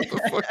 you're like, what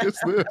the fuck is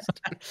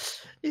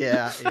this?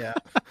 Yeah.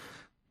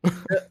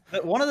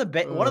 One of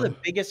the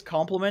biggest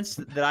compliments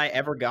that I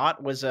ever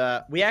got was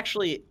we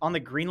actually on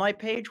the Greenlight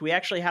page we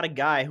actually had a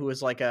guy who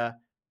was like a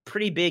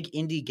pretty big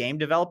indie game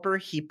developer.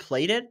 He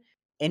played it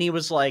and he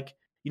was like,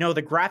 the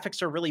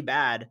graphics are really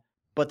bad,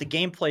 but the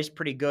gameplay's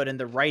pretty good and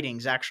the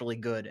writing's actually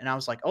good. And I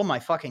was like, oh my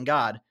fucking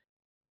god.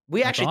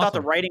 We actually thought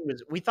the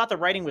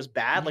writing was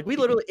bad. Like we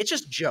literally, it's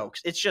just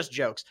jokes.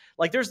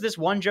 Like there's this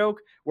one joke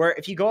where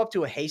if you go up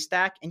to a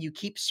haystack and you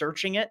keep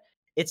searching it,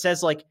 it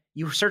says like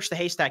you search the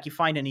haystack, you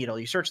find a needle.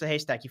 You search the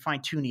haystack, you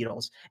find 2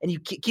 needles, and you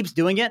keeps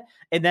doing it.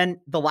 And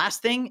then the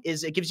last thing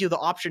is it gives you the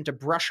option to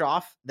brush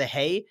off the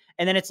hay,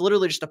 and then it's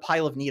literally just a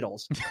pile of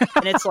needles.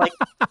 And it's like,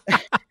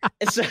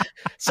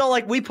 so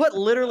like we put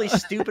literally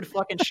stupid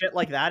fucking shit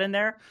like that in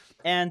there.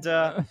 And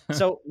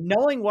so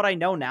knowing what I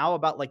know now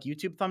about like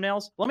YouTube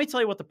thumbnails, let me tell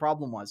you what the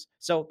problem was.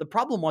 So the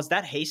problem was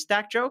that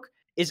haystack joke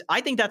is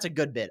I think that's a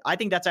good bit. I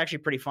think that's actually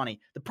pretty funny.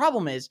 The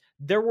problem is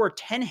there were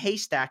 10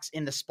 haystacks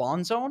in the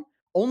spawn zone.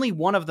 Only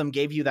one of them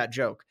gave you that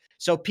joke.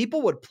 So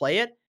people would play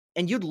it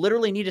and you'd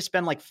literally need to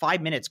spend like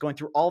 5 minutes going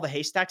through all the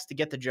haystacks to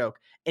get the joke.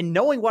 And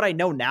knowing what I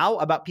know now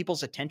about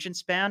people's attention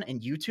span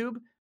and YouTube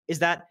is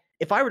that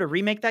if I were to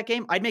remake that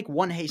game, I'd make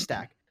 1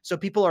 haystack. So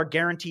people are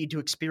guaranteed to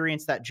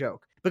experience that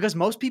joke because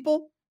most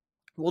people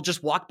will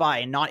just walk by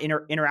and not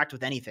interact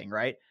with anything.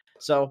 Right.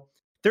 So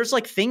there's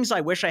like things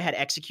I wish I had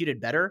executed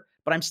better,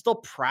 but I'm still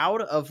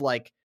proud of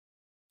like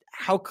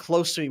how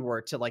close we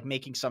were to like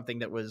making something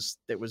that was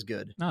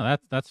good. No,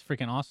 that's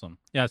freaking awesome.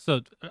 Yeah,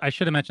 so I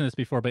should have mentioned this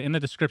before, but in the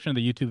description of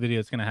the YouTube video,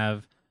 it's going to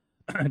have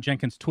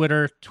Jenkins'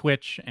 Twitter,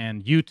 Twitch,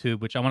 and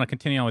YouTube, which I want to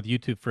continue on with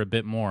YouTube for a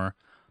bit more.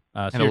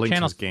 So and your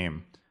channel's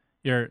game.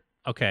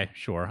 Okay,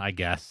 sure, I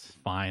guess,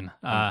 fine.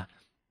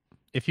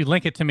 If you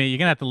link it to me, you're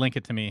gonna have to link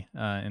it to me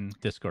in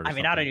Discord. I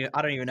mean, I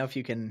don't even know if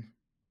you can.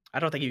 I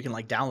don't think you can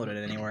like download it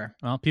anywhere.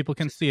 Well, people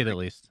can see it at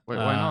least. Wait,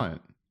 why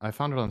not? I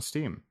found it on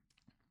Steam.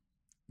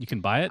 You can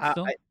buy it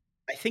still?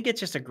 I think it's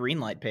just a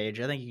Greenlight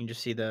page. I think you can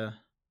just see the...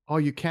 Oh,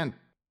 you can't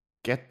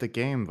get the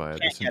game via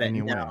this in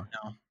any way.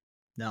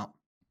 No.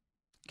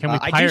 Can we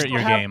pirate your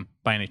game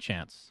by any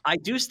chance? I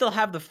do still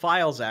have the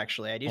files,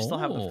 actually. I do still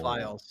have the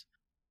files.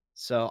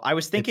 So I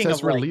was thinking it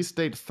says release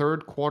date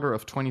 3rd quarter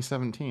of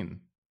 2017.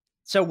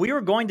 So we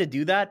were going to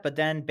do that, but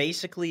then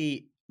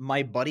basically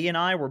my buddy and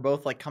I were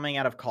both like coming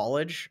out of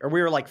college, or we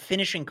were like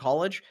finishing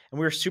college, and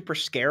we were super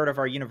scared of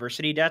our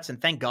university debts. And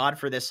thank God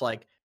for this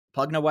like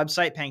Pugna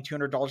website paying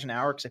 $200 an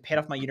hour because I paid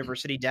off my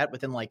university debt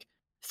within like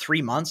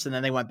 3 months and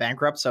then they went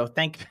bankrupt. So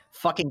thank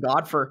fucking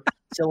God for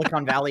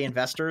Silicon Valley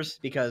investors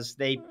because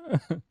they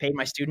paid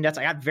my student debts.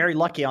 I got very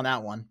lucky on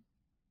that one.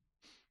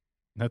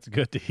 That's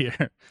good to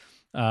hear.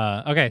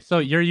 Okay, so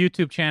your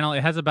YouTube channel,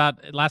 it has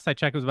about, last I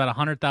checked, it was about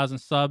 100,000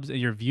 subs. And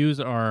your views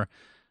are,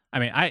 I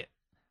mean,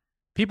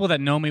 people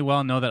that know me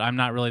well know that I'm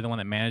not really the one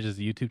that manages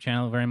the YouTube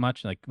channel very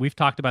much. Like we've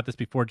talked about this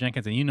before,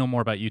 Jenkins, and you know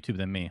more about YouTube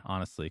than me,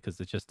 honestly, because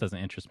it just doesn't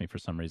interest me for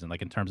some reason.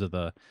 Like in terms of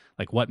the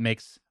what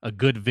makes a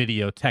good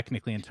video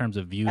technically in terms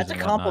of views. That's a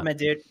compliment,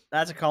 dude.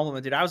 That's a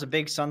compliment, dude. I was a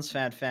big Suns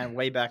fan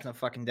way back in the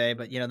fucking day,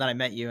 but then I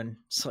met you and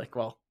it's like,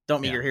 well,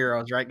 don't meet your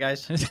heroes, right,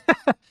 guys?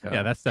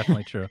 Yeah, that's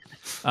definitely true.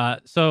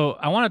 So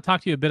I want to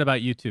talk to you a bit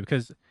about YouTube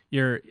because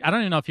I don't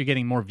even know if you're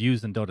getting more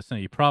views than Dota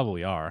Center. You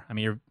probably are. I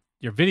mean,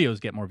 your videos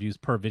get more views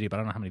per video, but I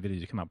don't know how many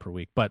videos you come out per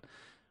week. But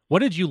what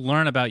did you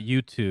learn about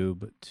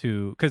YouTube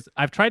because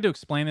I've tried to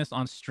explain this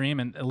on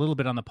stream and a little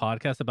bit on the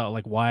podcast about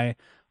like why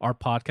our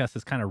podcast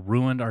has kind of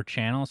ruined our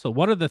channel. So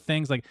what are the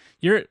things like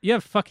you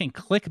have fucking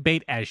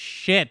clickbait as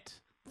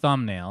shit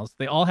thumbnails.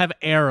 They all have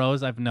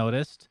arrows, I've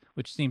noticed,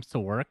 which seems to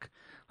work.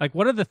 Like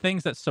what are the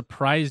things that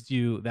surprised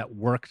you that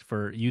worked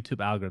for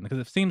YouTube algorithm?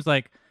 Because it seems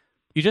like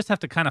you just have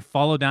to kind of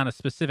follow down a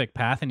specific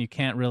path and you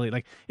can't really,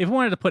 like, if we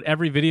wanted to put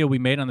every video we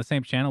made on the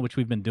same channel, which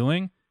we've been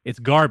doing, it's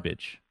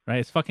garbage, right?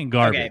 It's fucking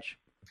garbage.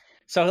 Okay.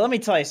 So let me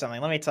tell you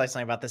something.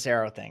 About this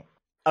arrow thing.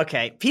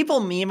 Okay. People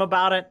meme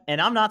about it, and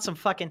I'm not some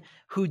fucking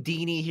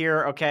Houdini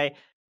here, okay?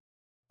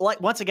 Like,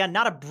 once again,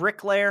 not a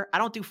bricklayer. I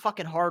don't do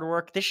fucking hard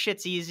work. This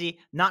shit's easy.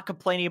 Not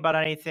complaining about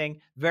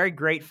anything. Very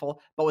grateful.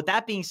 But with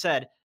that being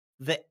said,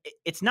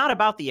 it's not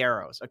about the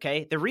arrows,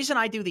 okay? The reason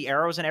I do the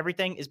arrows and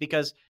everything is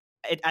because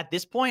at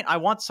this point, I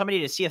want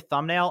somebody to see a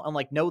thumbnail and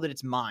like know that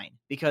it's mine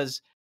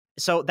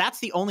so that's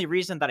the only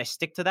reason that I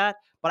stick to that.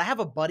 But I have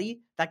a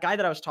buddy, that guy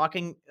that I was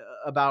talking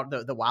about,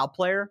 the WoW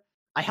player.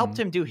 I helped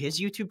him do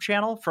his YouTube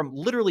channel from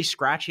literally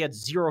scratch. He had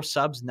 0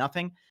 subs,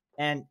 nothing.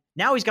 And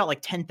now he's got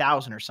like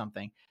 10,000 or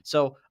something.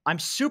 So I'm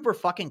super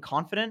fucking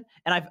confident.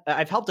 And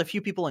I've helped a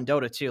few people in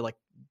Dota too, like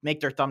make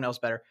their thumbnails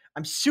better.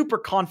 I'm super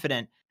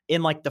confident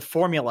in like the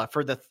formula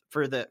for the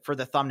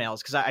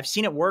thumbnails because I've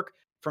seen it work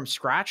from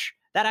scratch,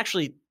 that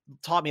actually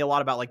taught me a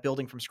lot about like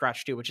building from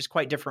scratch too, which is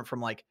quite different from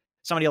like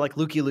somebody like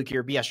Lukey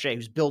or BSJ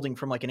who's building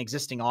from like an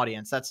existing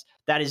audience.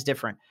 That is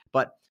different.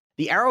 But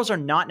the arrows are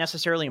not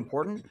necessarily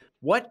important.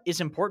 What is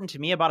important to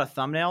me about a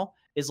thumbnail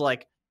is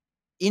like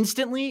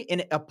instantly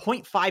in a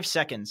 0.5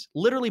 seconds,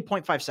 literally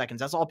 0.5 seconds,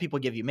 that's all people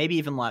give you, maybe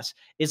even less,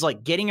 is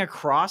like getting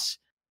across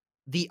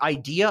the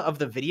idea of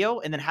the video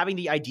and then having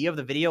the idea of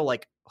the video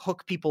like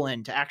hook people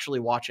in to actually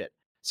watch it.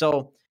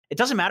 So it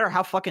doesn't matter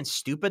how fucking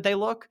stupid they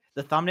look,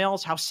 the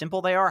thumbnails, how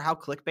simple they are, how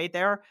clickbait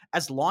they are,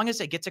 as long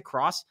as it gets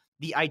across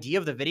the idea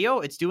of the video,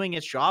 it's doing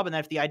its job. And then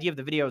if the idea of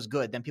the video is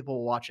good, then people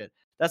will watch it.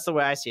 That's the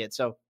way I see it.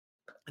 So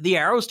the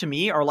arrows to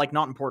me are like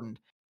not important,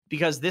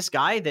 because this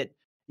guy that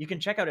you can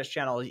check out his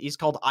channel, he's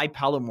called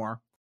iPalomore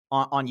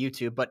on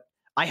YouTube, but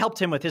I helped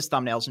him with his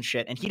thumbnails and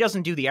shit. And he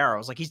doesn't do the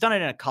arrows. Like he's done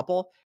it in a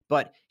couple,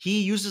 but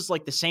he uses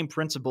like the same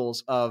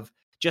principles of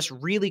just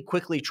really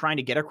quickly trying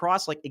to get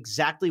across like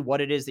exactly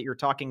what it is that you're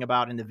talking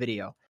about in the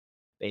video,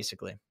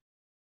 basically.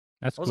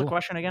 That's What was the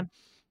question again?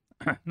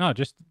 No,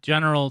 just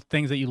general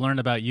things that you learned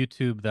about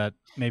YouTube that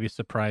maybe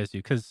surprised you.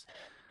 Because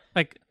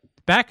like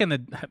back in the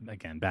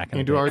Can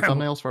you do our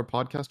thumbnails for our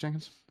podcast,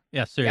 Jenkins?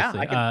 Yeah,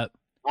 seriously. Yeah,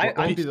 What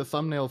will be the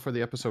thumbnail for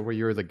the episode where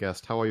you're the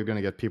guest? How are you going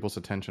to get people's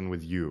attention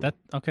with you?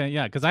 Okay,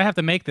 yeah, because I have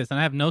to make this and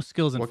I have no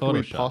skills in what Photoshop.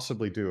 What can we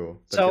possibly do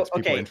that gets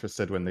people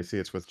interested when they see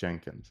it's with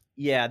Jenkins?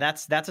 Yeah,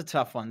 that's a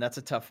tough one. That's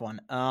a tough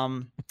one.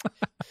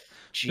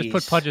 Just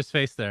put Pudge's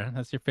face there.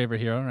 That's your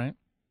favorite hero, right?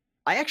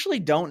 I actually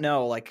don't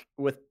know. Like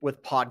with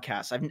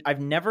podcasts, I've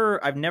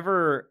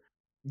never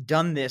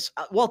done this.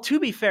 Well, to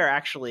be fair,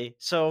 actually,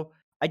 so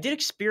I did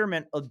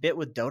experiment a bit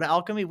with Dota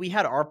Alchemy. We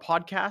had our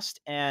podcast,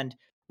 and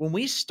when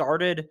we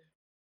started,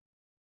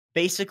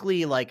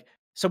 basically like,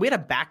 so we had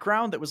a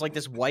background that was like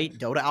this white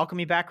Dota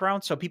Alchemy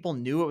background, so people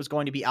knew it was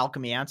going to be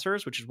Alchemy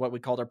Answers, which is what we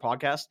called our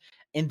podcast.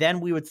 And then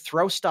we would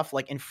throw stuff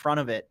like in front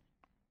of it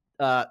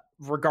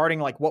regarding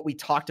like what we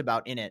talked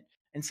about in it.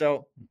 And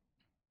so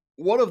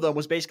one of them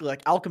was basically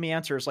like Alchemy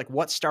Answers, like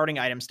what starting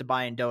items to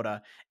buy in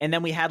Dota. And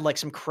then we had like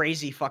some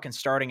crazy fucking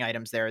starting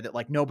items there that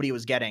like nobody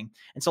was getting.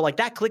 And so like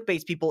that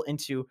clickbaits people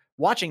into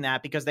watching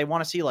that because they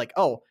want to see like,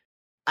 oh,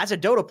 as a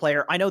Dota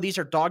player, I know these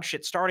are dog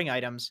shit starting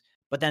items,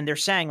 but then they're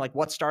saying like,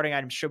 what starting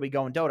items should we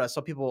go in Dota?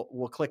 So people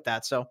will click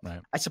that. So right.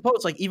 I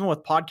suppose like even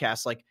with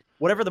podcasts, like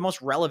whatever the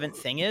most relevant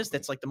thing is,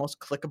 that's like the most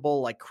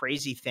clickable, like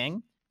crazy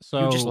thing.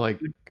 So you just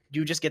like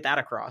you just get that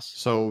across.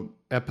 So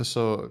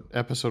episode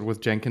with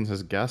Jenkins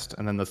as guest,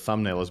 and then the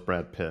thumbnail is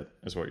Brad Pitt,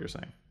 is what you're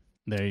saying.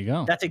 There you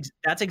go.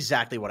 That's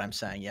exactly what I'm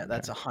saying. Yeah,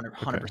 that's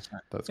 100%.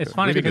 That's it's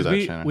funny because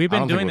we've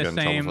been doing the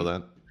same.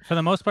 For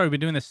the most part, we've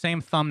been doing the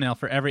same thumbnail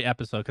for every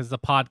episode because it's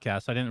a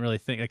podcast. So I didn't really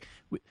think like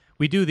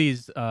we do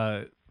these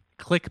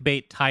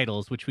clickbait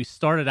titles, which we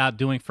started out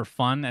doing for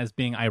fun as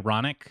being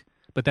ironic,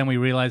 but then we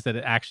realized that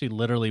it actually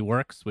literally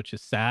works, which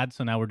is sad.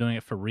 So now we're doing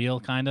it for real,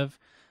 kind of.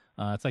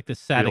 It's like this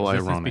sad real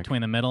existence ironic.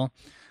 Between the middle.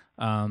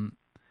 And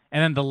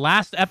then the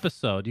last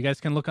episode, you guys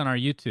can look on our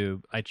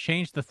YouTube. I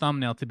changed the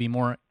thumbnail to be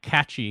more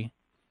catchy,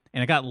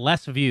 and it got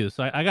less views.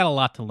 So I got a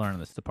lot to learn in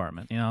this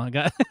department. You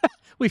know,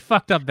 we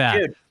fucked up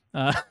bad. Dude,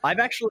 I've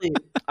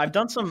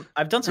done some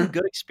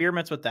good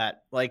experiments with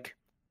that. Like,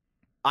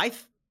 I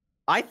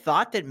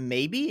thought that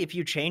maybe if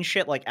you change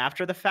shit like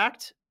after the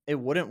fact, it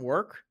wouldn't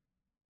work.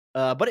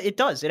 But it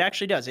does. It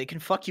actually does. It can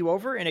fuck you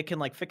over, and it can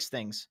like fix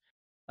things.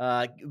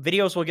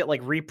 Videos will get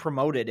like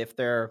re-promoted if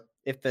the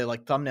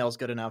like thumbnail's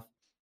good enough.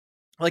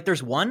 Like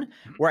there's one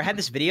where I had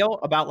this video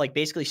about like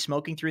basically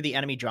smoking through the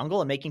enemy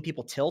jungle and making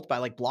people tilt by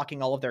like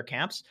blocking all of their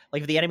camps.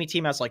 Like if the enemy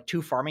team has like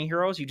 2 farming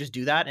heroes, you just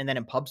do that, and then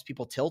in pubs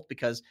people tilt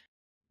because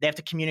they have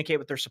to communicate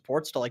with their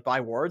supports to like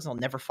buy wards, and they'll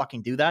never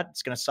fucking do that.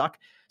 It's gonna suck.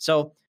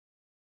 So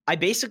I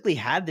basically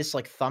had this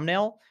like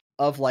thumbnail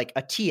of like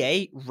a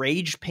TA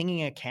rage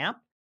pinging a camp.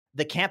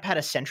 The camp had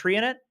a sentry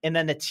in it, and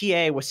then the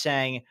TA was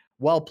saying,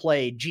 well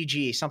played,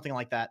 GG, something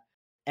like that.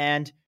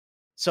 And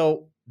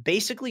so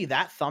basically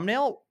that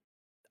thumbnail,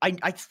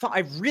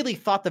 I really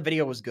thought the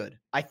video was good.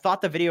 I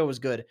thought the video was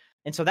good.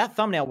 And so that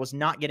thumbnail was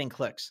not getting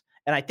clicks.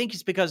 And I think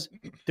it's because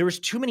there was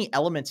too many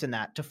elements in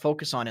that to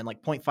focus on in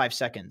like 0.5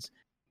 seconds.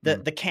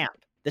 The camp,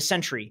 the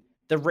sentry,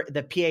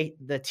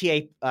 the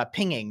TA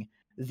pinging,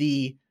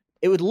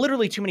 it was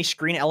literally too many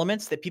screen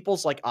elements that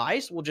people's like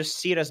eyes will just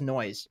see it as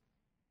noise.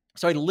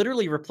 So I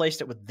literally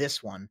replaced it with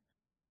this one.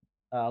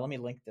 Let me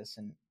link this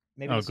and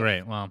maybe. Oh,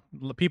 great! Well,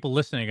 people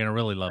listening are gonna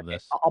really love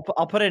this.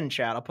 I'll put it in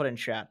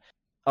chat.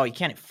 Oh, you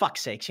can't.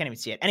 Fuck's sake, can't even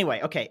see it. Anyway,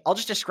 okay. I'll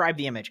just describe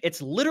the image.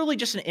 It's literally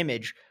just an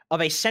image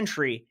of a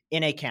sentry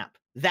in a camp.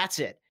 That's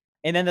it.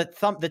 And then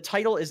the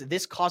title is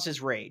 "This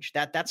Causes Rage."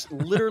 That's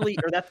literally,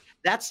 or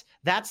that's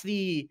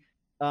the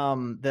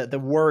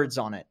words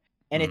on it.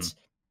 And it's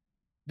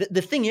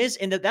the thing is,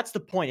 and that's the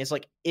point. Is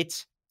like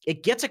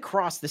it gets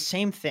across the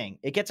same thing.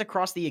 It gets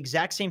across the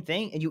exact same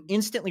thing, and you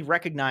instantly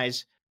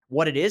recognize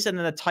what it is. And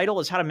then the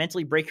title is how to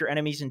mentally break your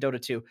enemies in Dota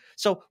 2.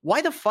 So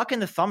why the fuck in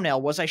the thumbnail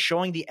was I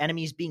showing the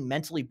enemies being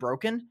mentally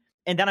broken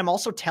And then I'm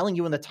also telling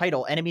you in the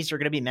title, enemies are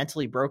going to be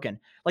mentally broken.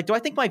 Like, do I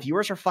think my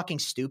viewers are fucking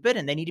stupid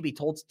and they need to be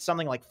told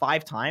something like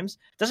 5 times?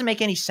 Doesn't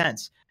make any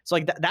sense. So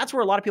like that's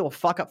where a lot of people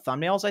fuck up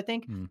thumbnails, I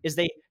think, is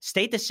they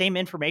state the same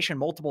information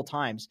multiple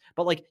times.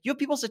 But like you have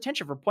people's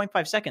attention for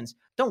 0.5 seconds.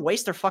 Don't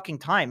waste their fucking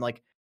time.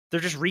 Like they're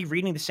just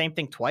rereading the same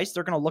thing twice.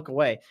 They're going to look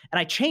away. And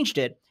I changed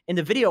it. And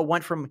the video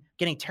went from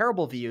getting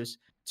terrible views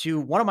to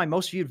one of my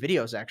most viewed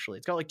videos, actually.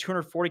 It's got like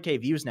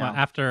 240K views now. Well,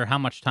 after how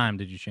much time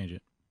did you change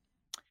it?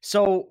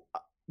 So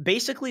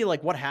basically,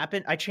 like what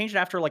happened, I changed it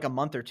after like a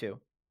month or two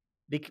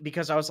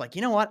because I was like,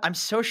 you know what? I'm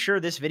so sure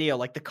this video,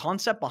 like the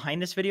concept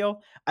behind this video,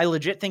 I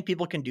legit think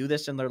people can do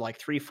this in their like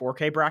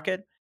 3-4K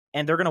bracket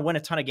and they're going to win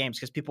a ton of games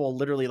because people will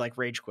literally like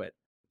rage quit.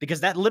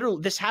 Because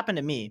this happened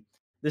to me.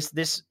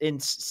 This in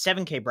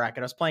 7K bracket,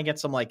 I was playing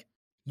against some like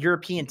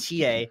European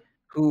TA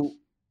who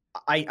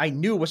I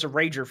knew was a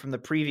rager from the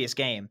previous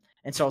game.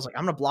 And so I was like,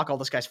 I'm going to block all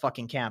this guy's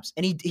fucking camps.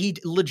 And he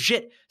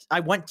legit, I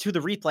went to the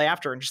replay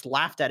after and just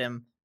laughed at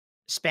him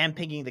spam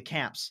pinging the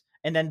camps.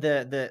 And then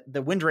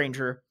the Wind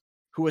Ranger,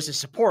 who was his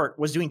support,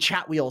 was doing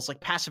chat wheels, like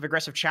passive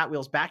aggressive chat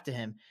wheels back to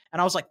him.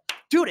 And I was like,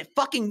 dude, it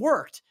fucking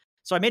worked.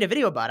 So I made a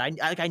video about it.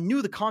 I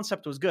knew the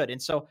concept was good.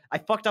 And so I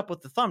fucked up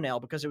with the thumbnail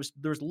because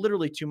there was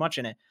literally too much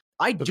in it.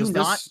 Does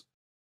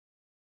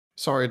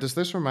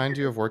this remind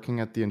you of working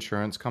at the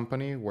insurance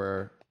company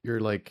where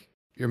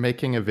you're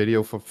making a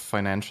video for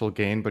financial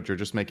gain, but you're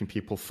just making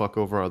people fuck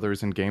over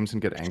others in games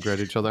and get angry at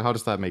each other? How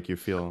does that make you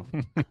feel?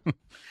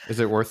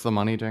 Is it worth the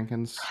money,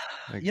 Jenkins?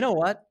 Like, you know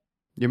what?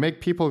 You make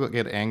people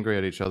get angry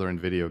at each other in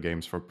video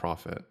games for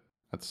profit.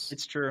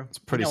 It's true. It's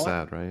pretty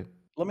sad, right?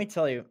 Let me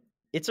tell you,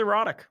 it's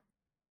erotic.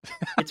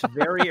 It's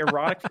very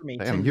erotic for me.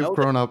 Damn, you've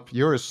grown up.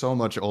 You're so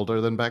much older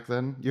than back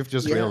then. You've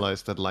just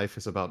realized that life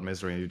is about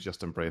misery and you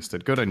just embraced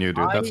it. Good on you,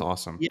 dude. That's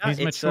awesome. Yeah,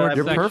 he's matured.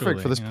 You're perfect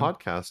for this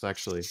podcast,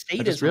 actually.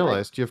 I just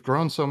realized you've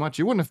grown so much.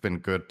 You wouldn't have been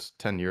good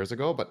 10 years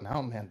ago, but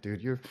now, man,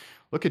 dude,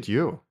 look at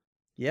you.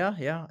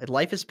 Yeah.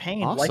 Life is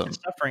pain. Awesome. Life is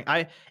suffering.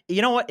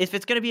 You know what? If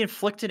it's going to be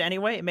inflicted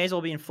anyway, it may as well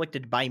be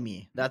inflicted by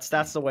me. That's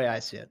the way I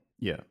see it.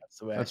 Yeah, that's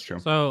the way. That's true.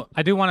 So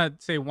I do want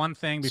to say one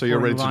thing before so you're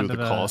ready we move to on do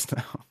the calls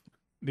now.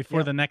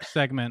 Before the next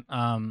segment,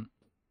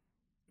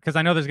 because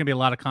I know there's going to be a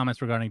lot of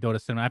comments regarding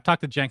Dota Cinema. I've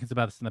talked to Jenkins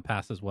about this in the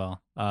past as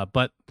well.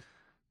 But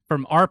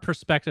from our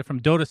perspective, from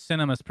Dota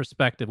Cinema's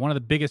perspective, one of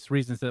the biggest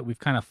reasons that we've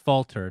kind of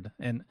faltered,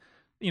 and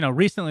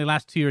recently,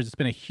 last 2 years, it's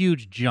been a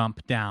huge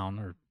jump down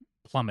or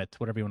plummet,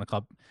 whatever you want to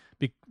call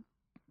it,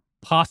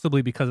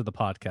 possibly because of the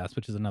podcast,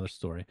 which is another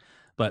story.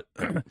 But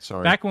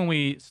back when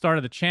we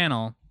started the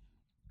channel,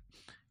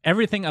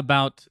 everything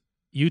about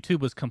YouTube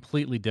was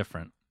completely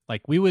different.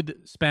 Like we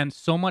would spend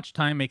so much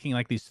time making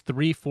like these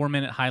 3-4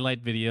 minute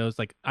highlight videos.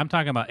 Like I'm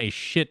talking about a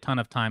shit ton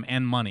of time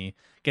and money,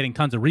 getting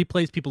tons of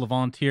replays, people to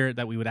volunteer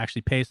that we would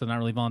actually pay, so not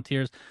really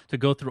volunteers, to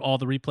go through all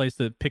the replays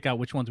to pick out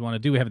which ones we want to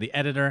do. We have the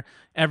editor,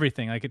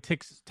 everything. Like it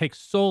takes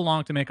so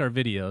long to make our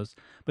videos.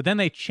 But then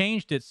they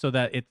changed it so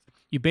that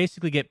you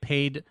basically get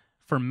paid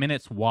for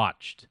minutes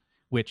watched,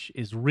 which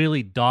is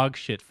really dog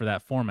shit for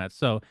that format.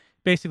 So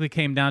basically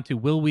came down to,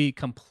 will we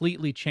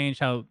completely change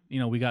how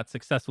we got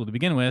successful to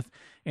begin with?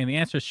 And the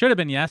answer should have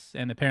been yes,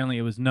 and apparently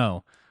it was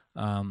no.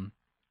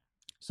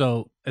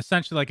 So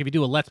essentially, like if you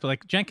do a let's play,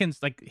 like Jenkins,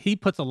 like he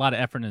puts a lot of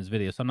effort in his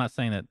videos. So I'm not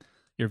saying that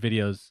your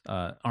videos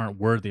aren't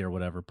worthy or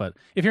whatever, but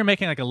if you're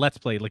making like a let's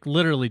play, like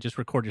literally just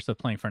record yourself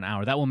playing for an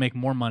hour, that will make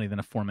more money than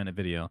a 4-minute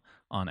video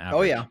on average.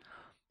 Oh yeah.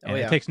 And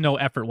it takes no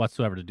effort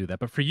whatsoever to do that.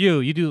 But for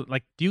you do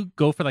you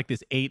go for like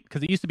this 8?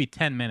 Because it used to be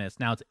 10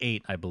 minutes. Now it's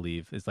 8, I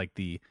believe, is like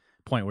the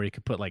point where you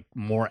could put like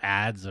more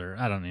ads, or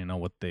I don't even know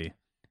what they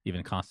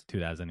even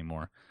constitute as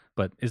anymore.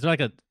 But is there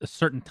like a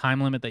certain time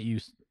limit that you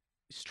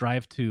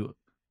strive to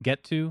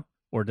get to?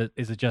 Or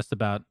is it just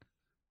about,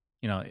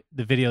 the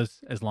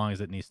videos as long as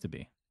it needs to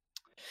be?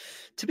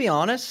 To be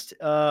honest,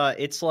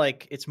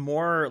 it's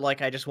more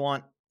like I just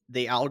want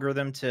the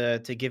algorithm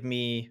to give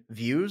me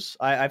views.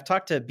 I've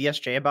talked to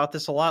BSJ about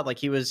this a lot. Like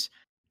he was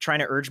trying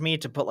to urge me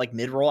to put like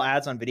mid-roll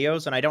ads on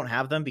videos, and I don't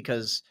have them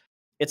because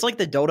it's like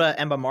the Dota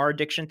MMR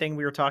addiction thing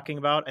we were talking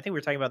about. I think we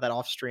were talking about that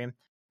off stream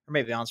or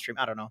maybe on stream.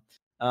 I don't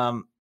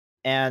know.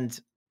 And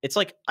it's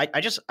like,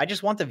 I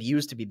just want the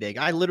views to be big.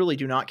 I literally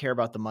do not care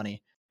about the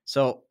money.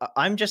 So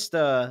I'm just,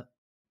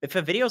 if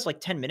a video is like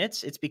 10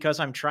 minutes, it's because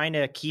I'm trying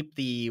to keep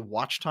the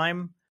watch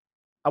time.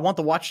 I want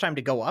the watch time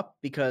to go up,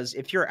 because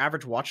if your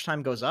average watch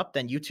time goes up,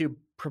 then YouTube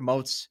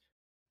promotes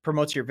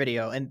your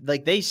video. And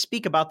like they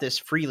speak about this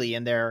freely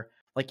in their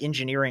like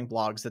engineering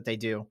blogs that they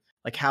do,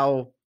 like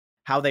how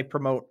they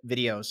promote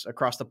videos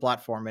across the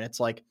platform. And it's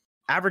like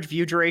average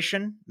view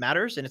duration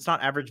matters, and it's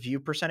not average view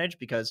percentage,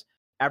 because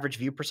average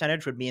view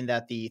percentage would mean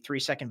that the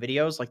 3-second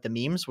videos, like the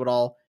memes, would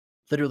all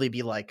literally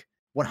be like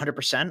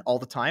 100% all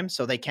the time.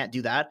 So they can't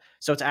do that.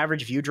 So it's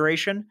average view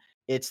duration.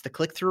 It's the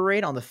click-through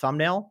rate on the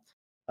thumbnail.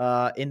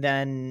 And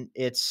then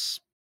it's,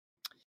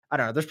 I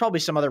don't know, there's probably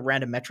some other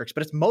random metrics,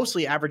 but it's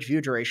mostly average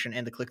view duration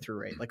and the click-through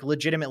rate. Like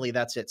legitimately,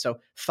 that's it. So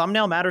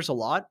thumbnail matters a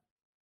lot.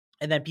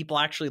 And then people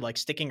actually like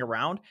sticking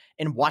around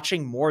and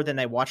watching more than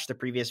they watched the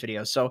previous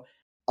videos. So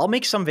I'll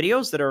make some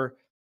videos that are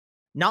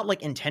not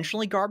like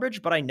intentionally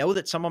garbage, but I know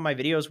that some of my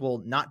videos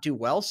will not do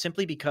well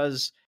simply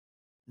because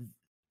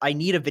I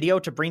need a video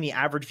to bring the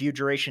average view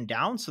duration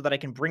down so that I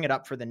can bring it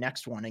up for the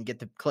next one and get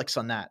the clicks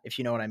on that, if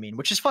you know what I mean,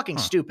 which is fucking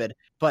stupid,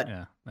 but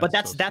Yeah,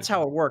 that's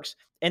how it works.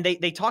 And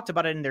they talked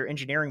about it in their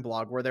engineering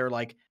blog where they're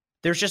like,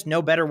 there's just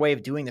no better way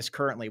of doing this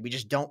currently. We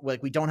just don't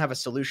we don't have a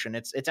solution.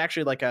 It's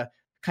actually like a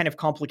kind of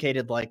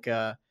complicated like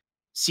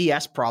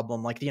CS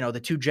problem, like,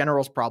 the two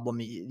generals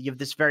problem. You have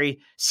this very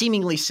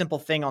seemingly simple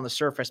thing on the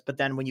surface, but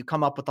then when you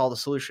come up with all the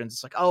solutions,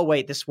 it's like, oh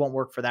wait, this won't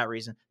work for that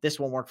reason. This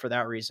won't work for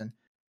that reason.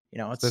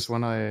 Is this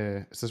when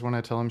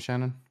I tell him,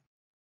 Shannon?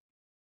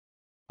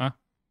 Huh?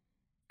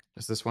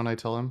 Is this when I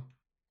tell him?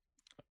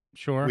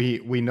 Sure.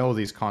 We know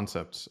these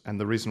concepts, and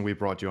the reason we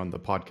brought you on the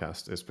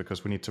podcast is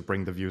because we need to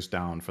bring the views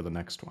down for the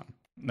next one.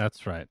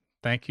 That's right.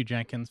 Thank you,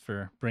 Jenkins,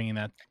 for bringing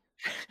that.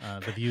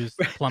 The views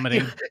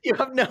plummeting. You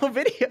have no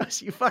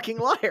videos, you fucking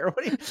liar.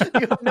 You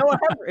have no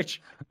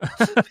average.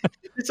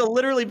 This will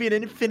literally be an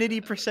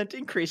infinity %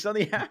 increase on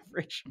the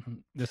average.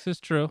 This is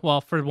true.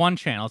 Well, for one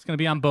channel, it's going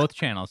to be on both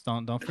channels.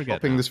 Don't forget.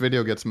 Hoping this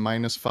video gets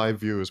 -5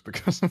 views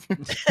because of you.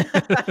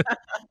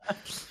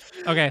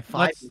 Okay,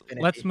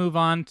 let's move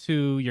on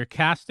to your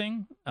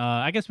casting.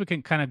 I guess we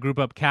can kind of group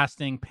up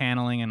casting,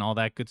 paneling, and all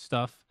that good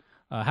stuff.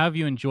 How have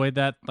you enjoyed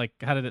that? Like,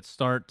 how did it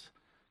start?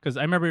 Because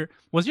I remember,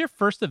 was your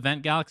first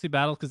event Galaxy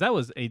Battles? Because that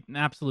was an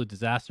absolute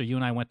disaster. You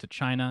and I went to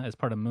China as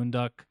part of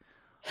Moonduck.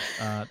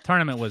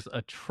 Tournament was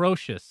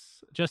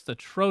atrocious, just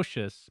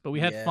atrocious. But we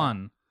had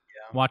fun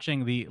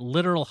watching the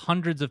literal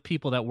hundreds of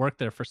people that worked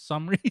there for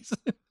some reason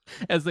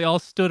as they all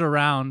stood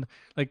around.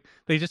 Like,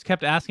 they just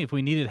kept asking if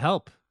we needed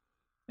help.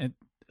 And,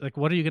 like,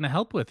 what are you going to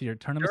help with? Your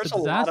tournament's a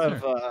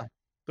disaster.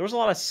 There was a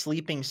lot of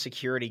sleeping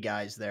security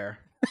guys there.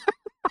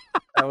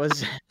 That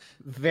was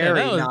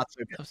not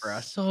so good for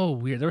us. So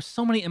weird. There were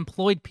so many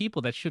employed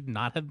people that should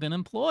not have been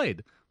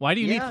employed. Why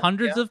do you need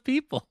hundreds of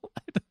people?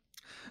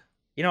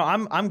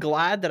 I'm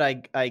glad that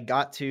I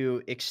got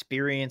to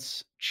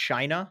experience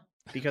China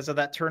because of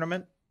that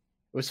tournament.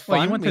 It was fun.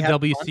 Well, you went to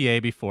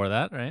WCA before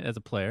that, right? As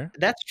a player.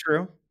 That's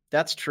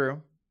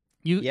true.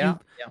 You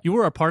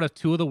were a part of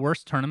two of the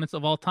worst tournaments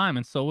of all time,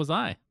 and so was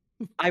I.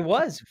 I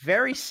was,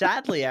 very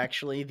sadly,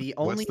 actually, the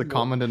only. What's the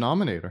common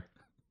denominator?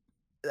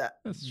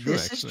 That's true.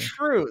 This is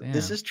true. Damn.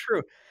 This is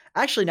true.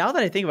 Actually, now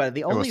that I think about it,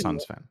 the only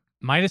Suns fan.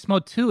 Midas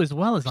Mode 2 as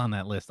well is on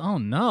that list. Oh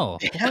no!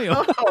 Boy,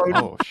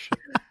 oh shit!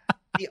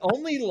 The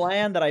only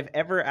LAN that I've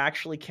ever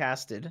actually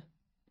casted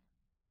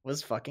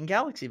was fucking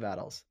Galaxy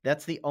Battles.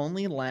 That's the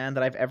only LAN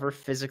that I've ever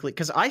physically,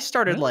 because I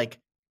started like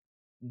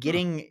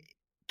getting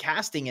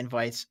casting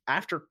invites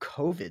after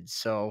COVID.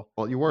 So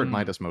you were at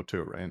Midas Mode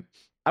 2, right?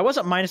 I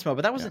wasn't Midas Mode,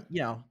 but that wasn't.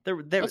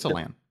 That's a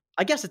LAN.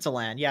 I guess it's a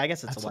LAN. Yeah, I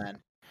guess it's a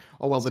LAN.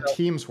 Oh, well, the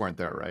teams weren't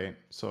there, right?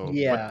 So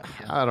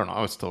I don't know.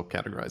 I would still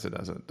categorize it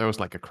as there was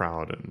like a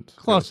crowd and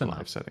close enough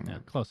live setting. Yeah,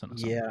 close enough.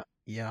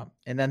 Yeah.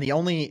 And then the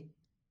only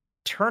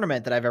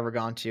tournament that I've ever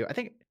gone to, I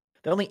think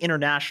the only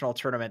international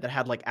tournament that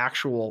had like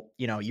actual,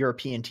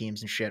 European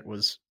teams and shit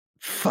was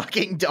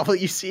fucking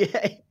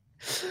WCA.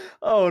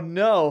 Oh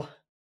no.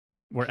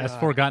 Where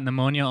S4 got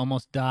pneumonia,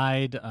 almost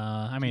died.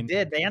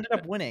 They ended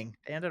up winning.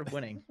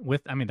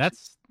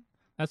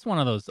 That's one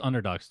of those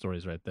underdog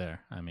stories right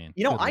there. I mean,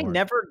 I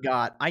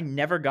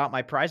never got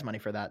my prize money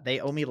for that. They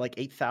owe me like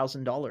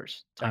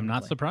 $8,000. I'm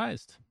not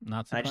surprised.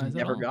 I just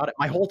never got it.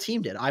 My whole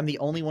team did. I'm the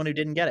only one who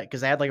didn't get it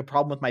because I had like a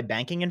problem with my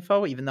banking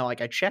info, even though like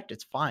I checked,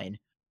 it's fine.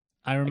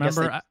 I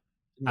remember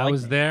I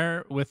was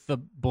there with the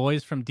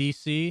boys from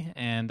DC,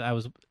 and I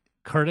was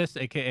Curtis,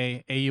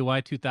 aka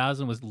AUI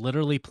 2000, was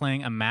literally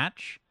playing a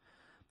match.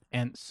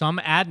 And some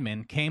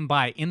admin came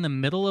by in the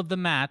middle of the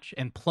match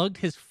and plugged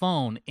his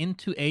phone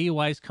into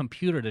AUI's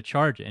computer to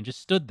charge it and just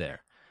stood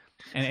there.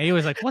 And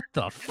AUI's like, what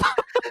the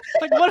fuck?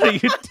 Like, what are you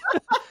doing?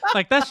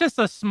 Like, that's just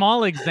a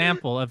small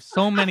example of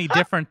so many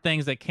different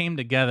things that came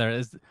together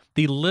as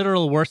the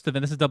literal worst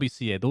event. This is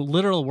WCA, the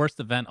literal worst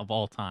event of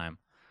all time.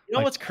 You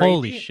know what's crazy?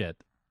 Holy shit.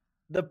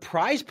 The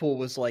prize pool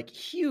was like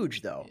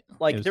huge though.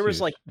 Like there was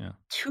huge. Like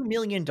 $2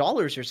 million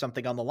or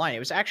something on the line. It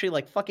was actually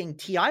like fucking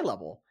TI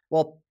level.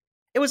 Well,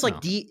 it was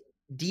like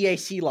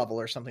DAC level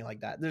or something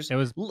like that. It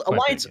was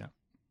Alliance. Big,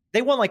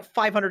 They won like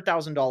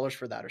 $500,000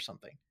 for that or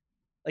something.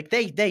 Like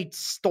they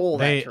stole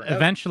that. They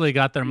eventually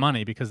got their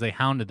money because they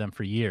hounded them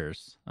for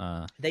years.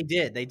 They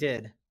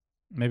did.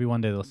 Maybe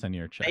one day they'll send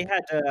you a check.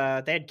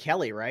 They had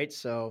Kelly, right?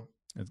 So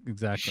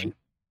exactly.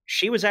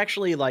 She was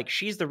actually like,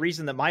 she's the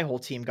reason that my whole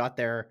team got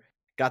their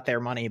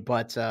money.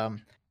 But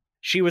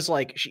she was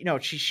like,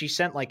 she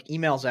sent like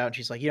emails out. And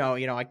she's like,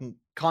 I can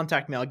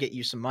contact me. I'll get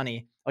you some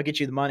money. I'll get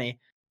you the money.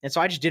 And so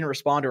I just didn't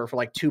respond to her for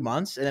like 2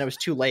 months, and then it was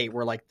too late.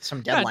 Where like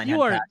some deadline. God,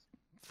 you are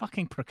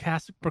fucking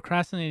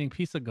procrastinating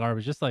piece of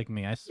garbage, just like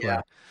me. I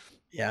swear.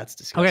 Yeah, it's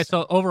disgusting. Okay,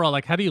 so overall,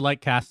 like, how do you like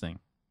casting?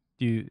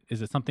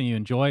 Is it something you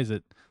enjoy? Is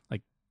it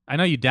like, I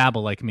know you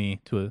dabble like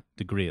me to a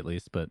degree at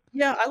least, but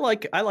yeah, I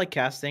like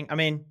casting. I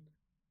mean,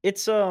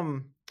 it's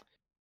fun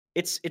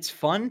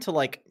to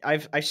like.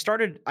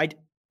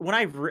 When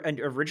I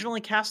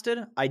originally casted,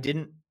 I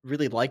didn't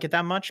really like it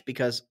that much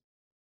because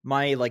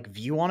my like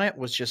view on it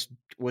was just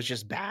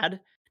bad.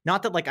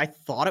 Not that like I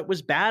thought it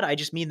was bad. I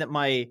just mean that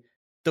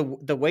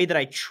the way that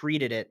I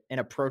treated it and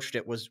approached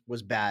it was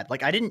bad.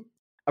 Like I didn't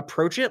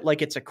approach it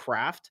like it's a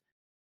craft,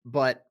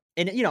 but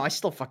and you know, I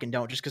still fucking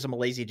don't just because I'm a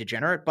lazy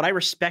degenerate, but I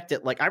respect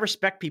it. Like I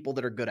respect people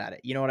that are good at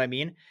it. You know what I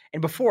mean?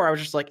 And before I was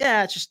just like,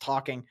 yeah, it's just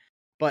talking.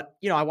 But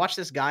you know, I watched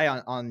this guy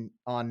on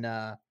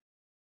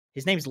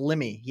his name's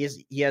Limmy.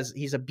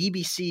 He's a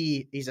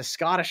BBC, he's a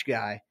Scottish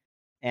guy,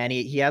 and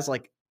he has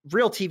like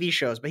real TV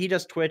shows, but he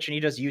does Twitch and he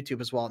does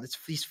YouTube as well. And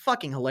he's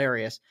fucking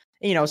hilarious.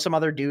 And, you know, some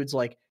other dudes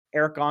like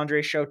Eric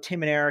Andre show,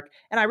 Tim and Eric,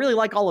 and I really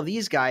like all of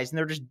these guys, and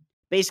they're just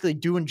basically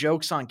doing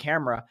jokes on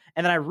camera.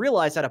 And then I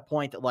realized at a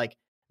point that like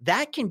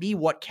that can be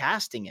what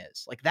casting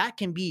is. Like that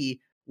can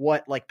be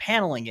what like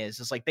paneling is.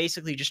 It's like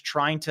basically just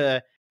trying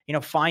to, you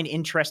know, find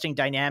interesting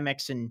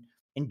dynamics and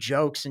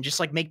jokes and just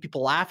like make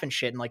people laugh and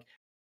shit. And like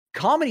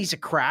comedy's a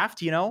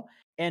craft, you know?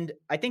 And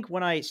I think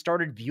when I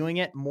started viewing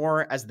it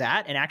more as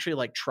that and actually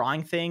like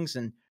trying things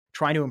and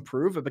trying to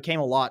improve, it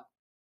became a lot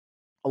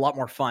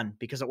more fun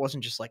because it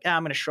wasn't just like,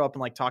 I'm going to show up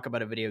and like talk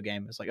about a video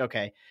game. It's like,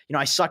 okay, you know,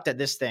 I sucked at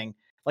this thing.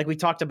 Like we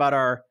talked about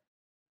our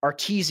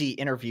Teasy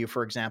interview,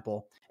 for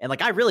example. And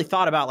like, I really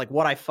thought about like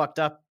what I fucked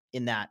up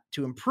in that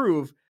to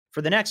improve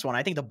for the next one.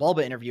 I think the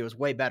Bulba interview is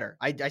way better.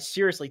 I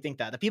seriously think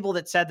that the people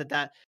that said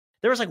that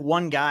there was like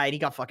one guy and he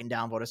got fucking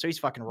downvoted, so he's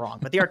fucking wrong.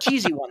 But the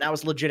Arteezy one, that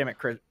was legitimate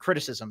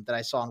criticism that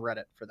I saw on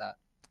Reddit for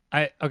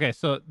that. Okay,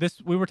 so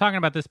we were talking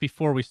about this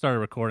before we started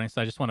recording,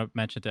 so I just want to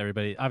mention to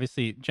everybody.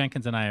 Obviously,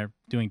 Jenkins and I are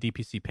doing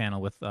DPC panel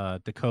with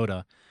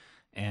Dakota,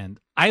 and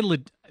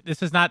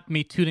this is not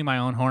me tooting my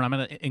own horn. I'm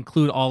going to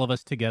include all of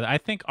us together. I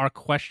think our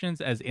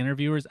questions as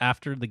interviewers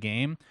after the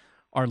game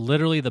are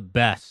literally the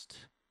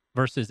best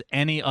versus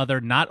any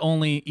other, not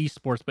only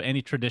esports, but any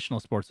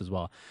traditional sports as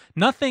well.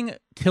 Nothing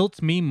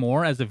tilts me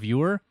more as a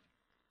viewer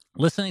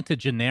listening to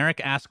generic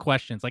ass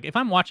questions. Like if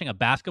I'm watching a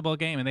basketball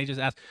game and they just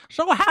ask,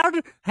 so how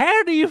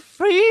do you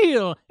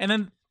feel? And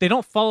then they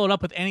don't follow it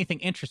up with anything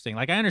interesting.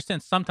 Like I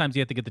understand sometimes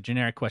you have to get the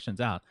generic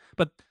questions out,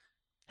 but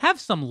have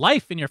some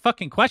life in your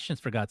fucking questions,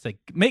 for God's sake.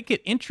 Make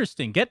it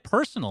interesting. Get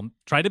personal.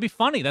 Try to be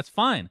funny. That's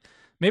fine.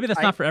 Maybe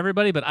that's not for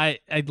everybody, but I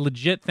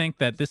legit think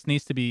that this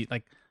needs to be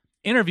like,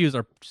 interviews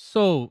are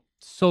so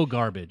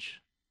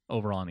garbage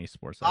overall in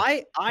esports.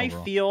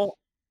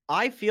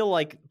 I feel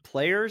like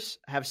players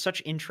have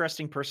such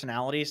interesting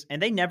personalities,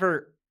 and they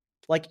never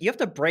like you have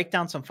to break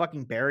down some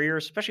fucking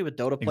barriers, especially with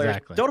Dota players.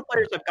 Exactly. Dota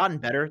players have gotten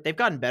better. They've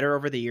gotten better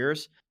over the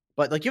years,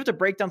 but like you have to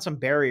break down some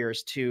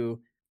barriers to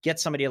get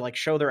somebody to like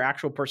show their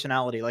actual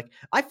personality. Like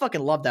I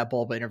fucking love that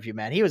Bulba interview,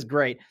 man. He was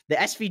great. The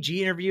SVG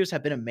interviews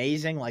have been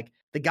amazing. Like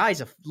the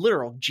guy's a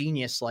literal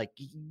genius. Like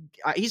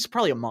he's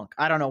probably a monk.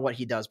 I don't know what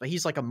he does, but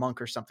he's like a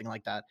monk or something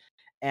like that.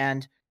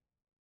 And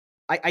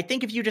I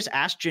think if you just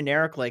ask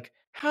generic, like,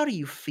 how do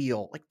you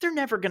feel? Like you're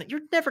never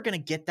gonna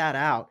get that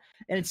out.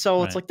 And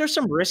so it's like there's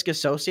some risk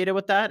associated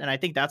with that. And I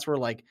think that's where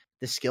like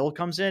the skill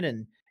comes in.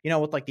 And you know,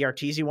 with like the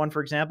Arteezy one,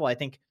 for example, I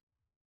think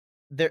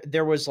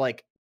there was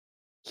like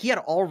he had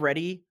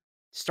already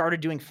started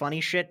doing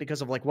funny shit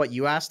because of like what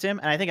you asked him.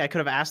 And I think I could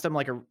have asked him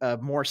like a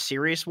more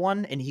serious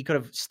one and he could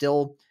have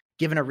still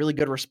given a really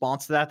good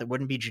response to that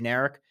wouldn't be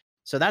generic.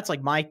 So that's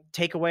like my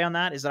takeaway on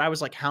that is that I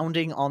was like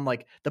hounding on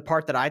like the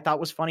part that I thought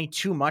was funny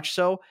too much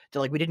so that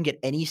like we didn't get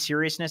any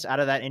seriousness out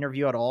of that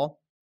interview at all.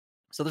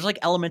 So there's like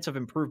elements of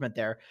improvement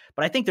there,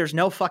 but I think there's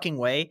no fucking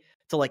way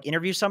to like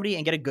interview somebody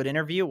and get a good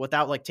interview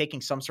without like taking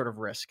some sort of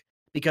risk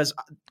because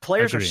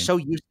players are so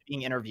used to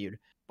being interviewed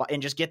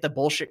and just get the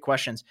bullshit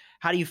questions.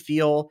 How do you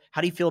feel?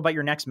 How do you feel about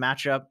your next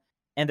matchup?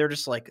 And they're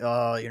just like,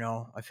 oh, you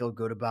know, I feel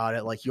good about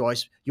it. Like you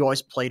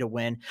always play to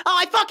win. Oh,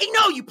 I fucking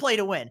know you play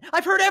to win.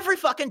 I've heard every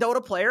fucking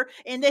Dota player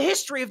in the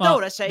history of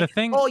Dota say,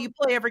 oh, you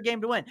play every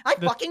game to win. I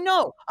fucking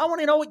know. I want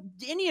to know what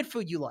Indian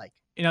food you like.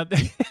 You know,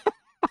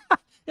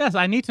 yes,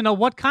 I need to know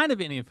what kind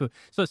of Indian food.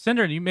 So,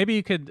 Cinder, maybe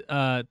you could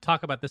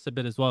talk about this a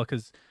bit as well,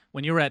 because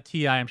when you were at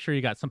TI, I'm sure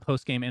you got some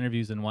post-game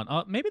interviews and one.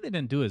 Oh, maybe they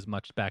didn't do as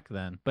much back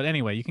then. But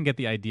anyway, you can get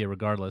the idea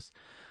regardless.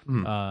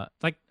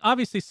 Like,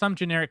 obviously, some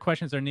generic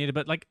questions are needed,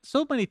 but like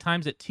so many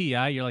times at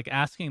TI, you're like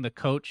asking the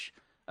coach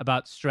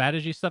about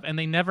strategy stuff, and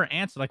they never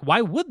answer. Like,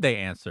 why would they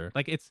answer?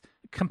 Like, it's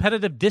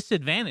competitive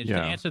disadvantage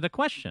to answer the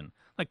question.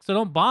 Like, so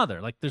don't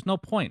bother. Like, there's no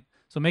point.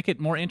 So make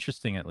it more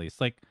interesting, at least.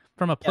 Like,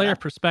 from a player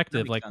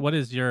perspective, like, what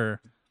are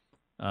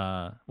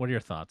your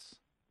thoughts?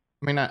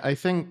 I mean, I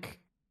think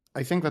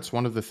that's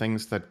one of the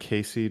things that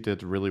Casey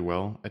did really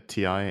well at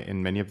TI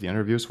in many of the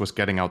interviews was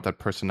getting out that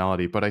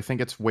personality. But I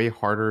think it's way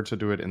harder to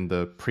do it in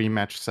the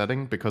pre-match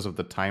setting because of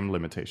the time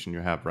limitation you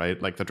have,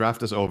 right? Like the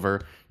draft is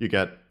over, you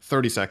get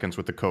 30 seconds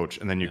with the coach,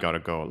 and then you gotta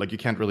go. Like you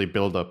can't really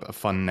build up a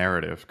fun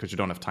narrative because you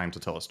don't have time to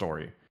tell a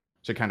story.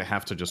 So you kind of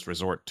have to just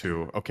resort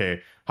to,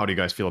 okay, how do you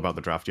guys feel about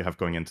the draft you have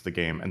going into the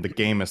game? And the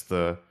game is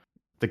the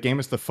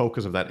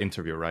focus of that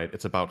interview, right?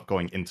 It's about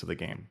going into the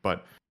game.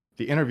 But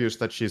the interviews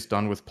that she's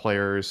done with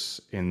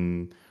players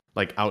in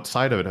like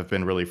outside of it have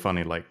been really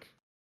funny, like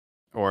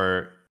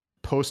or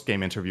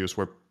post-game interviews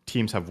where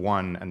teams have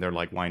won and they're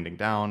like winding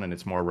down and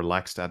it's more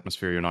relaxed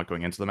atmosphere. You're not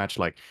going into the match.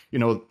 Like,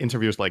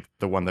 interviews like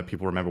the one that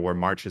people remember where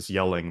March is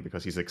yelling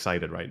because he's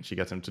excited, right? And she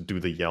gets him to do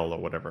the yell or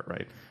whatever,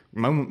 right?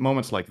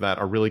 Moments like that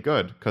are really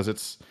good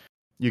because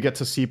you get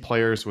to see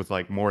players with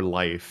like more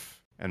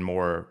life and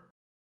more,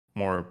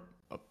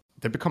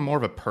 they become more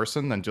of a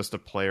person than just a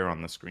player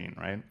on the screen,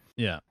 right?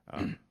 Yeah.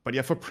 But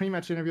yeah, for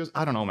pre-match interviews,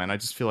 I don't know, man. I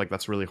just feel like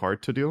that's really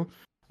hard to do.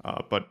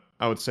 But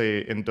I would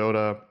say in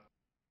Dota,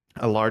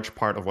 a large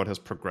part of what has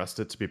progressed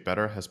it to be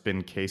better has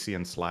been Casey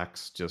and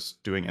Slacks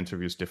just doing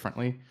interviews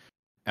differently.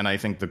 And I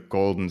think the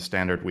golden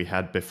standard we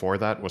had before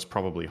that was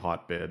probably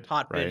Hotbid.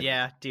 Hotbid,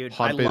 yeah, dude.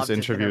 Hotbid's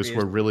interviews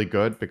were really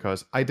good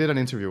because I did an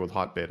interview with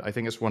Hotbid. I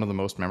think it's one of the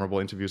most memorable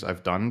interviews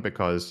I've done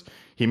because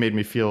he made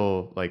me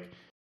feel like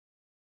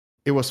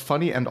it was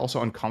funny and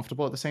also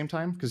uncomfortable at the same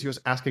time because he was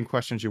asking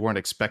questions you weren't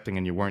expecting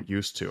and you weren't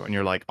used to. And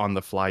you're like on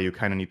the fly, you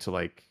kind of need to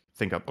like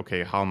think up,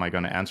 okay, how am I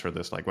going to answer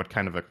this? Like, what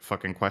kind of a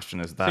fucking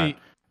question is that?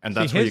 And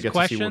that's where you get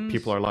to see what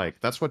people are like.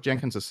 That's what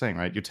Jenkins is saying,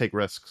 right? You take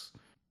risks.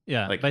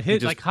 Yeah, but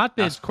his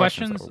Hotbid's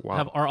questions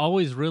are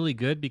always really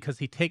good because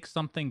he takes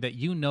something that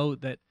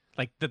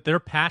that they're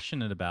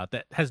passionate about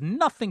that has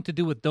nothing to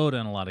do with Dota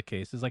in a lot of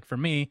cases. Like for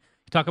me,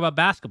 you talk about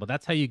basketball.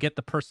 That's how you get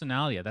the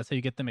personality. That's how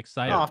you get them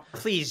excited. Oh,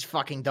 please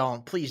fucking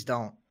don't. Please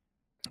don't.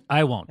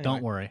 I won't. Anyway.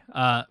 Don't worry.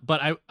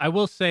 But I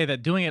will say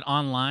that doing it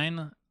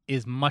online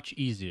is much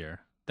easier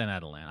than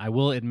at a LAN. I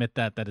will admit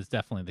that is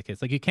definitely the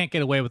case. Like you can't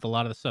get away with a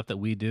lot of the stuff that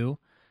we do.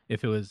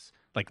 If it was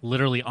like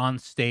literally on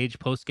stage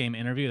post-game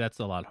interview, that's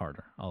a lot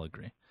harder. I'll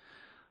agree.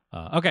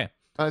 Okay.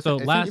 I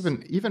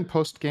think even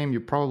post-game, you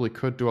probably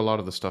could do a lot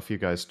of the stuff you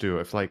guys do.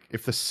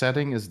 If the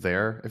setting is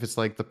there, if it's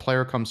like the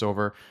player comes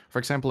over, for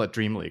example, at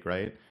Dream League,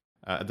 right?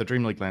 At the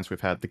Dream League LANs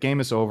we've had, the game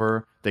is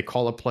over, they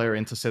call a player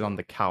in to sit on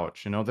the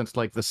couch, that's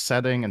like the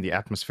setting and the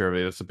atmosphere of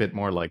it. It's a bit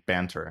more like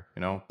banter,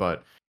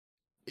 but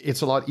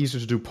it's a lot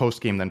easier to do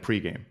post-game than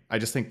pre-game. I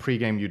just think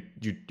pre-game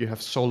you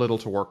have so little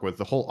to work with.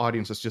 The whole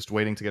audience is just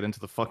waiting to get into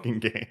the fucking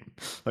game.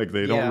 Like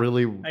they don't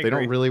really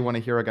want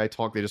to hear a guy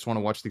talk. They just want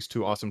to watch these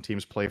two awesome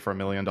teams play for $1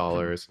 million.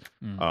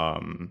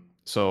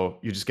 So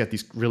you just get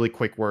these really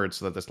quick words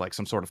so that there's like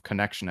some sort of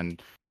connection.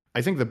 And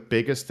I think the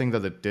biggest thing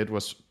that it did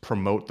was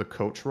promote the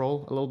coach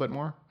role a little bit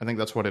more. I think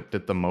that's what it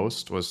did the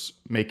most, was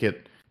make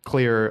it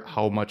clear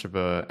how much of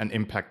an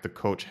impact the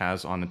coach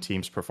has on a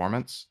team's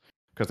performance.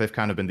 Because they've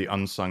kind of been the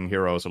unsung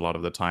heroes a lot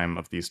of the time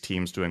of these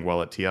teams doing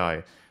well at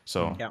TI.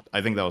 So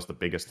I think that was the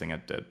biggest thing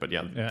it did. But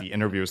the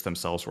interviews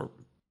themselves were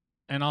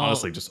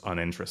honestly just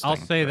uninteresting. I'll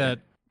say that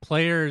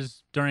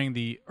players during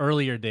the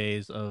earlier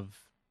days of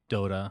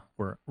Dota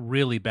were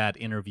really bad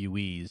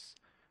interviewees,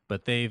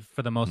 but they've,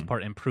 for the most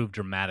part, improved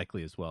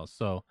dramatically as well.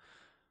 So,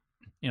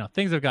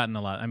 things have gotten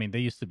a lot. I mean, they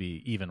used to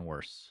be even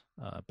worse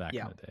back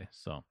in the day.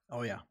 So,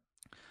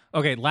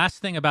 Okay,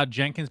 last thing about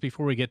Jenkins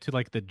before we get to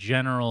like the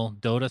general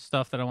Dota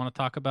stuff that I want to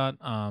talk about.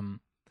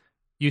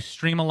 You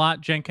stream a lot,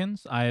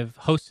 Jenkins. I've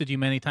hosted you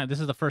many times. This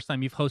is the first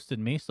time you've hosted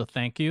me, so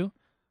thank you,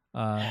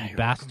 you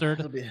bastard.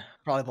 It'll be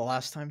probably the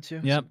last time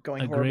too. Yep,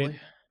 going agreed. horribly.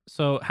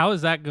 So how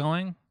is that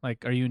going?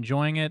 Like, are you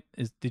enjoying it?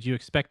 Did you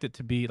expect it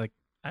to be like?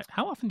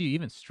 How often do you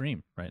even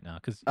stream right now?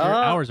 Because your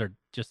hours are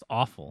just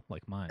awful,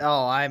 like mine.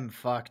 Oh, I'm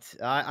fucked.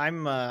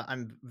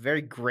 I'm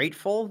very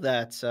grateful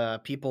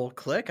that people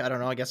click. I don't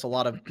know. I guess a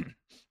lot of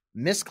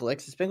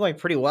misclicks. It's been going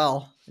pretty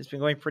well. It's been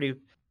going pretty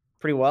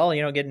well.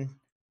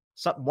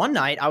 One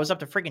night I was up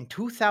to freaking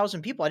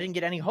 2,000 people. I didn't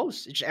get any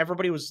hosts.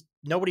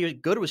 Nobody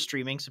good was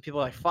streaming. So people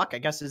are like, fuck, I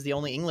guess this is the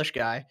only English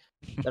guy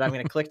that I'm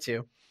going to click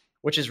to,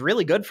 which is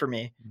really good for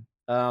me.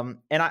 And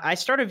I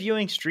started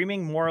viewing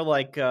streaming more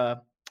like,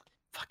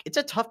 it's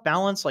a tough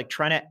balance, like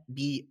trying to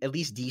be at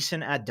least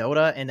decent at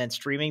Dota and then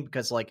streaming,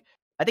 because like,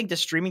 I think the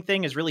streaming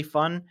thing is really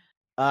fun.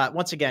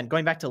 Once again,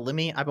 going back to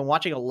Limmy, I've been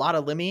watching a lot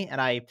of Limmy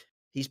and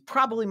he's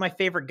probably my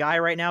favorite guy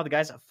right now. The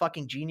guy's a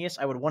fucking genius.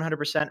 I would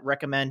 100%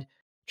 recommend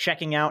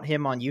checking out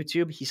him on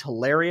YouTube. He's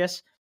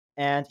hilarious.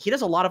 And he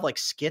does a lot of like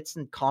skits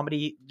and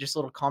comedy, just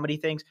little comedy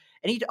things.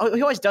 And he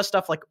always does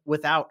stuff like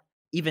without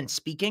even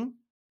speaking.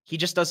 He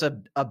just does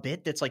a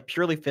bit that's like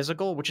purely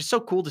physical, which is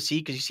so cool to see,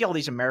 because you see all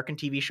these American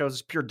TV shows,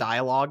 it's pure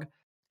dialogue.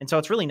 And so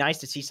it's really nice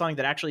to see something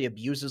that actually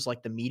abuses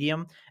like the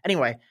medium.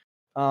 Anyway,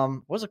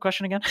 what was the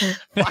question again?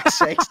 Fuck's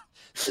sakes.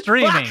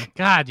 Streaming.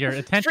 God, your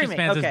attention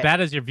span's as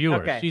bad as your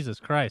viewers. Okay. Jesus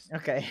Christ.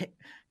 Okay.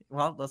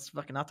 Well, let's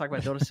fucking not talk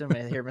about Dota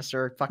Cinema here,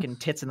 Mr. fucking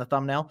tits in the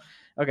thumbnail.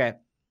 Okay.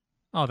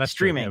 Oh, that's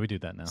streaming. True. Yeah, we do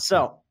that now.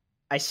 So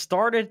I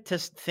started to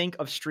think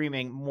of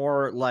streaming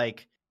more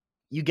like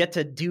I get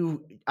to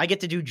do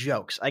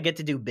jokes. I get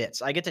to do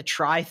bits. I get to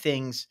try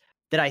things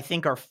that I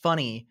think are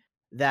funny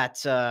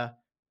that,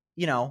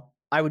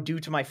 I would do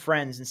to my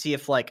friends and see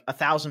if like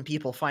 1,000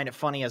 people find it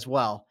funny as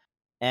well.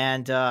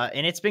 And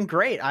it's been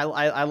great.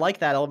 I like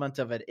that element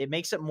of it. It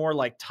makes it more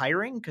like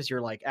tiring because you're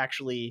like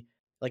actually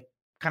like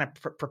kind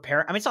of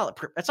preparing. I mean,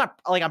 it's not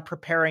like I'm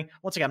preparing.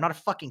 Once again, I'm not a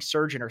fucking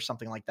surgeon or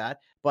something like that.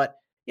 But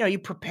you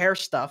prepare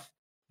stuff.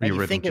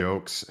 Rewritten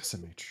jokes,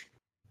 SMH.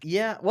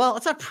 Yeah, well,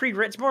 it's not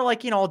pre-written. It's more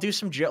like I'll do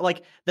some joke,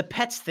 like the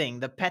pets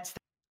thing.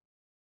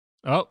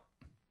 Oh,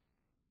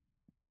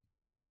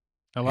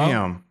 Hello?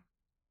 Damn.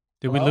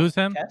 Did we Hello? lose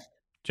him? Test?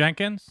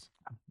 Jenkins?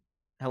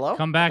 Hello?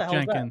 Come What back, the hell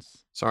is that? Jenkins.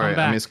 Sorry,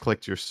 Come I back.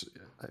 misclicked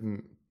your.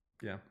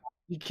 Yeah.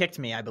 He kicked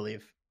me, I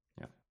believe.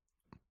 Yeah.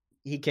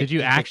 He kicked. Did you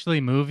he kicked-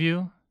 actually move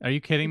you? Are you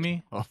kidding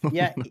me? Oh,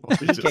 Yeah, no,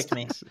 he I just- kicked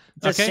me. It's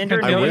a Okay, Cinder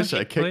I continue. wish I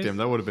kicked please. him.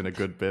 That would have been a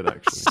good bit,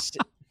 actually.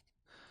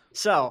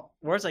 So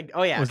where's like?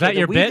 Oh yeah. Was okay, that the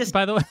your Wii bit,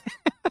 by the way?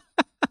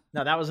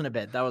 No, that wasn't a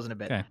bit. That wasn't a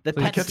bit. Okay, The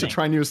please pet Get to thing.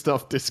 try new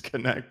stuff.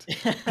 Disconnect.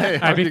 Hey, All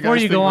how right, do you before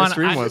guys you think go my on,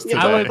 stream was today?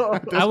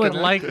 I would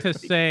like to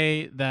Disconnected.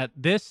 say that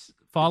this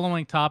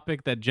following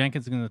topic that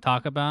Jenkins is going to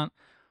talk about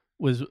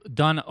was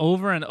done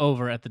over and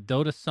over at the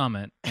Dota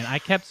Summit, and I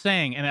kept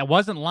saying, and I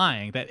wasn't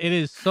lying, that it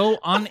is so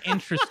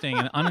uninteresting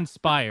and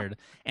uninspired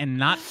and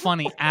not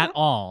funny at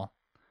all.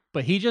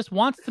 But he just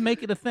wants to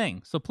make it a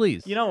thing, so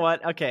please. You know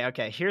what?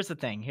 Okay. Here's the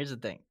thing.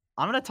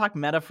 I'm gonna talk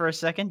meta for a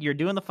second. You're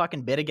doing the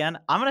fucking bit again.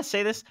 I'm gonna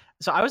say this.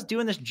 So I was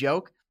doing this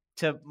joke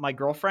to my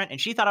girlfriend, and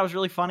she thought I was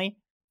really funny.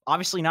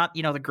 Obviously not,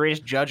 the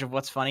greatest judge of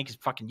what's funny, because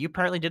fucking you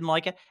apparently didn't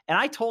like it. And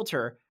I told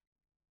her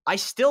I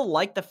still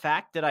like the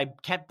fact that I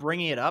kept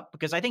bringing it up,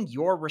 because I think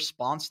your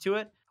response to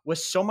it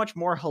was so much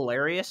more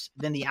hilarious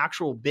than the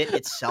actual bit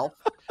itself,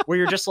 where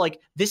you're just like,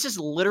 this is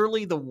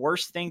literally the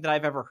worst thing that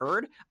I've ever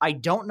heard. I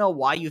don't know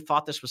why you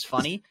thought this was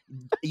funny.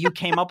 You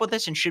came up with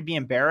this and should be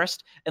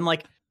embarrassed. And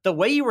like the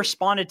way you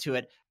responded to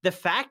it, the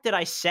fact that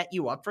I set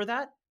you up for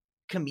that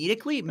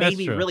comedically made That's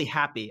me true. really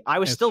happy. I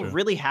was That's still true.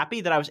 really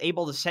happy that I was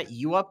able to set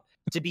you up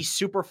to be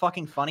super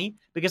fucking funny,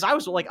 because I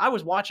would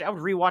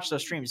rewatch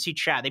those streams, see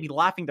chat. They'd be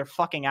laughing their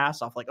fucking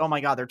ass off. Like, oh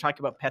my God, they're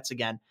talking about pets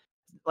again.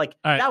 Like,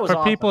 All right, that was for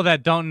awesome. people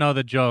that don't know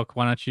the joke,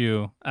 why don't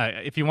you,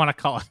 if you want to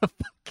call it a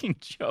fucking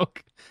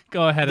joke,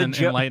 go ahead and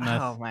enlighten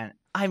us. Oh man,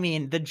 I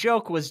mean, the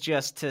joke was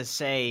just to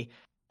say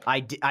I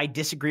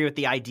disagree with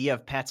the idea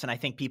of pets, and I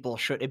think people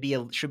should be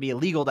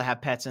illegal to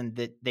have pets, and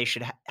that they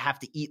should have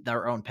to eat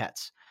their own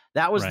pets.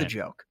 That was the Right.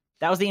 joke.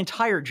 That was the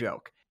entire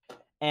joke.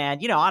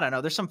 And I don't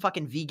know. There's some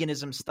fucking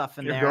veganism stuff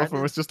in Your there.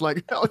 girlfriend was just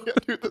like, hell yeah,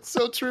 dude, that's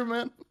so true,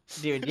 man.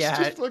 Dude, It's yeah,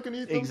 just fucking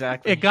eat them.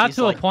 exactly. It got She's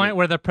to like, a point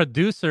where the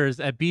producers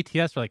at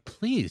BTS were like,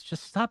 "Please,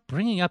 just stop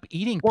bringing up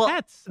eating Well,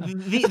 pets."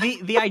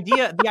 the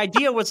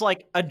idea was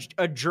like a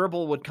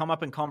gerbil would come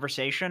up in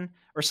conversation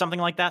or something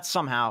like that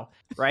somehow,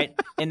 right?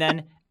 And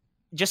then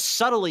just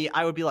subtly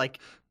I would be like,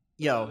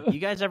 yo, you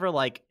guys ever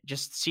like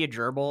just see a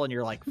gerbil and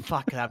you're like,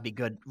 fuck, that'd be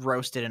good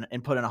roasted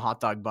and put in a hot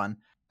dog bun.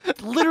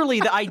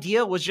 Literally the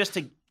idea was just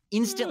to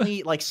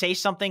instantly like say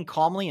something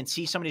calmly and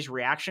see somebody's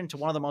reaction to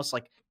one of the most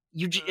like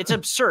it's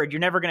absurd.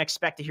 You're never going to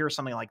expect to hear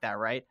something like that,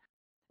 right?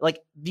 Like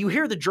you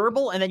hear the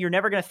gerbil and then you're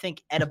never going to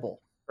think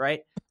edible,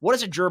 right? What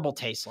does a gerbil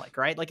taste like,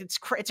 right? Like it's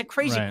a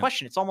crazy Right.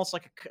 question. It's almost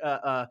like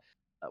a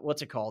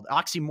what's it called?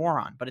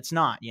 Oxymoron, but it's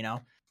not,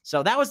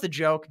 So that was the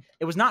joke.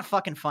 It was not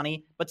fucking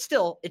funny, but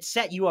still, it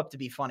set you up to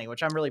be funny,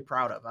 which I'm really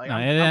proud of. No, it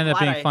ended up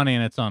being funny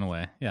in its own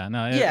way. Yeah,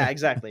 no. Yeah,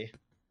 exactly.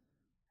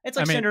 It's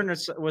like I mean- Cinder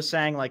was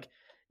saying, like,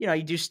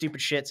 you do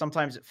stupid shit.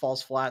 Sometimes it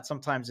falls flat.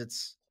 Sometimes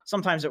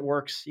it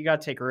works. You got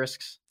to take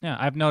risks. Yeah,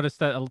 I've noticed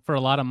that for a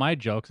lot of my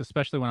jokes,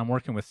 especially when I'm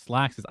working with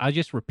Slacks, is I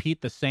just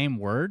repeat the same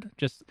word.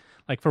 Just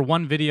like for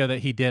one video that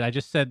he did, I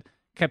just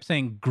kept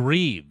saying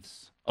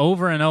Greaves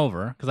over and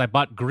over because I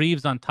bought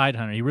Greaves on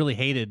Tidehunter. He really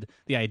hated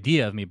the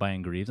idea of me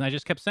buying Greaves, and I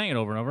just kept saying it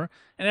over and over,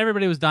 and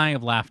everybody was dying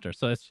of laughter.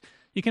 So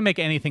you can make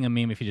anything a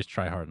meme if you just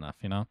try hard enough,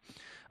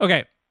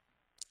 Okay,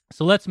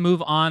 so let's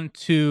move on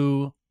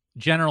to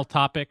general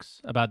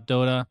topics about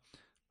Dota.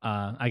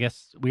 I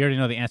guess we already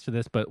know the answer to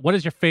this, but what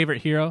is your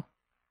favorite hero,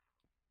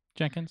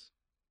 Jenkins?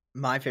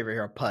 My favorite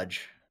hero,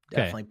 Pudge.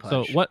 Okay, Definitely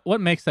Pudge. so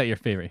what makes that your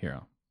favorite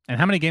hero? And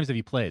how many games have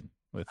you played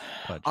with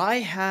Pudge? I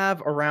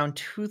have around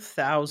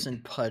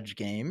 2,000 Pudge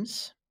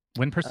games.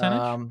 Win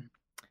percentage?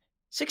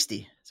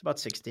 60. It's about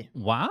 60.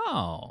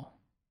 Wow.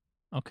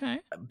 Okay.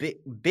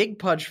 Big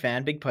Pudge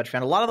fan.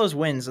 A lot of those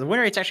wins, the win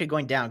rate's actually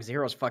going down because the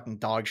hero's fucking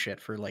dog shit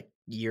for like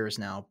years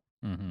now.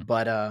 Mm-hmm.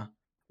 But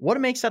what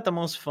makes that the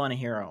most fun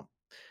hero?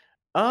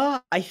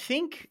 I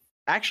think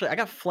actually I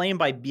got flamed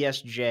by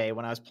BSJ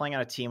when I was playing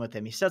on a team with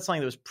him. He said something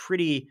that was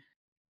pretty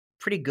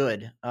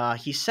good.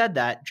 He said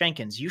that,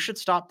 Jenkins, you should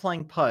stop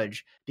playing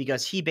Pudge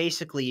because he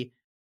basically,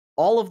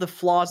 all of the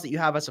flaws that you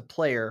have as a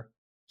player,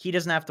 he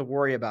doesn't have to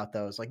worry about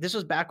those. Like this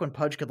was back when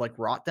Pudge could like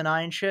rot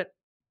deny and shit.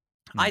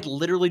 I'd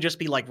literally just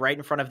be like right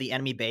in front of the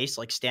enemy base,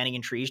 like standing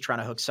in trees trying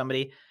to hook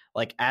somebody,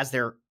 like as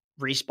they're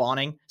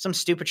respawning, some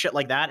stupid shit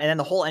like that. And then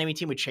the whole enemy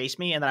team would chase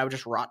me and then I would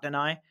just rot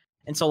deny.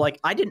 And so like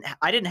I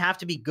didn't have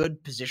to be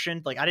good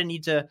positioned. Like I didn't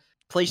need to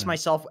place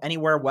myself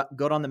anywhere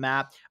good on the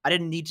map. I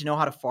didn't need to know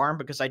how to farm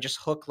because I just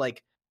hook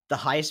like the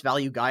highest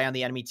value guy on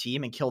the enemy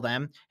team and kill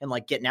them and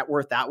like get net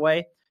worth that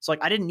way. So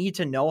like I didn't need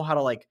to know how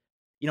to like,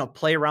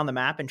 play around the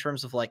map in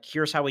terms of like,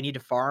 here's how we need to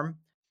farm.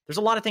 There's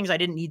a lot of things I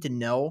didn't need to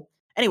know.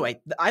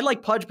 Anyway, I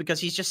like Pudge because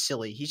he's just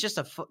silly. He's just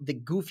the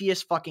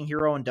goofiest fucking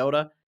hero in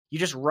Dota. You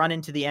just run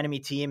into the enemy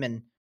team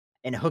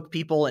and hook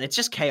people, and it's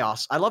just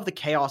chaos. I love the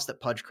chaos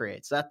that Pudge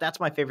creates. That's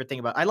my favorite thing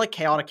about it. I like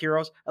chaotic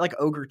heroes. I like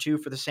Ogre too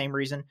for the same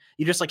reason.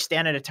 You just like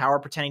stand in a tower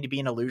pretending to be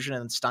an illusion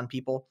and then stun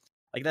people.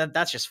 Like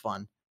that's just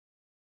fun.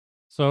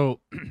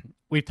 So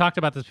we've talked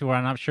about this before.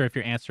 I'm not sure if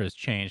your answer has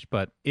changed,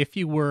 but if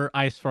you were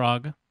Ice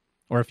Frog,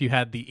 or if you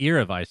had the ear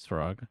of Ice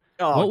Frog,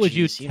 what would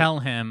you tell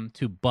him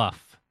to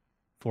buff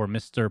for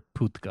Mr.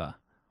 Putka?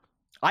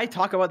 I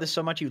talk about this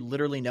so much, you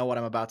literally know what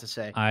I'm about to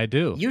say. I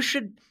do. You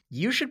should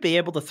be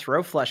able to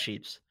throw flesh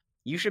heaps.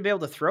 You should be able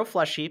to throw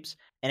flesh heaps,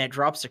 and it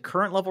drops the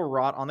current level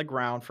rot on the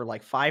ground for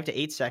like 5 to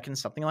 8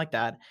 seconds, something like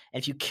that.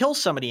 And if you kill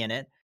somebody in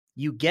it,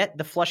 you get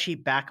the flesh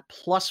heap back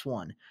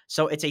 +1.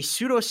 So it's a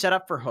pseudo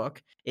setup for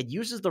Hook. It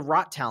uses the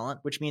rot talent,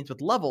 which means with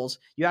levels,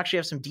 you actually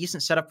have some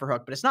decent setup for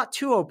Hook, but it's not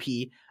too OP.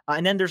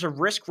 And then there's a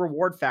risk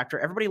reward factor.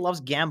 Everybody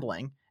loves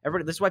gambling.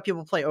 This is why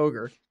people play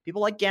Ogre.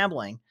 People like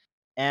gambling.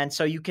 And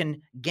so you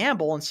can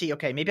gamble and see,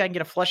 okay, maybe I can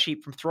get a flesh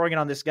heap from throwing it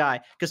on this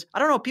guy. Because I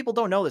don't know, people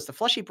don't know this. The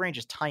flesh heap range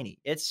is tiny.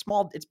 It's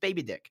small. It's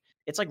baby dick.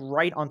 It's like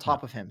right on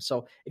top of him.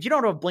 So if you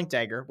don't have Blink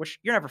Dagger, which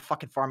you're never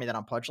fucking farming that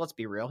on Pudge, let's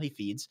be real, he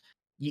feeds.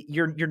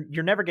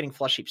 You're never getting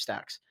flesh heap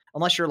stacks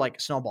unless you're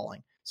like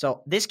snowballing.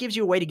 So this gives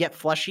you a way to get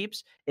flesh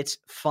heaps. It's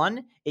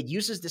fun. It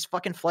uses this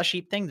fucking flesh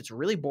heap thing that's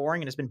really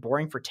boring and has been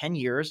boring for 10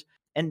 years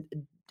and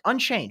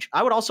unchanged.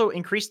 I would also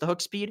increase the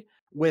hook speed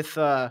with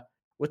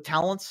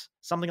talents,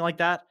 something like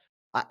that.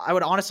 I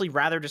would honestly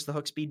rather just the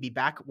hook speed be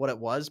back what it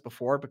was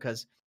before,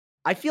 because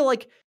I feel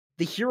like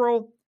the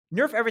hero,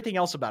 nerf everything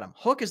else about him.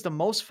 Hook is the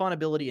most fun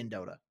ability in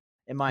Dota,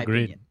 in my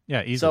opinion.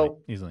 Yeah,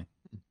 easily.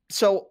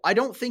 So I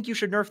don't think you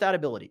should nerf that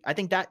ability. I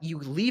think that you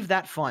leave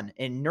that fun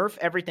and nerf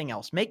everything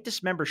else. Make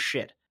Dismember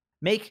shit.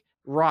 Make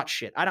rot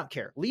shit. I don't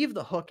care. Leave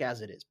the hook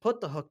as it is.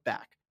 Put the hook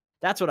back.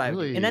 That's what I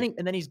would do. And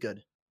then he's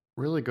good.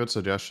 Really good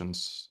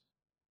suggestions.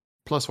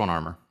 +1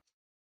 armor.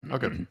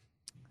 Okay.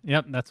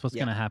 Yep, that's what's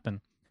gonna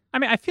happen. I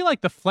mean, I feel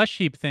like the flesh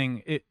heap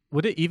thing,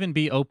 would it even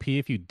be OP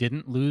if you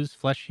didn't lose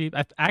flesh heap?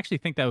 I actually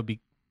think that would be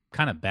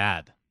kind of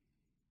bad.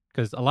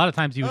 Because a lot of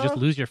times you would just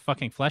lose your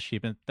fucking flesh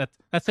heap, and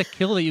that's a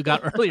kill that you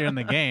got earlier in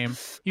the game.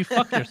 You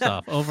fucked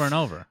yourself over and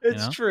over.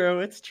 It's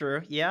true. It's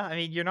true. Yeah, I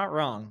mean, you're not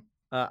wrong.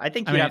 I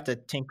think you have to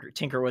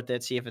tinker with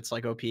it, see if it's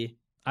like OP.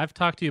 I've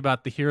talked to you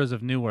about the Heroes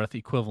of Newerth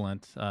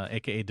equivalent,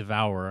 aka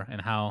Devourer,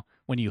 and how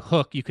when you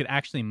hook, you could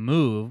actually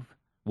move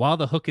while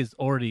the hook is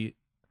already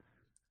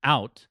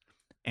out,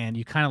 and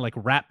you kind of like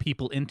wrap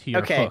people into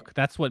your hook.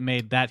 That's what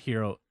made that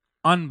hero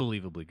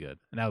unbelievably good,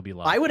 and that would be a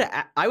lot.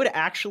 I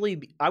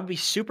would be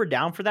super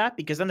down for that,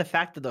 because then the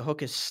fact that the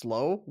hook is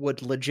slow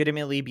would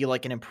legitimately be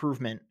like an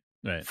improvement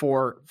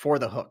for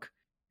the hook,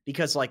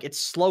 because like it's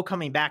slow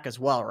coming back as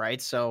well,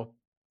 right? So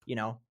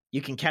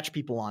you can catch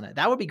people on it.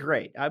 That would be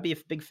great. I'd be a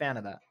big fan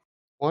of that.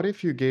 What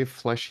if you gave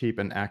Flesh Heap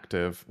an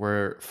active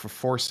where for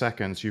 4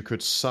 seconds you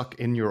could suck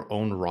in your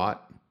own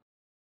rot,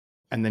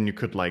 and then you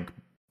could like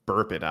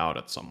burp it out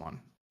at someone?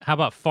 How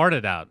about fart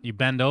it out? You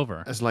bend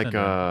over. It's like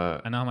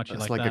I know how much you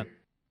like that. It's like a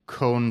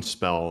cone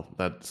spell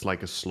that's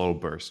like a slow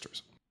burst or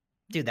something.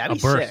 Dude, that'd be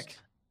sick.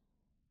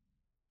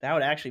 That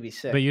would actually be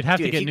sick. But you'd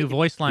have to get new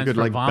voice lines for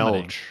like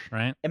vomiting, belch.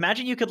 Right?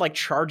 Imagine you could like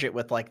charge it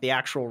with like the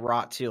actual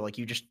rot too. Like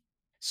you just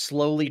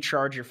slowly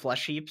charge your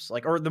flesh heaps.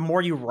 Like, or the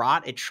more you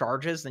rot, it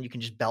charges. Then you can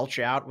just belch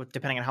out with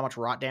depending on how much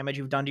rot damage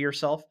you've done to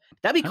yourself.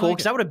 That'd be cool,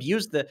 because that would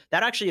use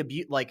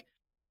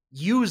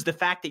the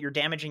fact that you're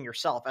damaging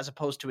yourself as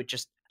opposed to it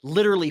just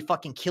literally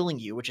fucking killing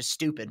you, which is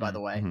stupid, by the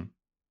way. Mm-hmm.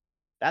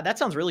 That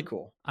sounds really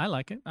cool. I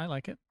like it.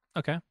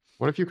 Okay.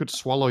 What if you could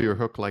swallow your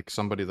hook like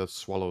somebody that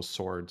swallows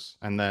swords,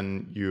 and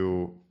then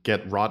you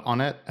get rot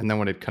on it, and then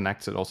when it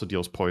connects, it also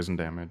deals poison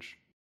damage?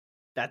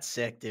 That's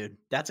sick, dude.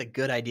 That's a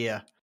good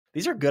idea.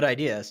 These are good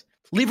ideas.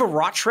 Leave a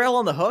rot trail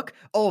on the hook?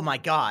 Oh my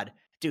god.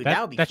 Dude,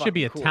 that would be That should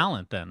be a cool.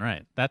 talent then,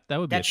 right? That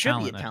would be a talent. That should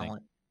be a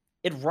talent.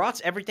 It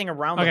rots everything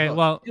around the hook. Okay,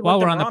 well, while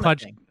we're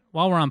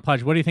on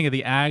Pudge, what do you think of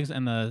the Ags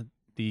and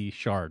the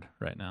Shard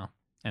right now?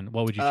 And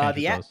what would you change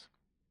with those?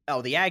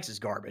 Oh, the Ags is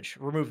garbage.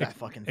 Remove that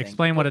fucking thing.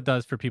 Explain what it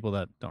does for people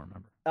that don't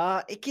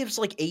remember. It gives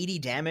like 80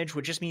 damage,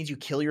 which just means you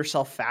kill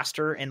yourself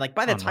faster. And like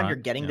by the time you're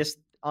getting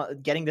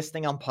this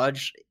thing on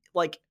Pudge,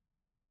 like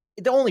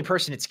the only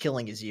person it's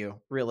killing is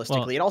you,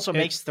 realistically. It also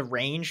makes the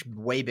range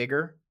way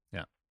bigger.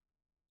 Yeah.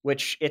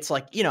 Which it's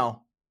like,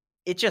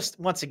 it just,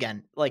 once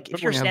again, like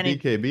if you're standing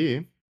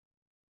BKB.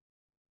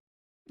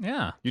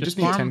 Yeah, you just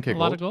need 10k a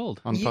lot of gold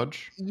on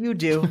Pudge. You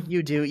do.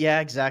 Yeah,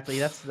 exactly.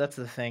 That's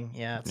the thing.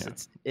 Yeah,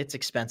 it's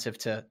expensive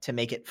to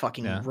make it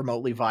fucking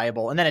remotely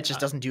viable, and then it just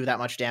doesn't do that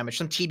much damage.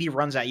 Some TB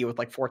runs at you with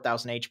like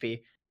 4,000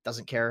 HP,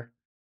 doesn't care.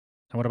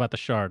 And what about the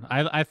Shard?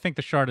 I think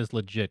the Shard is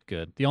legit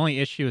good. The only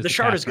issue is the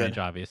Shard is good,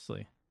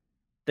 obviously.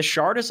 The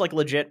Shard is like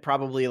legit,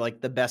 probably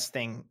like the best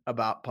thing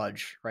about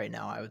Pudge right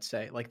now. I would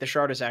say like the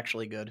Shard is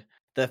actually good.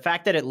 The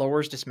fact that it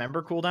lowers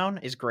Dismember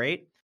cooldown is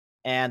great.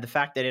 And the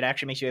fact that it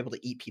actually makes you able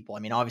to eat people. I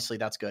mean, obviously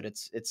that's good.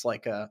 It's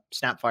like a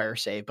Snapfire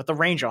save, but the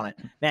range on it,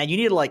 man, you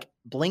need to like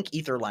blink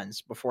Ether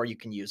Lens before you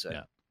can use it.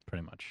 Yeah,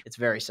 pretty much. It's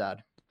very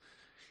sad.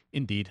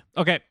 Indeed.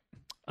 Okay.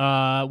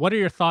 What are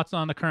your thoughts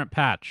on the current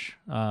patch?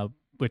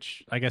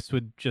 Which I guess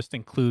would just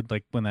include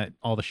like when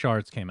all the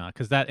shards came out,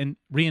 because that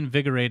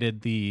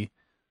reinvigorated the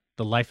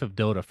life of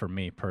Dota for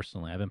me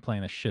personally. I've been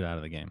playing the shit out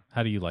of the game.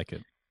 How do you like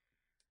it?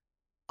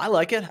 I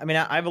like it. I mean,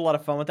 I have a lot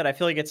of fun with it. I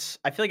feel like it's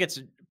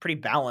pretty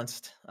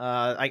balanced.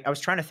 I was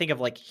trying to think of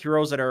like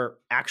heroes that are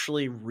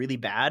actually really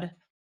bad,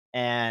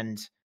 and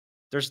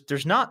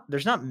there's not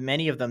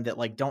many of them that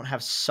like don't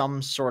have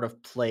some sort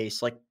of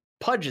place. Like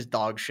Pudge is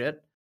dog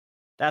shit.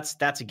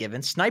 That's a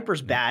given.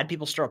 Sniper's bad.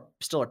 People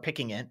still are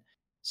picking it.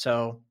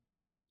 So,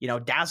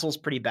 Dazzle's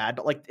pretty bad,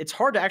 but like it's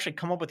hard to actually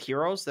come up with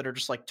heroes that are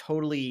just like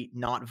totally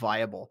not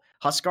viable.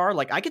 Huskar,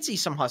 like I could see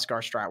some Huskar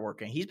strat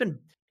working. He's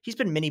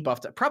been mini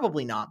buffed.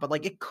 Probably not, but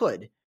like it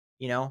could,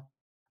 you know.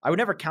 I would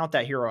never count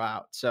that hero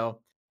out. So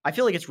I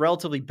feel like it's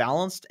relatively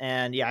balanced,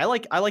 and yeah, I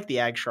like the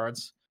ag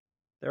shards.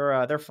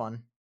 They're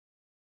fun.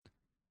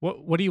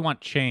 What do you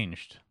want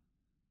changed?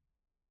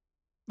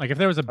 Like if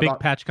there was a big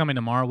patch coming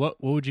tomorrow,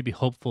 what would you be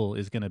hopeful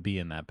is going to be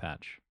in that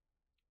patch?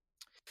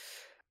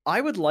 I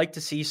would like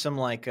to see some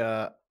like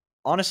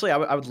honestly,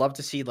 I would love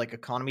to see like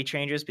economy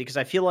changes, because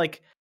I feel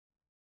like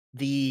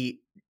the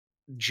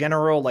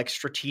general like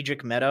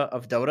strategic meta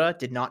of Dota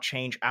did not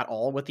change at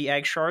all with the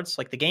ag shards.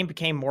 Like the game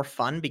became more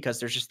fun because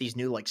there's just these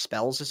new like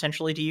spells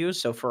essentially to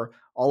use. So for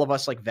all of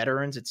us like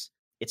veterans,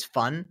 it's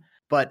fun,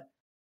 but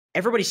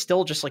everybody's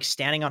still just like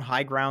standing on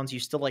high grounds. You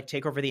still like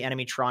take over the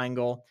enemy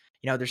triangle.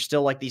 There's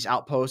still like these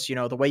outposts,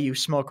 the way you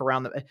smoke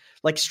around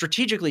like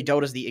strategically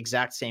Dota's the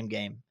exact same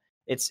game.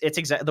 It's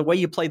the way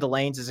you play the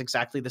lanes is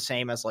exactly the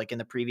same as like in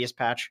the previous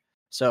patch.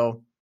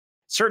 So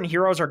certain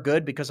heroes are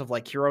good because of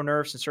like hero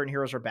nerfs, and certain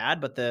heroes are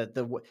bad, but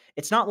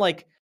it's not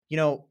like,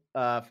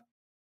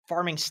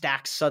 farming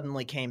stacks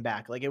suddenly came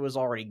back. Like it was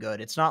already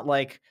good. It's not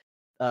like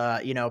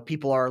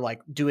people are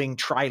like doing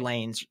tri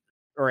lanes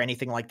or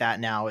anything like that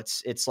now.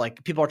 It's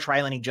like people are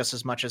tri laning just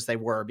as much as they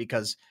were,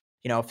 because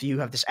if you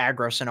have this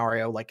aggro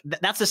scenario, like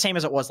that's the same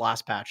as it was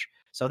last patch.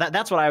 So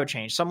that's what I would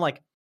change.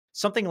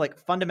 Something like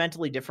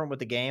fundamentally different with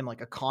the game, like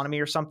economy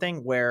or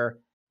something, where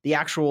the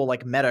actual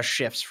like meta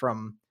shifts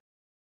from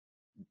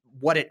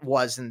what it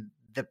was in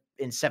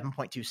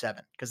 7.27,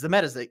 because the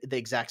meta is the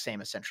exact same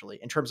essentially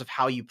in terms of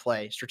how you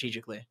play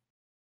strategically.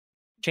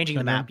 Changing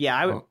the map,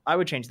 yeah, I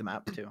would change the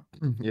map too.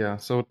 Yeah,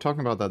 so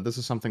talking about that, this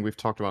is something we've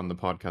talked about in the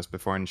podcast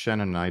before, and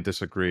Shannon and I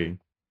disagree.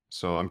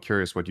 So I'm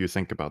curious what you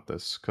think about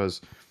this,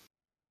 because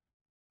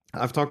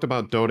I've talked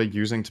about Dota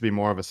using to be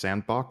more of a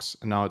sandbox,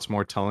 and now it's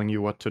more telling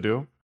you what to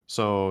do.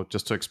 So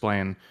just to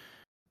explain,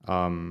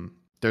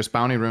 there's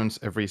bounty runes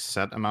every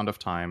set amount of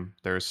time.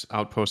 There's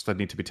outposts that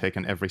need to be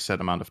taken every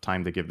set amount of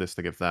time. They give this,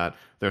 they give that.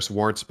 There's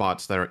ward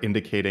spots that are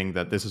indicating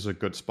that this is a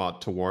good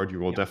spot to ward. You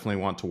will definitely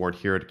want to ward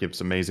here. It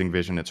gives amazing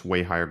vision. It's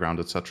way higher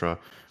ground, etc.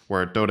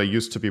 Where Dota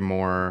used to be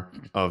more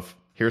of,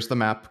 here's the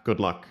map,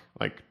 good luck.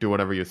 Like, do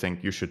whatever you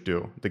think you should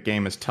do. The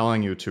game is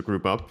telling you to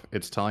group up.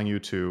 It's telling you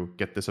to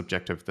get this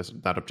objective,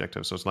 that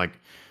objective. So it's like,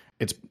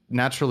 it's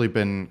naturally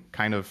been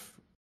kind of,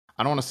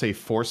 I don't want to say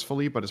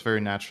forcefully, but it's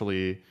very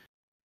naturally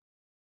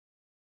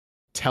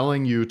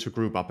telling you to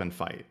group up and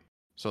fight.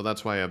 So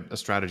that's why a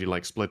strategy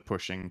like split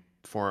pushing,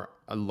 for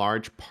a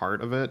large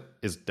part of it,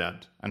 is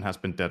dead and has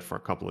been dead for a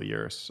couple of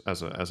years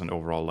as an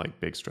overall like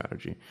big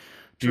strategy.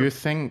 Do you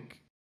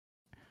think?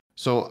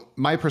 So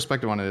my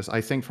perspective on it is,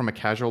 I think from a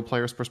casual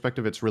player's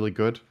perspective, it's really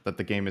good that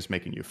the game is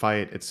making you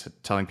fight. It's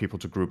telling people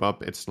to group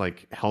up. It's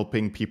like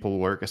helping people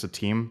work as a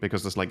team,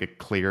 because there's like a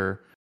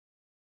clear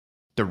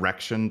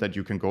direction that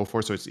you can go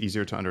for, so it's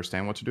easier to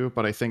understand what to do.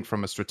 But I think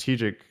from a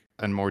strategic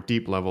and more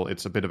deep level,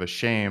 it's a bit of a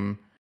shame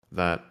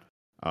that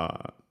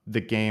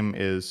the game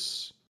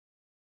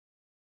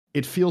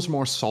it feels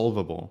more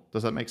solvable.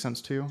 Does that make sense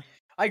to you?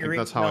 I agree.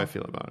 That's how I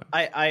feel about it.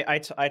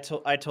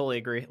 I totally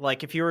agree.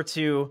 Like if you were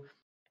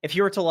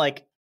to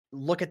like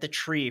look at the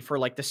tree for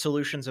like the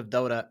solutions of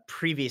Dota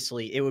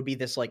previously, it would be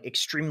this like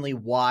extremely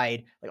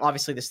wide, like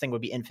obviously this thing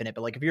would be infinite,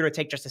 but like if you were to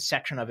take just a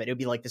section of it, it would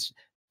be like this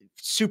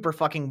super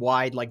fucking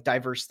wide, like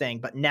diverse thing.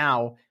 But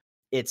now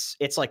it's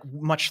like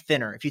much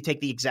thinner. If you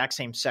take the exact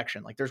same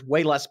section, like there's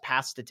way less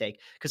paths to take.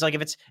 Because like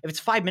if it's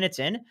 5 minutes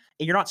in and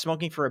you're not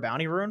smoking for a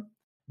bounty rune,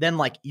 then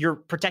like you're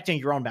protecting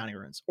your own bounty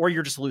runes, or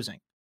you're just losing.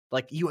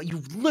 Like you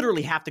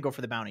literally have to go for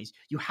the bounties.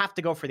 You have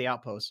to go for the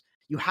outposts.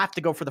 You have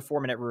to go for the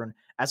 4-minute rune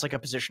as like a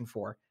position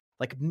 4.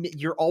 Like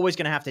you're always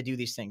gonna have to do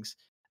these things.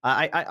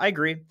 I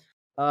agree.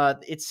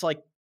 It's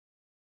like,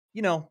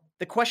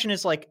 the question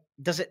is like,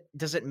 does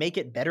it make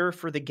it better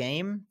for the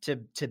game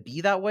to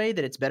be that way,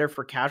 that it's better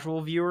for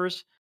casual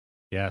viewers?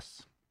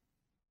 Yes.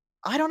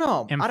 I don't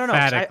know.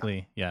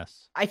 Emphatically,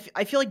 yes. I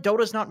feel like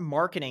Dota's not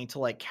marketing to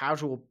like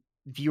casual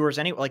viewers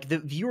anyway. Like the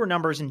viewer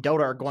numbers in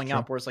Dota are going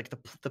up, whereas like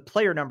the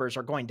player numbers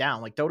are going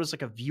down. Like Dota's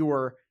like a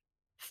viewer.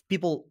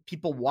 People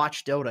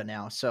watch Dota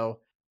now, so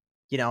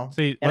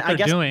See, what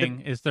they're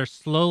doing is they're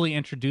slowly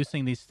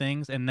introducing these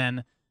things, and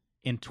then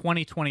in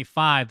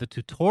 2025, the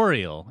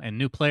tutorial and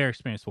new player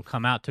experience will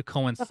come out to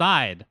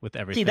coincide with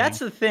everything. See, that's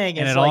the thing,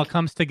 and it all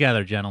comes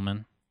together,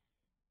 gentlemen.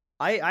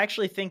 I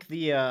actually think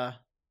the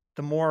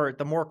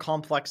more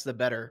complex, the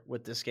better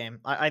with this game.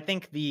 I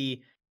think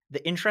the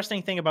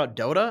interesting thing about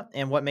Dota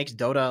and what makes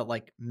Dota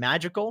like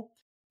magical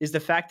is the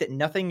fact that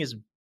nothing is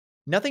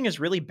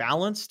really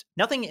balanced.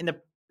 Nothing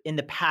in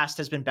the past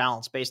has been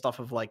balanced based off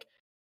of like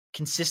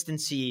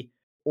consistency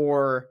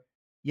or,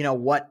 you know,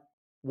 what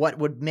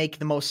would make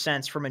the most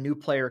sense from a new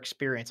player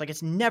experience. Like,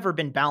 it's never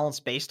been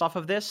balanced based off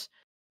of this.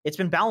 It's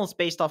been balanced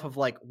based off of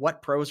like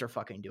what pros are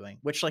fucking doing,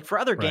 which like for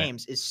other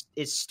games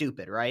is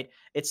stupid, right?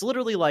 It's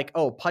literally like,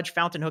 oh, Pudge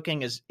fountain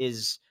hooking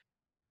is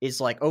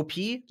like OP.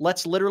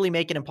 Let's literally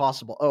make it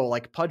impossible. Oh,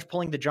 like Pudge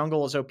pulling the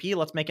jungle is OP.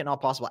 Let's make it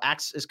not possible.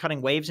 Axe is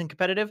cutting waves in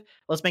competitive.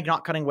 Let's make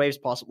not cutting waves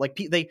possible. Like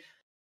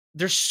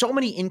there's so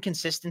many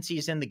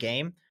inconsistencies in the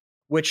game,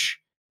 which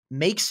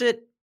makes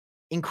it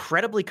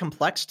incredibly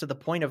complex to the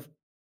point of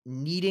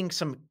needing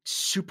some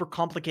super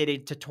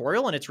complicated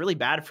tutorial. And it's really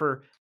bad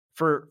for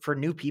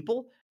new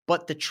people.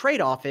 But the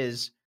trade-off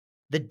is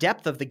the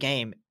depth of the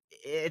game.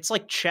 It's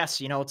like chess,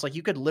 you know, it's like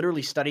you could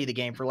literally study the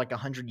game for like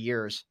 100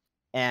 years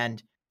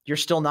and you're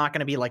still not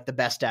going to be like the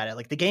best at it.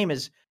 Like the game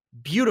is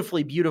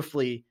beautifully,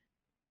 beautifully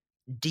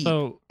deep.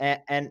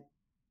 And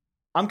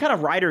I'm kind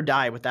of ride or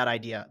die with that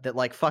idea that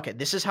like, fuck it,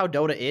 this is how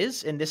Dota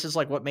is. And this is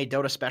like what made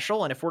Dota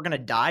special. And if we're going to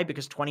die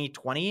because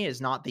 2020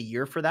 is not the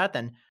year for that,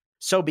 then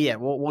so be it.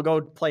 We'll go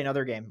play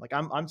another game. Like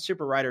I'm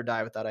super ride or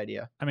die with that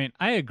idea. I mean,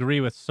 I agree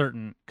with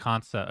certain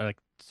concept, like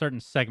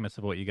certain segments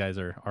of what you guys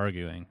are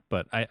arguing,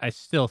 but I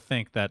still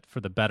think that for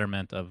the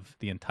betterment of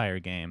the entire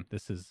game,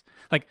 this is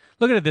like,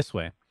 look at it this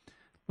way.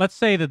 Let's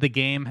say that the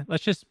game,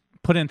 let's just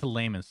put it into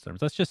layman's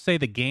terms. Let's just say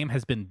the game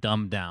has been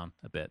dumbed down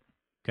a bit.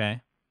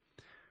 Okay.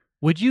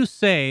 Would you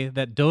say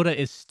that Dota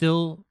is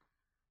still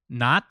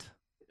not,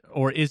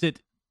 or is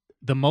it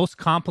the most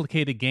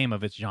complicated game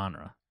of its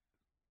genre?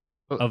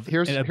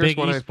 Here's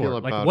what I feel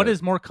about like, what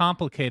is more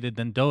complicated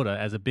than Dota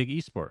as a big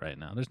esport right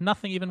now? There's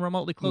nothing even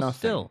remotely close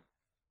still.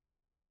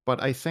 But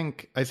I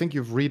think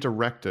you've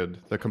redirected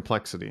the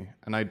complexity,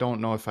 and I don't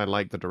know if I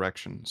like the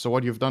direction. So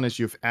what you've done is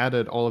you've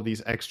added all of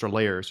these extra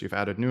layers. You've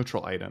added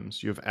neutral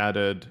items. You've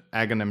added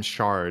Aghanim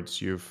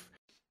shards. You've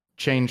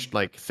changed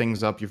like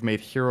things up. You've made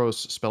heroes'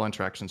 spell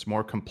interactions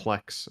more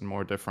complex and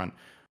more different.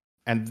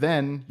 And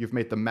then you've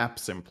made the map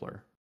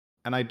simpler.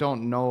 And I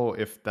don't know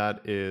if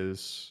that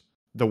is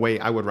the way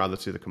I would rather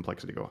see the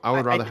complexity go. I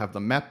would rather have the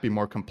map be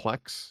more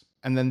complex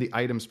and then the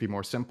items be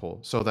more simple,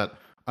 so that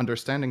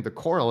understanding the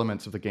core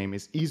elements of the game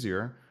is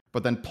easier,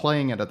 but then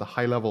playing it at the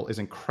high level is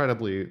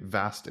incredibly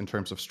vast in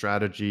terms of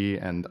strategy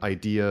and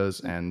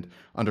ideas and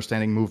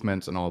understanding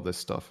movements and all this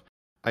stuff.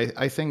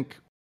 I think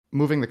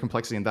moving the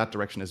complexity in that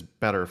direction is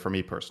better for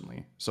me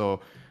personally.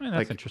 So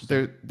that's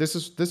interesting. This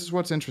is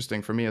what's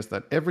interesting for me, is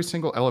that every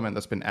single element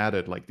that's been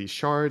added, like these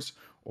shards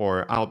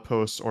or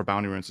outposts or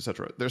bounty runes,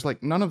 etc., there's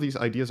like none of these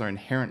ideas are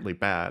inherently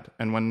bad.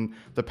 And when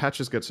the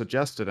patches get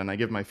suggested and I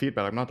give my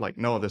feedback, I'm not like,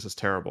 no, this is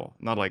terrible.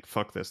 Not like,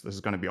 fuck this is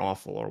going to be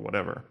awful or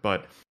whatever.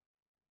 But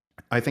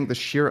I think the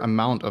sheer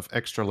amount of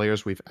extra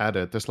layers we've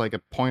added, there's like a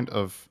point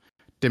of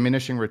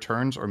diminishing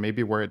returns, or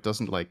maybe where it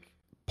doesn't like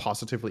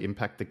positively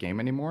impact the game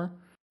anymore,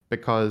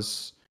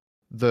 because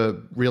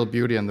the real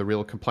beauty and the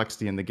real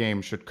complexity in the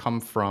game should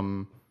come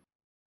from,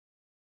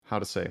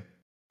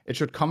 it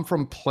should come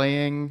from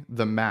playing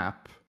the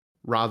map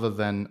rather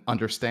than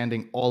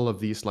understanding all of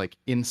these like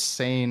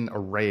insane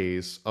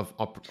arrays of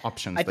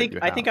options. I think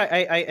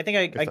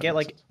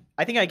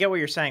I get what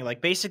you're saying.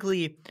 Like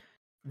basically,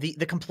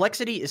 the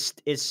complexity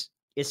is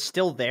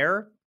still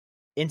there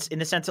in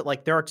the sense that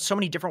like there are so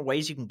many different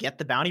ways you can get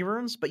the bounty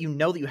runes, but you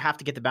know that you have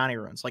to get the bounty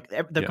runes. Like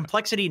the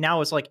complexity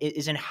now is like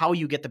is in how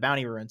you get the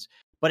bounty runes,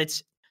 but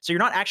it's so you're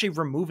not actually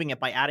removing it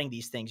by adding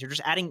these things. You're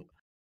just adding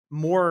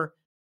more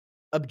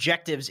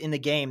objectives in the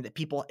game that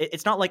people,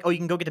 it's not like, oh, you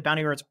can go get the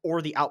bounty runes or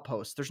the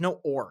outpost. There's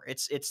no or.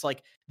 It's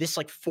like this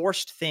like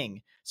forced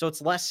thing. So it's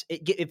less,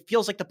 it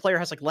feels like the player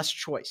has like less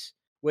choice,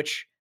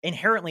 which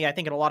inherently I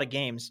think in a lot of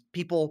games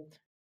people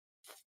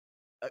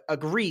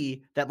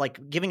agree that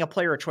like giving a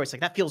player a choice,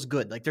 like that feels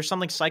good. Like there's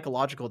something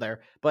psychological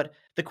there. But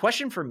the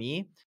question for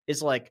me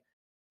is like,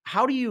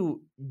 how do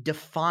you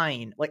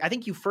define, like I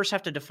think you first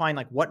have to define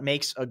like what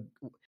makes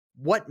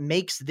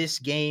this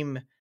game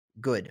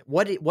good.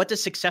 What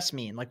does success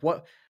mean? Like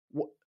what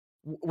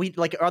we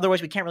like,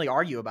 otherwise we can't really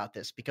argue about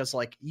this, because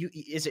like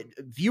is it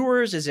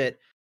viewers, is it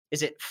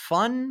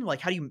fun?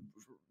 Like how do you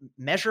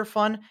measure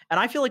fun? And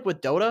I feel like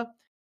with Dota,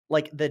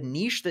 like the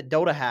niche that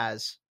Dota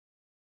has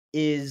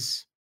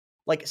is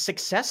like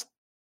success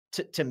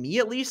to me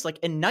at least, like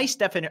a nice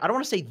definition. I don't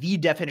want to say the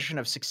definition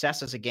of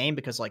success as a game,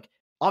 because like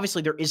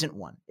obviously there isn't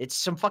one. It's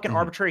some fucking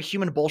arbitrary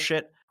human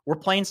bullshit. We're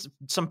playing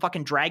some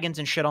fucking dragons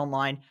and shit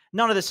online.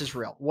 None of this is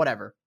real,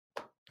 whatever.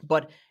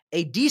 But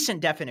a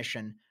decent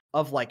definition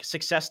of like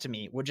success to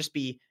me would just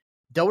be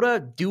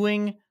Dota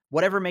doing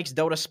whatever makes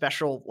Dota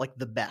special, like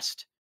the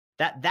best.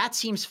 That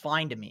seems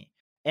fine to me.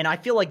 And I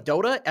feel like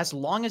Dota, as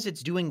long as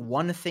it's doing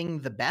one thing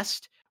the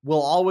best,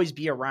 will always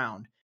be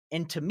around.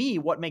 And to me,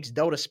 what makes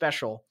Dota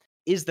special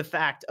is the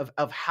fact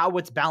of how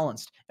it's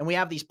balanced. And we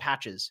have these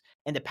patches,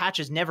 and the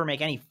patches never make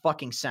any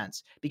fucking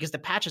sense, because the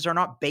patches are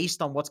not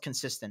based on what's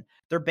consistent.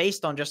 They're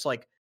based on just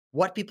like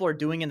what people are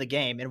doing in the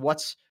game and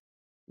what's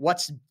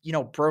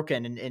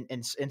broken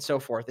and so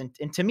forth.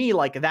 And to me,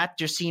 like that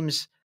just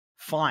seems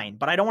fine,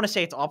 but I don't want to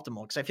say it's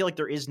optimal because I feel like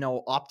there is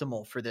no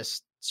optimal for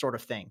this sort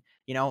of thing.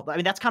 You know, I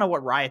mean, that's kind of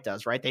what Riot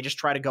does, right? They just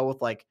try to go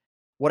with like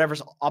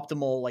whatever's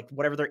optimal, like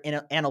whatever their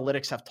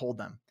analytics have told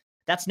them.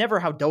 That's never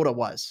how Dota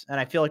was. And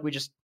I feel like we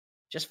just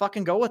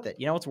fucking go with it.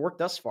 You know, it's worked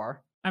thus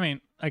far. I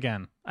mean,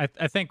 again, I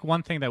think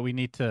one thing that we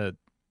need to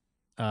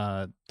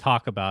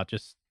talk about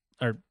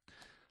or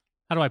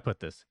how do I put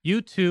this?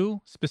 You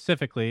two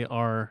specifically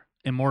are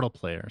Immortal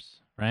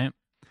players, right?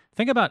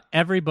 Think about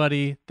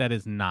everybody that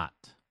is not.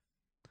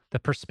 The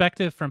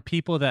perspective from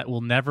people that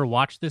will never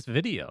watch this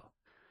video.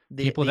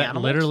 People that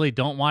animals? literally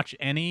don't watch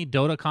any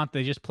Dota content.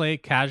 They just play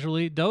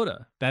casually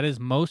Dota. That is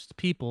most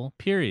people,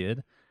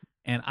 period.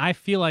 And I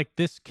feel like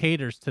this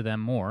caters to them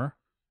more.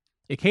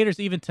 It caters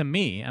even to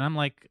me. And I'm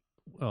like,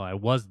 well, I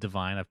was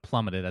divine. I've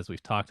plummeted, as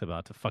we've talked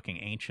about, to fucking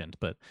ancient.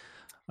 But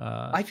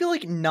I feel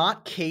like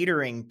not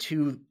catering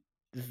to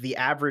the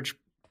average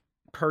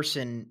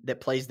person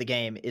that plays the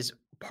game is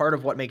part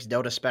of what makes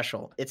Dota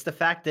special. It's the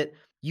fact that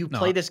you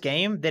play this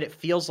game that it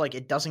feels like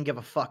it doesn't give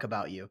a fuck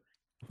about you.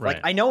 Right.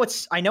 Like I know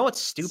it's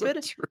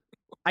stupid. So true.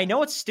 I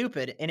know it's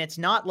stupid, and it's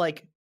not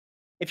like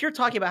if you're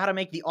talking about how to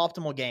make the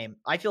optimal game,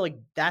 I feel like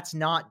that's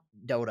not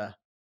Dota.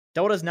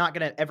 Dota's not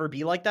going to ever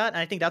be like that, and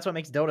I think that's what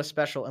makes Dota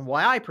special and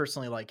why I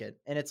personally like it.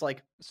 And it's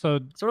like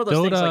so sort of those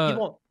Dota, things like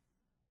people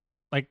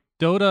like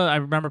Dota, I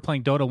remember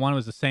playing Dota 1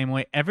 was the same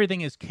way. Everything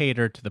is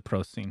catered to the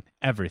pro scene.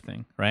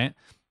 Everything, right?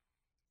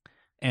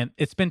 And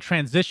it's been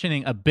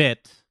transitioning a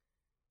bit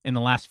in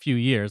the last few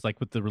years, like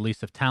with the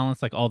release of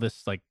talents, like all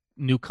this like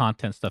new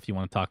content stuff you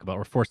want to talk about,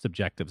 or forced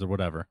objectives or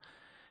whatever.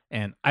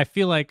 And I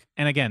feel like,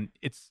 and again,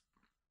 it's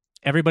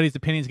everybody's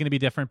opinion is going to be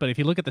different, but if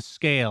you look at the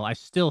scale, I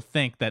still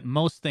think that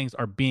most things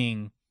are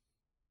being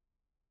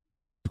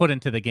put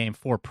into the game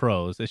for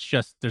pros. It's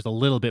just there's a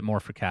little bit more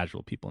for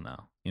casual people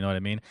now. You know what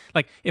I mean?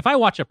 Like if I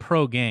watch a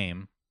pro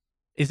game,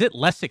 is it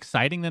less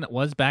exciting than it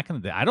was back in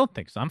the day? I don't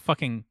think so. I'm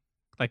fucking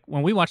like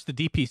when we watch the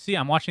DPC,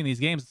 I'm watching these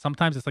games.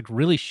 Sometimes it's like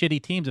really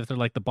shitty teams if they're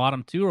like the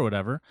bottom two or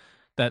whatever.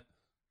 That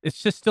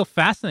it's just still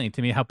fascinating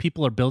to me how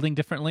people are building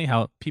differently,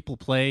 how people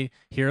play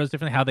heroes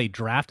differently, how they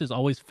draft is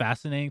always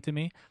fascinating to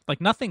me.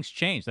 Like nothing's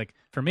changed. Like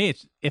for me,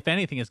 it's if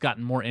anything, it's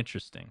gotten more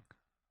interesting.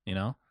 You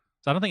know,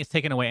 so I don't think it's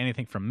taken away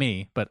anything from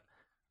me. But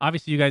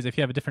obviously, you guys, if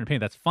you have a different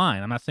opinion, that's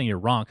fine. I'm not saying you're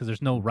wrong because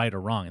there's no right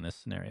or wrong in this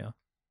scenario.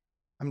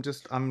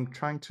 I'm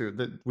trying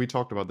to. We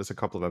talked about this a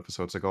couple of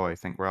episodes ago, I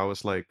think, where I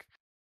was like,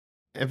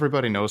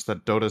 everybody knows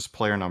that Dota's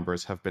player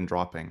numbers have been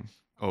dropping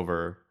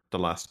over the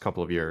last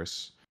couple of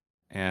years.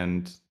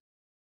 And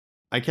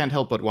I can't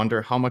help but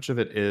wonder how much of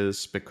it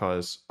is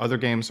because other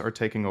games are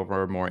taking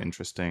over more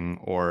interesting,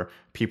 or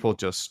people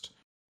just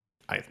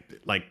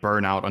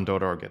burn out on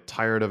Dota or get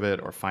tired of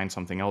it or find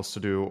something else to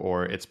do,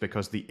 or it's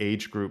because the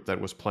age group that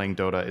was playing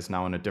Dota is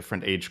now in a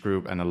different age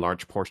group and a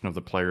large portion of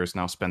the players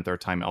now spend their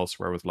time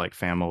elsewhere with like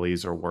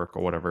families or work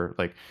or whatever.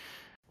 Like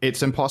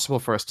it's impossible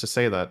for us to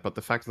say that, but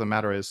the fact of the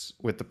matter is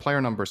with the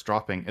player numbers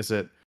dropping, is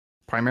it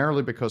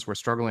primarily because we're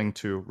struggling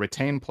to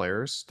retain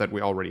players that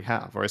we already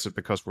have, or is it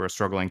because we're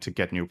struggling to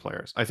get new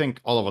players? I think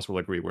all of us will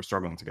agree we're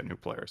struggling to get new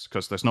players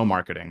because there's no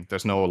marketing,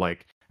 there's no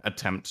like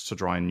attempt to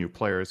draw in new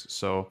players.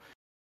 So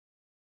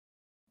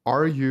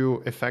are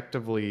you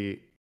effectively,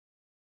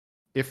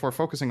 if we're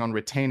focusing on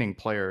retaining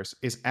players,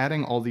 is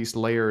adding all these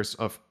layers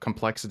of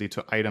complexity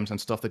to items and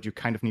stuff that you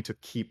kind of need to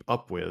keep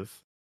up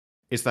with,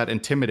 is that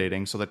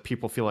intimidating so that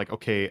people feel like,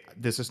 okay,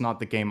 this is not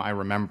the game I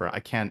remember.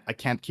 I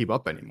can't keep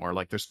up anymore.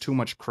 Like there's too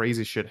much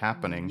crazy shit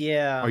happening.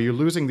 Yeah. Are you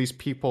losing these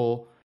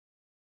people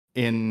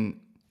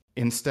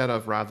instead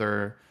of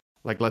rather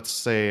like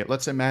let's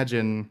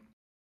imagine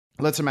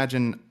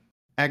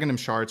Aghanim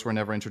shards were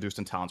never introduced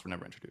and talents were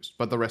never introduced,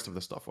 but the rest of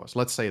the stuff was.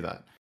 Let's say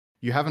that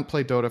you haven't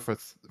played Dota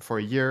for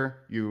a year,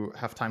 you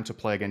have time to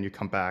play again, you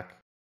come back.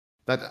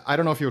 That I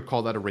don't know if you would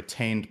call that a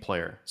retained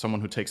player, someone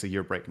who takes a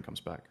year break and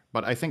comes back.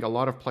 But I think a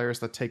lot of players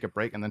that take a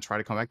break and then try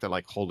to come back, they're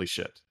like, holy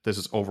shit, this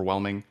is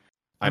overwhelming.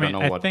 I don't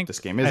know what this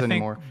game is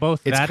anymore.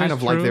 It's kind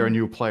of like they're a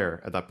new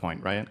player at that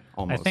point, right?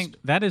 Almost. I think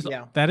that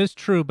is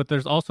true, but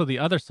there's also the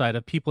other side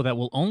of people that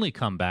will only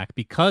come back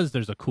because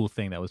there's a cool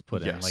thing that was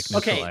put in. Like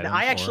okay,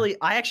 I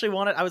actually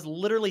wanted. I was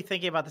literally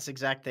thinking about this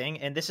exact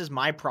thing, and this is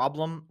my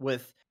problem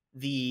with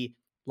the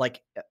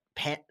like.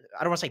 I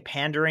don't want to say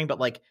pandering, but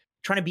like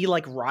trying to be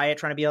like Riot,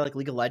 trying to be like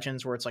League of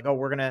Legends, where it's like, oh,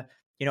 we're gonna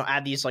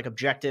add these like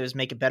objectives,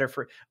 make it better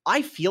for.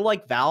 I feel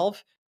like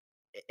Valve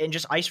and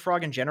just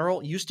IceFrog in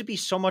general used to be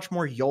so much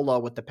more YOLO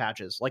with the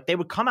patches. Like they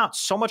would come out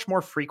so much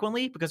more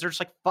frequently because they're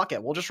just like, fuck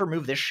it, we'll just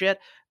remove this shit,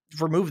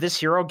 remove this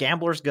hero,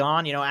 Gambler's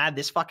gone, add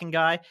this fucking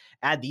guy,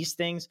 add these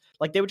things.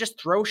 Like they would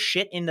just throw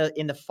shit in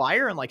the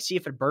fire and like see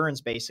if it burns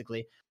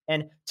basically.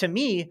 And to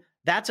me,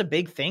 that's a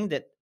big thing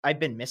that I've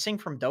been missing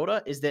from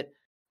Dota is that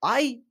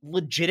I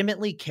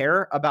legitimately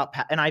care about,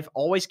 and I've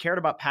always cared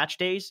about patch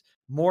days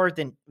more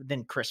than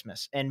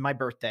Christmas and my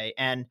birthday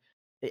and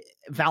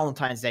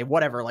Valentine's Day,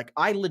 whatever. Like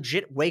I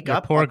legit wake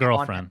up. Poor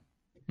girlfriend.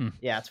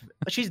 Yeah,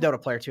 she's a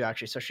Dota player too,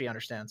 actually, so she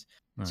understands.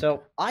 Okay.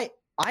 So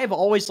I've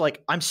always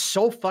I'm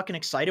so fucking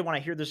excited when I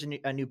hear there's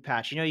a new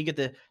patch. You get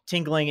the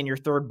tingling in your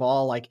third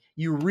ball. Like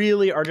you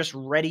really are just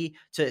ready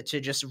to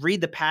just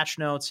read the patch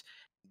notes,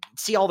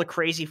 see all the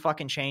crazy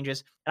fucking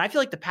changes. And I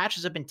feel like the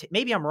patches have been,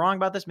 maybe I'm wrong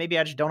about this. Maybe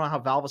I just don't know how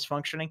Valve is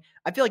functioning.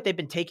 I feel like they've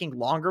been taking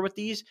longer with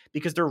these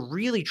because they're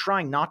really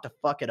trying not to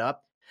fuck it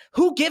up.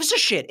 Who gives a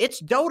shit?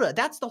 It's Dota.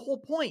 That's the whole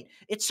point.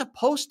 It's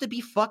supposed to be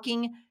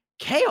fucking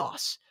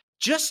chaos.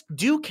 Just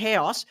do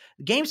chaos.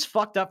 The game's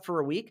fucked up for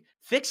a week,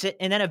 fix it,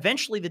 and then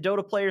eventually the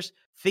Dota players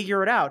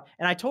figure it out.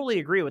 And I totally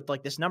agree with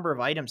this number of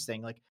items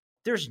thing.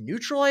 There's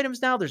neutral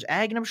items now. There's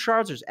Aghanim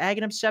shards. There's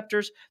Aghanim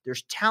scepters.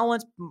 There's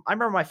talents. I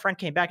remember my friend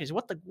came back and he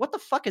said, what the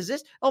fuck is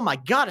this? Oh my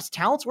God, it's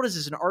talents. What is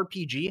this, an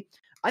RPG?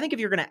 I think if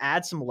you're going to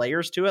add some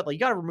layers to it, you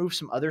got to remove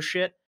some other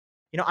shit.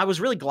 I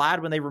was really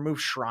glad when they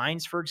removed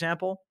shrines, for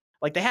example.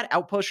 They had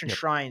outposts and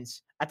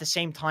shrines at the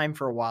same time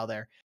for a while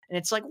there. And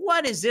it's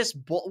what is this?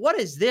 What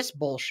is this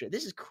bullshit?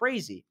 This is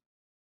crazy.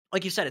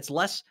 Like you said, it's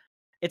less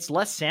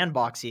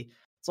sandboxy.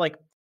 It's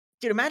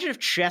dude, imagine if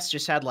chess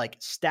just had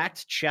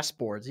stacked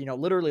chessboards,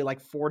 literally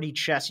 40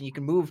 chess, and you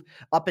can move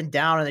up and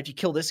down. And if you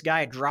kill this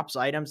guy, it drops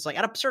items.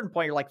 At a certain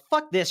point, you're like,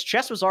 fuck this.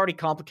 Chess was already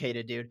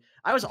complicated, dude.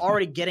 I was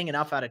already getting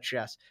enough out of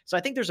chess. So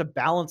I think there's a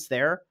balance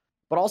there,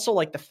 but also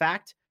the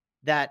fact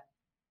that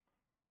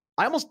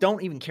I almost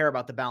don't even care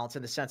about the balance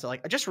in the sense of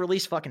just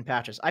release fucking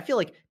patches. I feel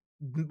like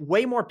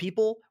way more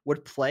people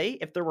would play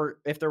if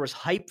there was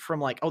hype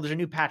from oh, there's a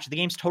new patch. The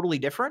game's totally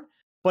different,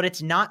 but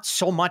it's not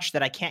so much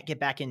that I can't get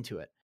back into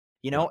it.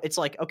 It's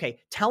okay,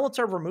 talents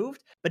are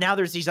removed, but now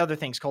there's these other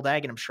things called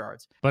Aghanim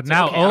shards. But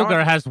now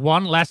Ogre has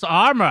one less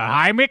armor.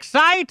 I'm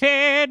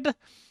excited.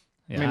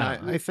 Yeah. I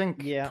mean, I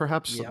think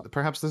perhaps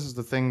this is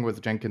the thing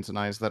with Jenkins and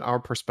I, is that our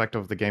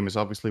perspective of the game is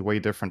obviously way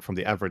different from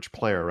the average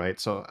player, right?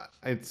 So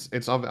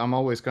I'm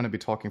always going to be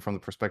talking from the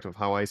perspective of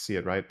how I see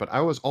it, right? But I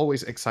was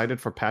always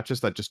excited for patches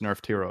that just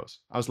nerfed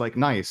heroes. I was like,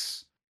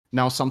 nice.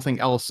 Now something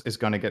else is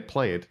going to get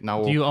played.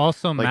 Now, do you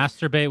also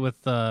masturbate with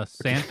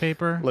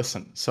sandpaper?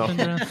 Listen, so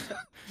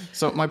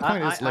my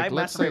point is,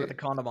 let's say with the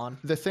condom on.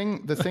 The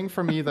thing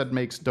for me that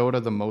makes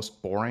Dota the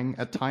most boring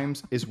at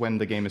times is when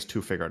the game is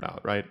too figured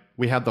out, right?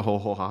 We had the whole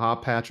haha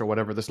patch or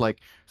whatever. There's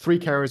 3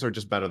 carries are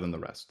just better than the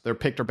rest. They're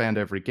picked or banned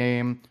every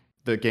game.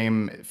 The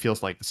game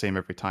feels like the same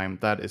every time.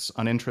 That is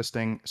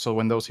uninteresting. So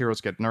when those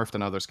heroes get nerfed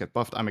and others get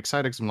buffed, I'm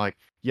excited because I'm like,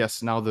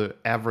 yes, now the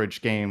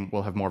average game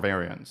will have more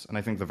variance. And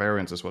I think the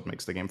variance is what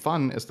makes the game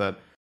fun, is that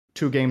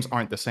 2 games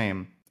aren't the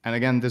same. And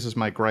again, this is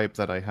my gripe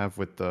that I have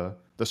with the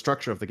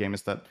structure of the game,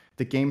 is that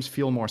the games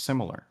feel more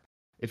similar.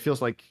 It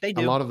feels like a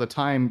lot of the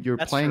time you're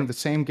playing the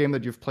same game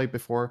that you've played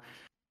before.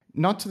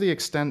 Not to the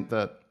extent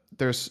that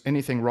there's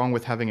anything wrong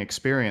with having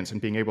experience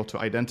and being able to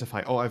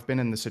identify, oh, I've been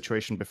in this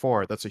situation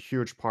before. That's a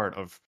huge part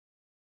of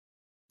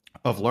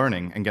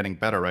learning and getting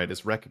better, right,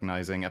 is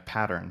recognizing a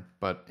pattern.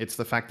 But it's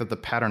the fact that the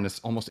pattern is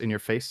almost in your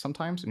face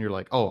sometimes, and you're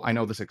like, oh, I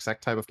know this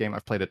exact type of game.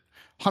 I've played it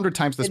 100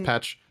 times this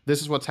patch.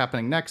 This is what's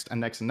happening next and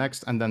next and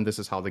next, and then this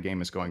is how the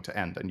game is going to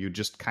end. And you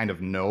just kind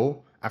of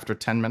know after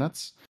 10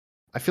 minutes.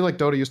 I feel like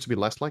Dota used to be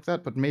less like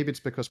that, but maybe it's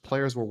because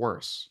players were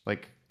worse.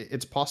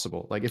 It's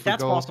possible.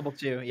 That's possible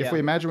too. Yeah. If we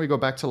imagine we go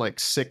back to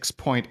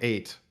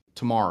 6.8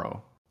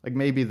 tomorrow,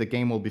 maybe the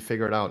game will be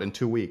figured out in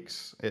 2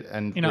 weeks,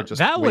 and we're just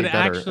that way would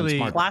better actually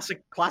and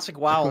smarter. classic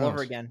WoW all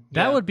over again.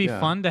 That would be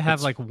fun to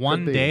have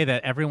one day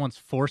that everyone's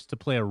forced to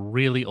play a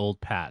really old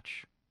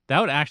patch.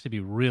 That would actually be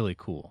really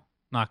cool.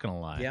 Not gonna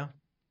lie. Yeah,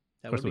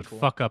 that would be cool.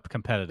 Fuck up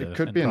competitive. It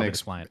could be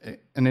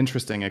an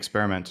interesting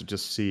experiment to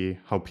just see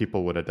how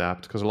people would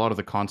adapt, because a lot of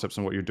the concepts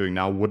and what you're doing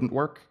now wouldn't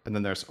work, and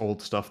then there's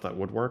old stuff that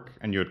would work,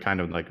 and you would kind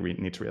of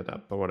need to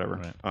readapt. But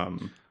whatever.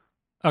 Right.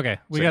 Okay,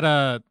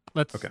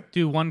 let's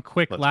do one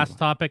quick last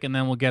topic, and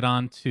then we'll get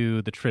on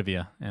to the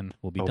trivia, and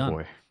we'll be done.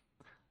 Oh,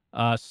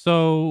 boy.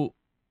 So,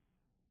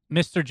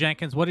 Mr.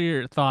 Jenkins, what are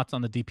your thoughts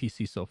on the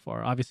DPC so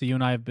far? Obviously, you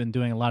and I have been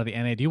doing a lot of the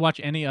NA. Do you watch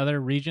any other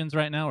regions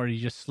right now, or do you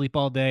just sleep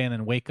all day and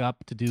then wake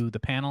up to do the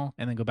panel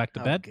and then go back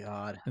to bed? Oh,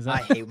 God. I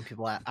hate when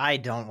people I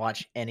don't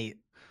watch any...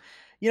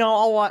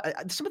 I'll watch...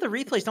 Some of the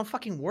replays don't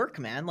fucking work,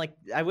 man.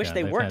 I wish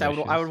they worked. I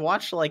would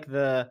watch,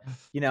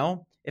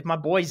 if my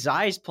boy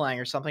Zai's playing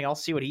or something, I'll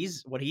see what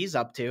he's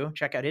up to.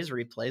 Check out his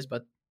replays,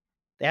 but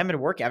they haven't been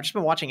working. I've just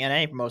been watching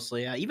NA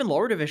mostly. Even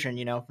lower division,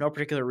 for no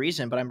particular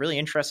reason, but I'm really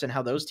interested in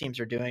how those teams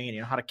are doing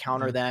and how to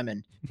counter them,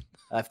 and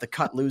if the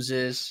cut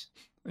loses,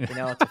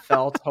 to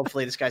Felt.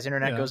 Hopefully this guy's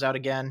internet goes out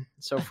again, and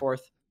so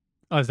forth.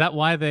 Oh, is that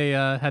why they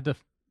had to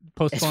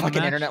postpone his fucking the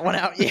match? internet went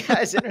out? Yeah,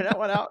 his internet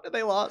went out and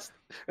they lost,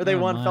 or they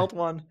won. Felt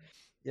won.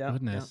 Yeah.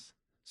 Goodness.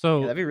 Yeah.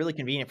 So that'd be really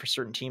convenient for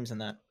certain teams in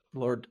that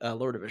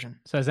lower division.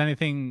 So has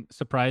anything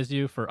surprised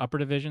you for upper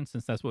division,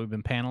 since that's what we've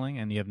been paneling,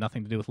 and you have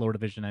nothing to do with lower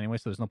division anyway,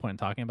 so there's no point in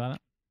talking about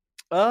it?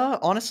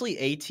 Honestly,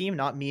 A team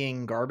not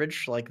being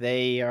garbage.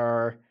 They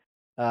are.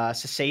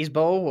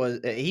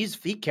 Sasezbo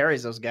he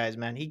carries those guys,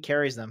 man. He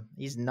carries them.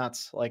 He's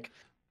nuts.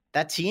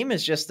 That team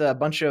is just a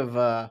bunch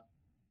of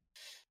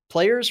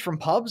players from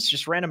pubs,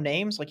 just random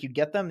names. Like you'd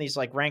get them, these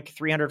like rank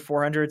 300,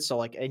 400. So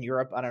like in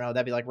Europe, I don't know,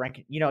 that'd be like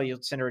rank, you'll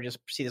just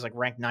see these like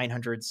rank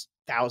 900s,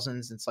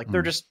 thousands. It's like,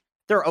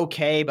 they're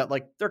okay, but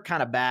like they're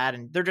kind of bad.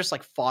 And they're just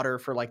like fodder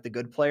for like the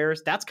good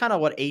players. That's kind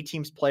of what A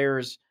team's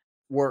players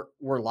were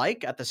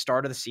like at the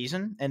start of the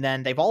season. And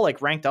then they've all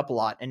like ranked up a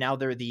lot. And now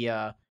they're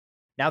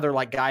now they're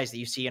like guys that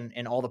you see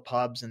in all the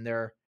pubs, and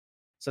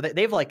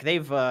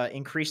they've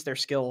increased their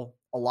skill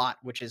a lot,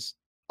 which is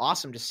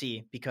awesome to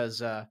see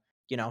because,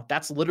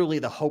 that's literally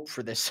the hope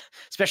for this,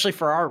 especially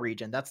for our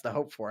region. That's the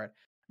hope for it.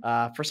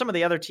 For some of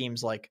the other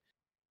teams like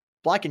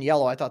Black and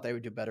Yellow, I thought they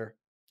would do better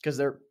because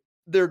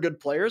they're good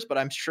players, but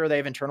I'm sure they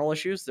have internal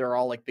issues. They're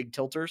all like big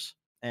tilters,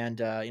 and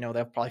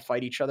they'll probably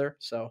fight each other.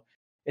 So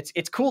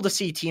it's cool to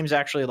see teams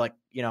actually like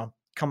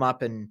come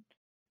up and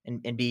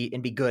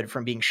be good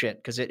from being shit,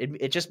 because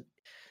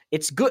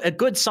it's a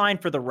good sign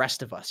for the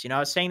rest of us. I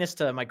was saying this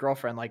to my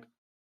girlfriend, like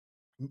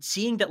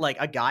seeing that like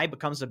a guy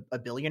becomes a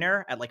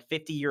billionaire at like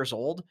 50 years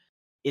old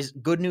is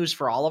good news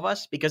for all of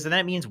us, because then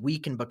that means we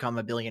can become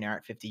a billionaire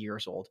at 50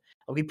 years old.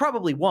 We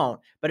probably won't,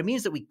 but it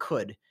means that we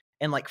could.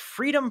 And like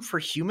freedom for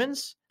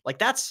humans, like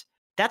that's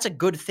a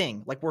good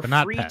thing. Like we're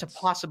free pets. to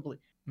possibly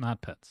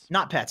not pets.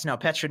 Not pets. No,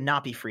 pets should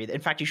not be free.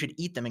 In fact, you should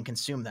eat them and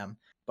consume them.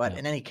 But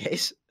in any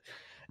case,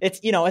 it's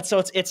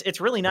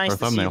really nice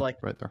to see, like,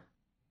 right there.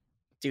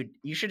 Dude,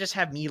 you should just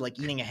have me like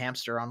eating a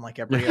hamster on like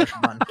a brioche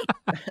bun.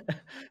 All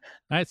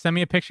right, send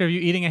me a picture of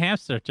you eating a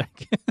hamster,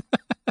 Jack.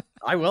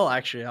 I will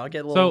actually. I'll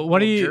get a little,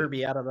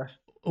 Jerby out of the.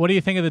 What do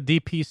you think of the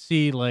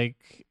DPC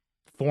like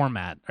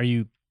format?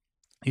 You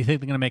think they're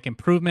going to make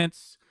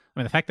improvements? I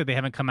mean, the fact that they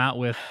haven't come out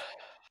with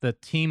the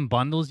team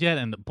bundles yet,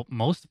 and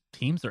most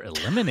teams are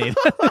eliminated.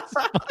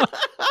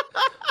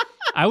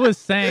 I was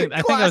saying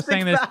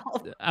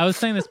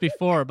this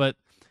before, but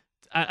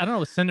I don't know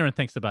what Cinderin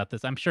thinks about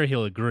this. I'm sure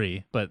he'll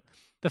agree, but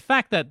the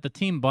fact that the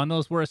team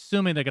bundles, we're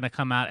assuming they're going to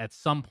come out at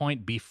some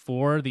point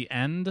before the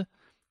end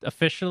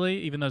officially,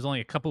 even though there's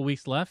only a couple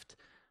weeks left.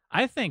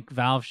 I think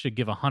Valve should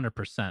give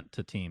 100%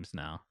 to teams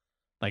now.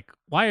 Like,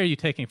 why are you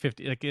taking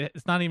 50? Like,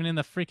 it's not even in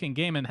the freaking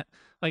game, and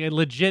like a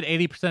legit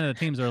 80% of the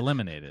teams are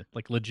eliminated.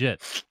 Like,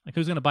 legit. Like,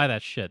 who's gonna buy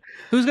that shit?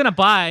 Who's gonna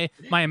buy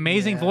my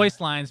amazing voice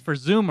lines for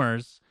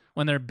Zoomers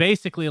when they're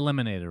basically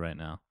eliminated right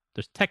now?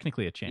 There's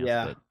technically a chance.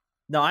 Yeah. But...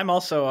 No, I'm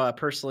also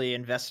personally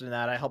invested in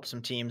that. I help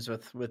some teams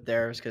with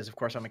theirs because, of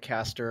course, I'm a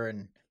caster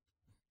and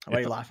why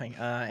are you laughing?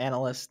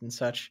 Analyst and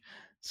such.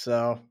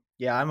 So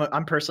yeah,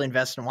 I'm personally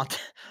invested and want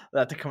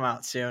that to come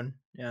out soon.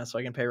 Yeah, so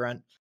I can pay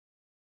rent.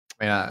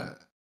 Yeah.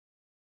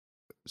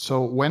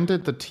 So when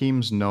did the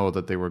teams know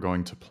that they were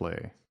going to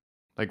play?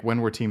 Like, when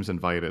were teams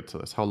invited to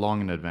this? How long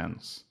in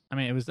advance? I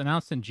mean, it was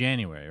announced in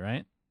January,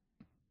 right?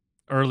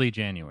 Early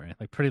January,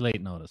 like pretty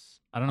late notice.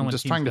 I don't know. I'm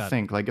just trying to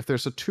think, like, if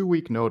there's a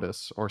 2-week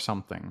notice or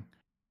something.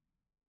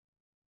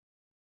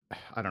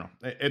 I don't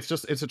know. It's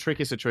a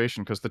tricky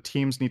situation because the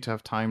teams need to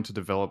have time to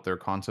develop their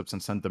concepts and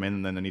send them in,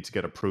 and then they need to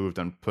get approved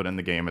and put in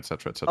the game,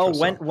 etc., etc.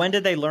 Oh, when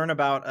did they learn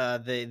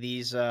about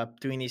these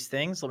doing these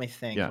things? Let me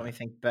think. Yeah. Let me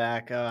think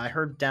back. I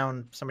heard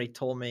somebody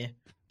told me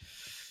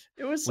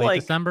it was late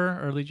like December,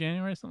 early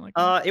January, something like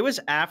that. It was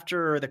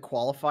after the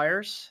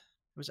qualifiers.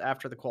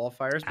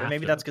 But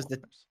maybe that's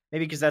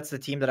because that's the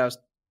team that I was.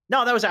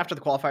 No, that was after the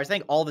qualifiers. I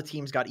think all the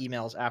teams got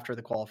emails after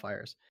the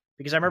qualifiers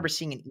because I remember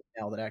seeing an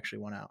email that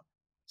actually went out.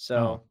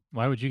 So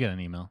why would you get an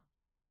email?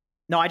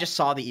 No, I just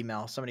saw the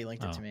email. Somebody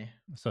linked it to me.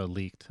 So it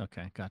leaked.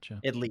 Okay, gotcha.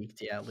 It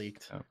leaked. Yeah, it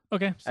leaked.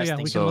 Okay, so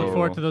we can look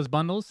forward to those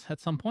bundles at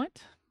some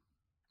point.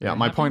 Yeah,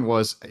 my point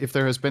was, if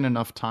there has been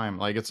enough time,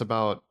 like it's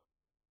about...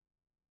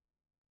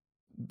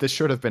 This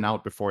should have been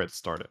out before it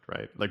started,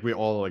 right? Like we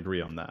all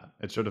agree on that.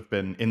 It should have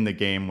been in the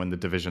game when the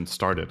division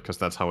started, because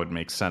that's how it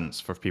makes sense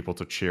for people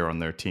to cheer on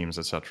their teams,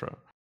 etc.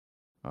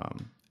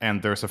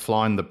 And there's a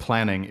flaw in the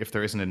planning if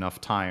there isn't enough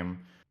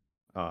time.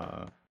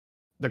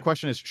 The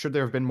question is, should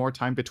there have been more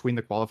time between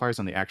the qualifiers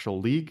and the actual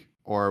league,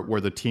 or were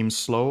the teams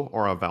slow,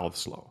 or are Valve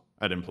slow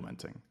at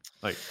implementing?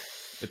 Like,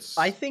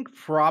 I think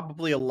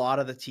probably a lot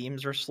of the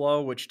teams are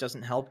slow, which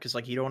doesn't help because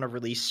like you don't want to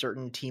release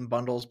certain team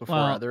bundles before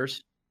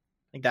others.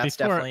 I think that's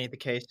definitely the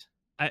case.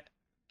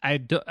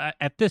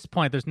 At this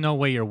point, there's no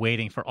way you're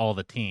waiting for all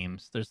the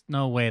teams. There's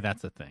no way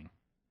that's a thing.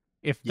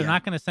 If they're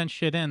not going to send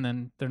shit in,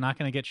 then they're not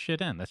going to get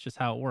shit in. That's just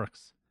how it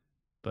works.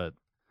 But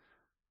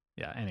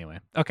yeah,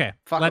 anyway. Okay.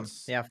 Fuck them.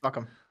 Yeah, fuck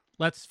them.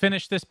 Let's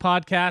finish this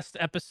podcast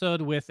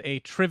episode with a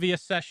trivia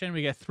session.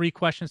 We get 3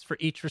 questions for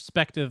each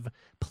respective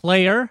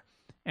player,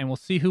 and we'll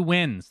see who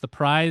wins the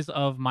prize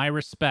of my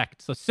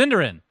respect. So,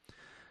 Cinderin,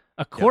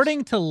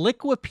 according to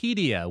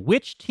Liquipedia,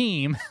 which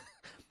team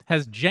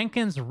has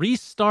Jenkins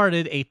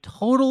restarted a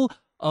total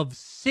of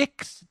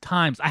 6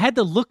 times? I had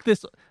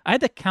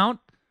to count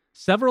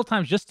several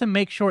times just to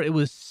make sure it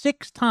was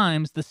 6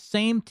 times the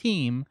same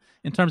team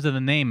in terms of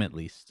the name, at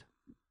least.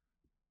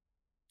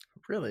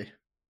 Really?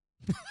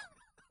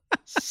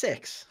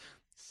 6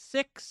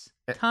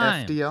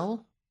 times.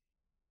 FDL?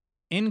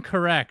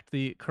 Incorrect.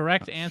 The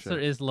correct answer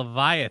is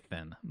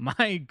Leviathan.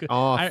 My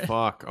God. Oh,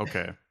 fuck.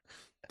 Okay.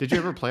 Did you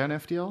ever play on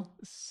FDL?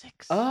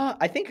 6.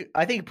 I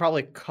think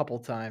probably a couple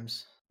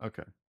times.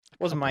 Okay.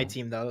 Wasn't my Couple.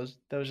 team though.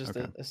 That was just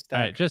Okay. a All stack.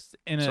 right, just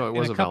in So it a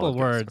was a couple of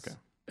valid guess, words,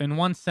 okay. in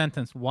one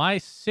sentence, why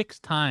 6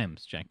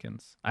 times,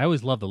 Jenkins? I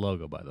always love the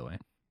logo, by the way.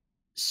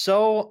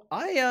 So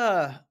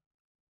I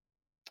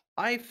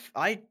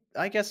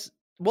guess.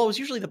 Well, it was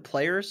usually the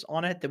players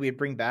on it that we'd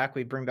bring back.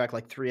 We'd bring back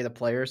like 3 of the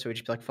players, so we'd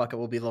just be like, "Fuck it,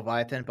 we'll be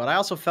Leviathan." But I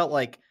also felt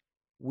like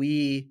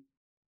we,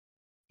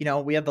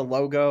 we had the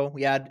logo.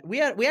 We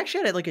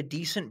actually had like a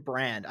decent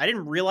brand. I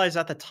didn't realize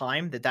at the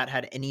time that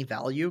had any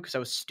value because I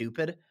was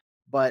stupid.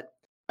 But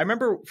I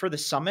remember for the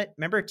summit,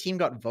 a team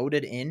got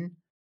voted in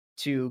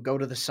to go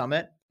to the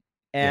summit,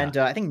 and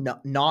I think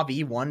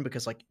Navi won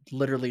because like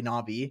literally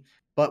Navi.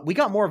 But we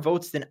got more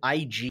votes than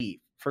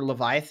IG for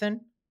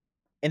Leviathan,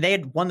 and they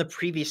had won the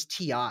previous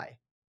TI.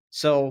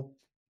 So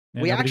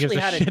Yeah, we nobody gives actually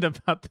a had shit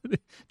about the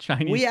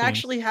Chinese we teams.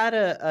 actually had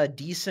a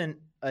decent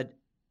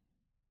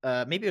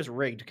maybe it was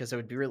rigged because it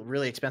would be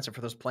really expensive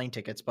for those plane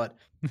tickets, but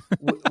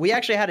we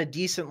actually had a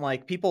decent,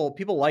 like, people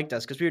liked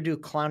us because we would do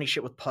clowny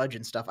shit with Pudge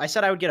and stuff. I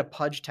said I would get a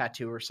Pudge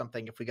tattoo or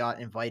something if we got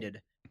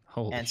invited.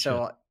 Holy And shit.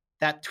 so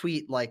that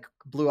tweet like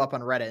blew up on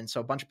Reddit, and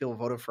so a bunch of people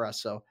voted for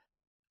us. So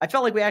I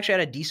felt like we actually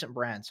had a decent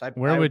brand. So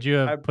Where would you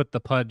have put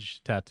the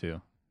Pudge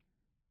tattoo?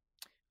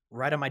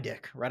 Right on my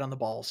dick, right on the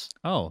balls.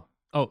 Oh,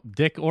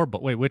 dick or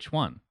wait, which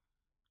one?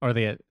 Are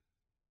they?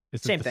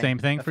 Is it the same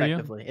thing for you?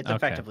 It's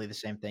effectively the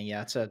same thing.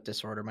 Yeah, it's a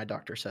disorder. My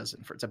doctor says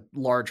it's a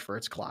large for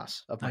its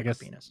class of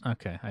micropenis.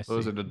 Okay, I see. So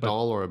is it a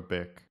doll or a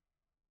bic?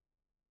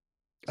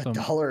 A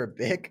doll or a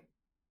bic?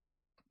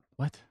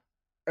 What?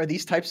 Are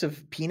these types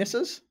of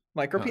penises?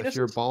 Micropenises? If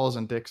your balls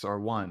and dicks are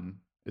one,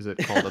 is it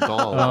called a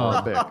doll or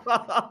a bic?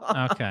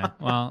 Okay.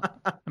 Well,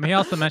 I mean, he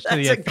also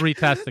mentioned he had 3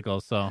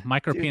 testicles, so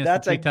micropenis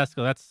and 3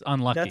 testicles. That's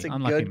unlucky. That's a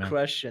unlucky, good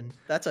question.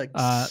 That's a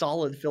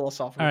solid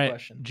philosophical all right,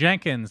 question.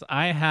 Jenkins,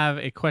 I have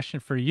a question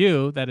for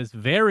you that is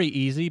very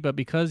easy, but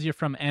because you're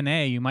from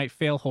NA, you might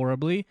fail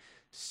horribly.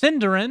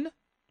 Synderen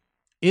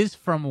is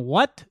from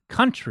what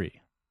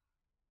country?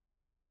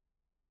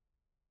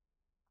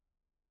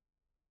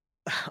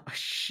 Oh,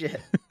 shit.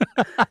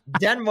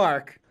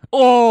 Denmark.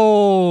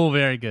 Oh,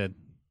 very good.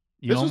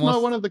 This was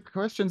not one of the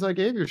questions I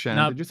gave you,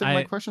 Shannon. Did you think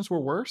my questions were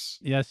worse?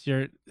 Yes,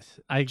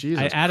 I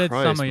Jesus added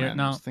Christ, some of your. man.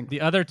 No, the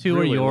other 2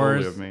 really are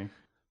lowly yours. of me.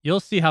 You'll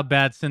see how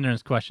bad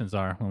Synderen's questions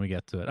are when we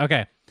get to it.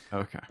 Okay.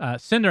 Okay.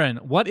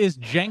 Synderen, what is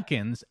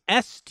Jenkins'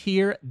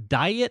 S-tier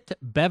diet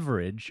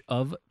beverage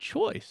of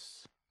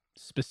choice?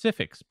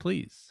 Specifics,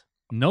 please.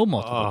 No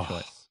multiple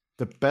choice.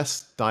 The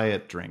best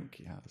diet drink,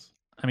 yes.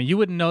 I mean, you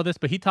wouldn't know this,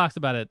 but he talks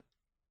about it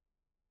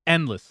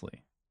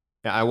endlessly.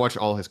 Yeah, I watch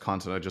all his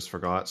content. I just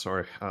forgot.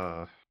 Sorry.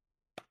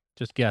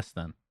 Just guess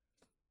then.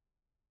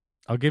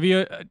 I'll give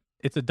you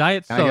it's a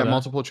diet soda. Can I get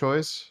multiple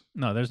choice?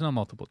 No, there's no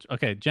multiple.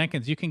 Okay,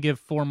 Jenkins, you can give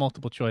 4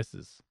 multiple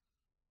choices.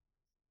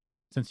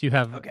 Since you're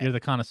the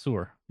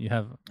connoisseur, you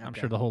have, I'm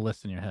sure, the whole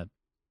list in your head.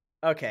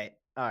 Okay,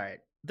 all right.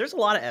 There's a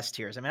lot of S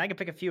tiers. I mean, I can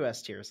pick a few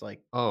S tiers.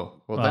 Like,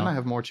 well, then I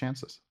have more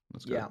chances.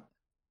 That's good. Yeah.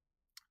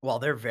 Well,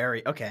 they're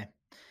very okay.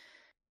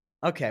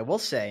 Okay, we'll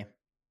say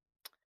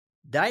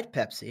Diet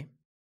Pepsi,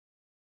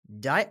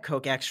 Diet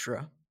Coke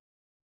Extra,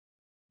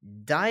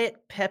 Diet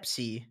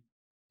Pepsi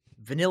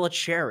Vanilla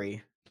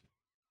Cherry,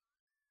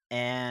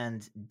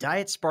 and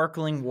Diet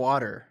Sparkling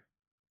Water,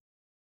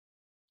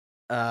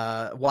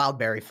 wild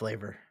berry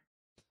flavor.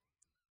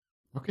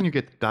 How can you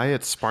get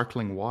diet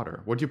sparkling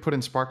water? What do you put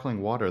in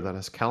sparkling water that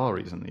has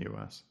calories in the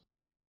US?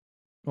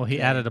 Well,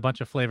 he added a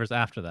bunch of flavors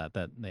after that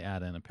they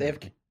add in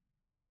apparently.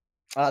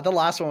 The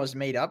last one was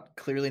made up.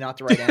 Clearly not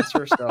the right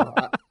answer. So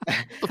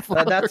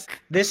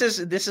this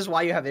is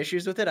why you have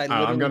issues with it.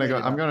 I'm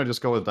gonna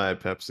just go with Diet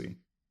Pepsi.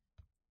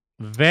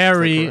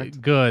 Very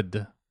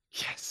good.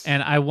 Yes.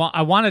 And I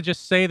want to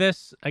just say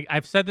this.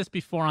 I've said this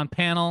before on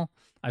panel.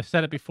 I've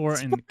said it before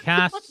in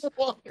casts.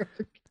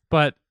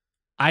 But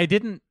I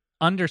didn't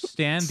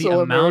understand the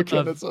amount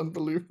of. It's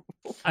unbelievable.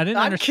 I didn't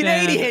I'm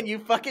understand. Canadian. You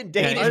fucking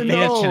Danish. I know.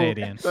 He is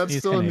Canadian. That's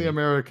still in the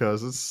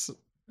Americas.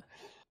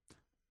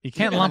 You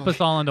can't lump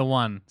us all into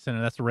one,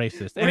 Senator. That's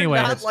racist.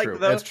 Anyway,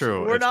 that's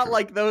true. We're not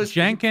like those.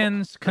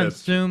 Jenkins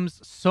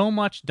consumes so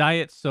much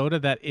diet soda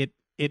that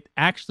it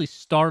actually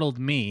startled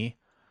me.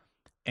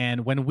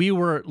 And when we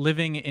were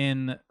living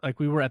in, like,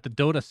 we were at the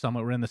Dota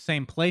Summit, we're in the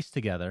same place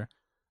together.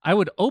 I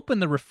would open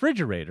the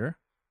refrigerator.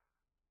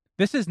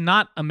 This is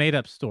not a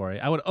made-up story.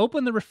 I would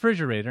open the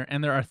refrigerator,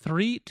 and there are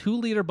 3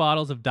 2-liter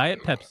bottles of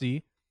Diet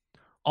Pepsi,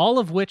 all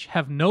of which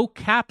have no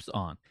caps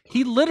on.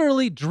 He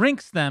literally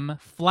drinks them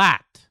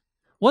flat.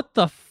 What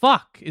the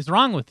fuck is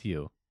wrong with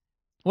you?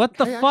 What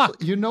the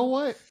fuck? You know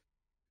what?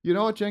 You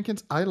know what,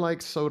 Jenkins? I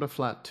like soda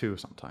flat too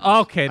sometimes.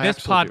 Okay, this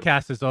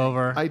podcast is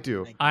over. I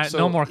do.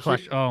 No more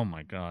questions. Oh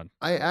my god.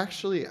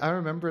 I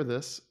remember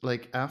this,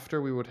 like,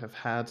 after we would have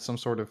had some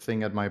sort of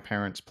thing at my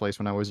parents' place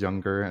when I was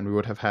younger, and we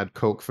would have had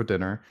Coke for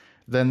dinner.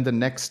 Then the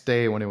next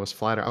day when it was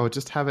flatter, I would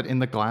just have it in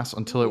the glass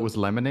until it was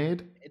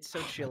lemonade. It's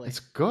so chilly. It's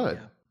good.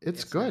 Yeah.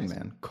 It's good, nice.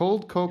 Man.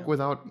 Cold Coke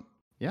without...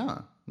 Yeah,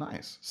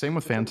 nice. Same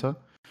with Fanta.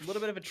 A little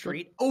bit of a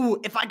treat. Oh,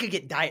 if I could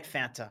get Diet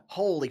Fanta,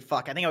 holy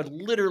fuck! I think I would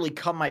literally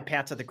cum my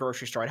pants at the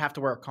grocery store. I'd have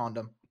to wear a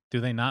condom. Do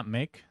they not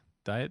make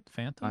Diet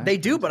Fanta? They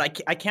do, but I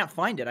can't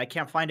find it. I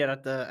can't find it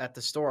at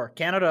the store.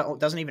 Canada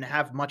doesn't even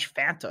have much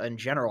Fanta in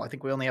general. I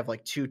think we only have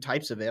like 2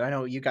 types of it. I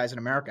know you guys in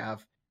America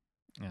have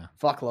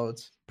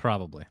fuckloads.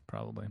 Probably.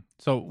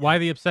 So why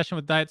the obsession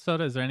with diet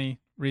soda? Is there any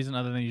reason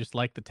other than you just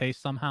like the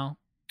taste somehow?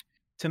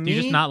 To Do me,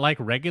 you just not like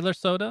regular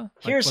soda?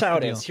 Here's how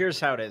it is.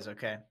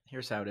 Okay.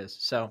 Here's how it is.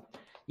 So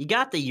you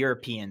got the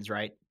Europeans,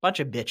 right? Bunch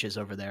of bitches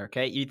over there.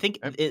 Okay. You think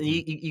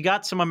you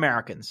got some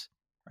Americans,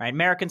 right?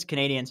 Americans,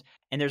 Canadians,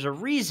 and there's a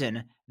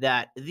reason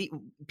that the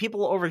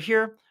people over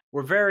here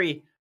were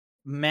very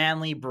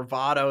manly,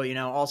 bravado,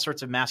 all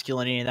sorts of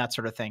masculinity and that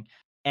sort of thing.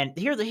 And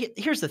here's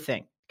the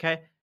thing.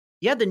 Okay.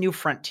 You had the New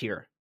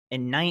Frontier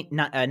in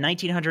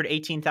 1900,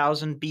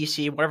 18,000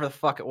 BC, whatever the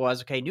fuck it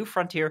was. Okay, New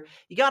Frontier.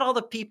 You got all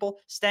the people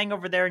staying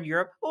over there in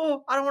Europe.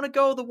 Oh, I don't want to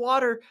go. The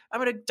water.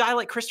 I'm going to die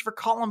like Christopher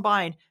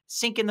Columbine,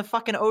 sink in the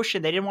fucking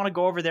ocean. They didn't want to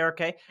go over there,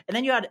 okay? And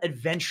then you had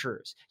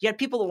adventurers. You had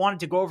people that wanted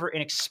to go over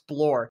and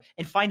explore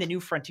and find the New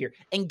Frontier.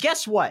 And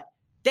guess what?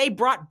 They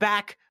brought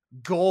back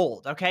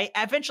gold, okay?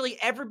 Eventually,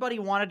 everybody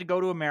wanted to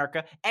go to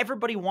America.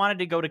 Everybody wanted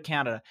to go to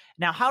Canada.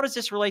 Now, how does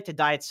this relate to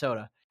diet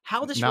soda?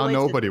 How this now relates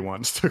nobody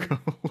wants to go.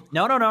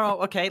 No.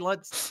 Okay,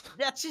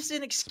 that's just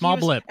an excuse. Small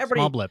blip.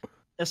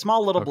 A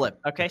small little blip.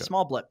 Okay,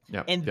 small blip.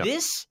 Yep, and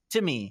this,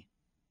 to me,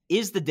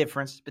 is the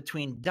difference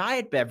between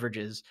diet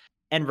beverages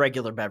and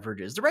regular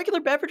beverages. The regular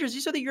beverages,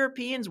 these are the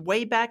Europeans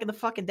way back in the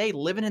fucking day,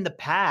 living in the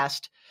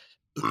past,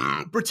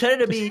 pretending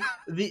to be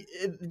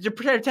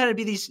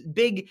these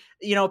big,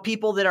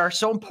 people that are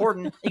so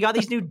important. You got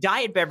these new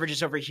diet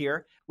beverages over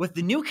here with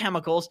the new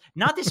chemicals,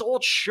 not this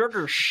old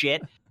sugar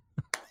shit.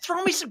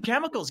 Throw me some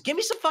chemicals. Give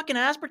me some fucking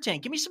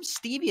aspartame. Give me some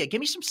stevia. Give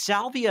me some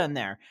salvia in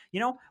there.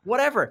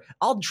 Whatever.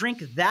 I'll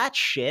drink that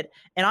shit.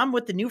 And I'm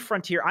with the New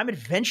Frontier. I'm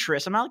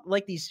adventurous. I'm not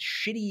like these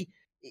shitty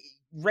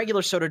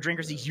regular soda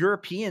drinkers, these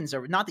Europeans.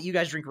 Or not that you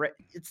guys drink.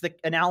 It's the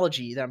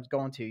analogy that I'm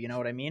going to. You know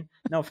what I mean?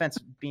 No offense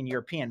being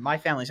European. My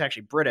family's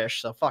actually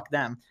British, so fuck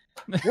them.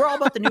 We're all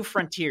about the New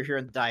Frontier here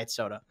in the diet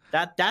soda.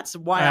 That's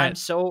why I'm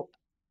so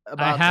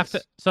about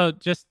this. So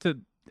just to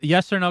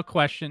yes or no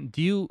question,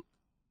 do you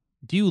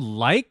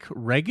like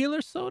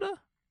regular soda?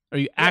 Or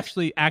you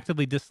actually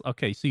actively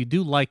okay, so you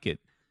do like it,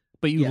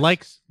 but you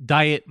like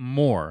diet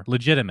more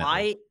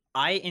legitimately.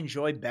 I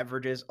enjoy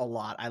beverages a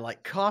lot. I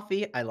like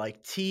coffee, I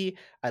like tea,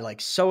 I like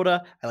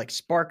soda, I like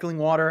sparkling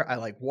water, I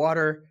like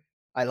water,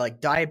 I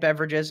like diet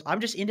beverages. I'm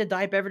just into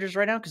diet beverages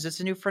right now because it's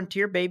a New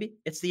Frontier, baby.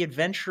 It's the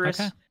adventurous,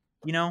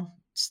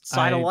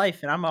 side of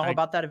life, and I'm all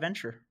about that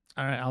adventure.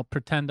 All right, I'll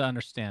pretend to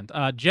understand.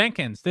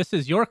 Jenkins, this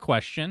is your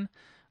question.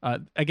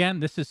 Again,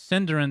 this is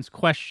Cinderin's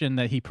question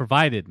that he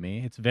provided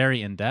me. It's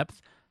very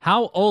in-depth.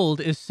 How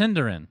old is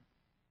Cinderin?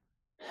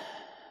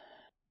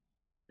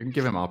 You can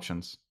give him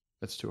options.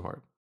 That's too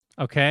hard.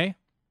 Okay.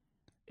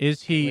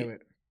 Is he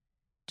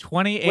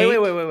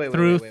 28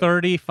 through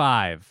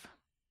 35?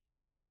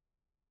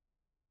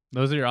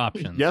 Those are your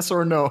options. Yes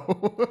or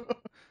no?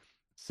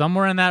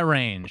 Somewhere in that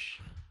range.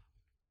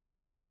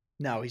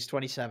 No, he's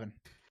 27.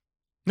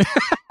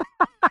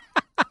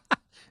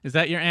 Is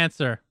that your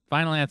answer?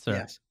 Final answer?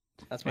 Yes.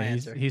 That's my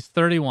answer. He's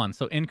 31,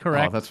 so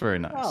incorrect. Oh, that's very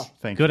nice. Oh.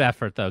 Thank you. Good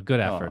effort, though.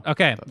 Good effort.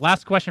 Okay,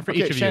 last question for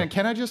each of Shannon, you.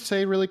 can I just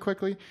say really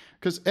quickly?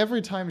 Because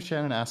every time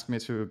Shannon asks me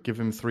to give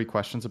him 3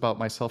 questions about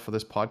myself for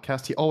this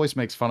podcast, he always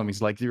makes fun of me.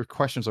 He's like, your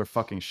questions are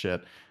fucking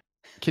shit.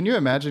 Can you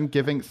imagine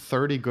giving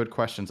 30 good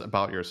questions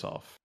about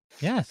yourself?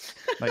 Yes.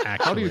 Like,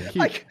 how do you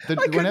keep...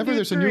 whenever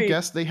there's a new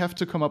guest, they have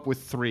to come up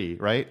with 3,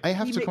 right? I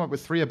have to come up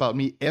with 3 about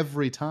me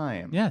every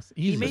time. Yes.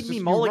 He made me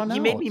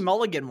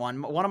mulligan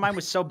one. One of mine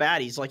was so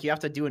bad. He's like, you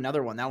have to do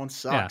another one. That one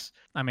sucks.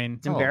 Yeah. I mean,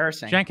 it's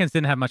embarrassing. Jenkins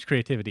didn't have much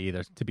creativity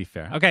either, to be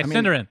fair. Okay,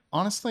 Cinderin.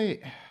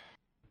 Honestly,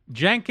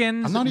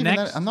 Jenkins.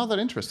 I'm not that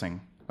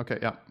interesting. Okay,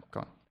 yeah,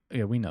 go on.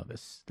 Yeah, we know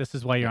this. This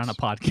is why you're on a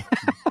podcast.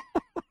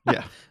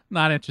 Yeah.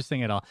 Not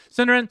interesting at all.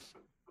 Cinderin,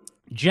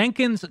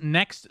 Jenkins'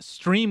 next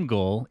stream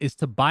goal is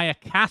to buy a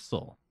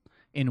castle.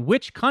 In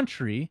which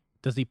country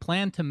does he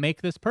plan to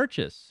make this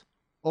purchase?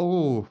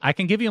 Oh. I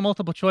can give you a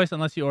multiple choice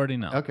unless you already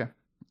know. Okay.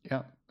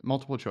 Yeah.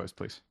 Multiple choice,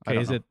 please.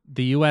 Okay, is it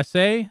the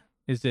USA?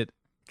 Is it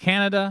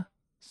Canada,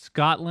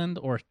 Scotland,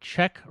 or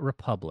Czech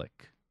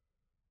Republic?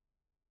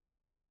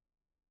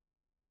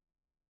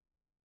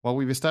 Well,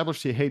 we've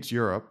established he hates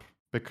Europe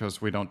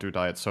because we don't do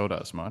diet soda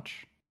as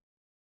much.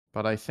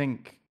 But I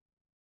think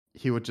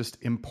he would just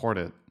import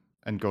it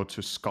and go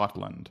to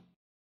Scotland.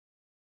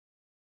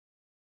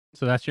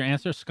 So that's your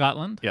answer,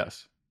 Scotland?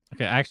 Yes.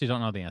 Okay, I actually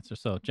don't know the answer.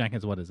 So,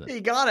 Jenkins, what is it?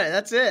 You got it.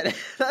 That's it.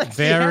 That's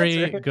very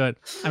the answer. good.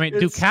 I mean,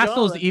 do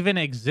castles even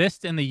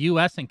exist in the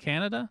U.S. and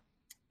Canada?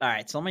 All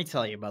right, so let me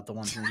tell you about the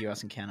ones in the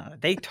U.S. and Canada.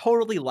 They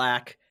totally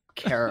lack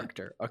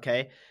character,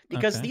 okay?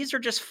 Because these are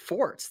just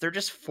forts. They're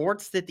just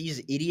forts that these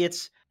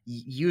idiots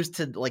use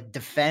to like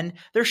defend.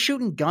 They're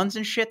shooting guns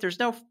and shit. There's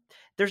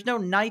no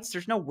knights,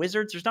 there's no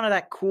wizards, there's none of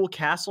that cool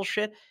castle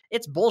shit.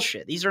 It's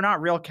bullshit. These are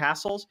not real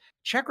castles.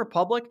 Czech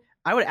Republic,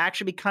 I would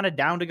actually be kind of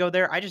down to go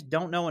there. I just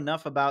don't know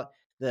enough about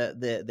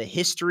the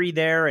history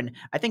there, and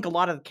I think a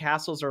lot of the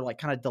castles are like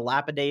kind of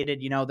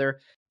dilapidated.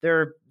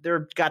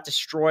 They're got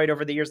destroyed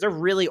over the years. They're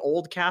really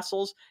old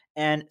castles,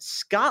 and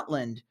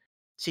Scotland.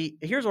 See,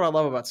 here's what I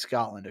love about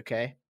Scotland.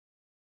 Okay,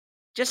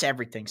 just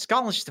everything.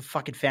 Scotland's just a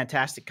fucking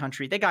fantastic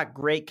country. They got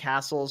great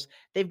castles.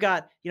 They've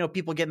got,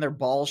 people getting their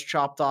balls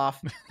chopped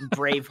off,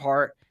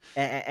 Braveheart,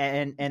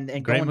 and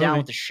Great going down movie.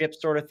 with the ship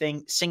sort of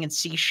thing, singing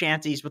sea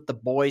shanties with the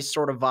boys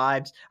sort of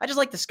vibes. I just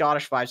like the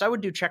Scottish vibes. I would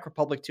do Czech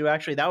Republic too,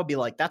 actually. That would be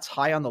like, that's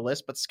high on the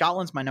list, but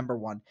Scotland's my number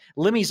one.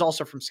 Limmy's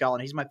also from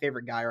Scotland. He's my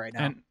favorite guy right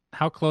now. And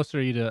how close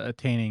are you to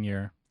attaining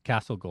your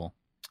castle goal?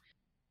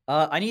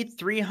 I need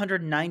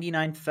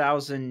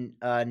 399,000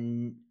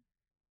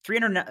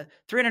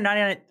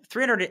 399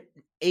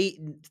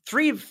 308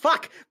 3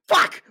 fuck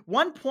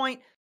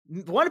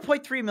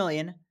 1.3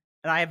 million,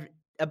 and I have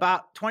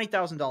about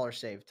 $20,000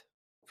 saved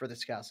for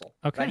this castle.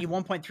 Okay. I need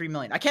 1.3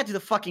 million. I can't do the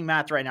fucking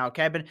math right now,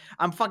 okay?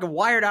 I'm fucking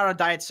wired out on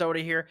diet soda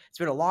here. It's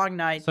been a long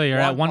night. So you're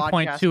at long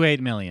podcast. 1.28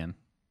 million.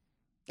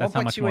 That's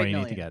how much more 1.28 you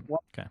need to million. get.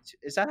 Okay.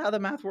 Is that how the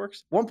math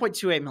works?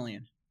 1.28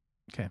 million.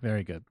 Okay,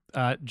 very good.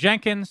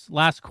 Jenkins,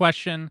 last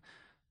question.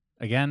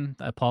 Again,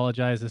 I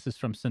apologize. This is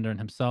from Synderen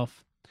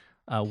himself.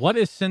 What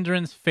is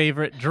Synderen's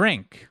favorite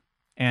drink?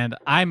 And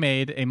I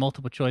made a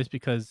multiple choice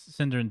because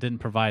Synderen didn't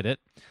provide it.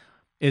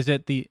 Is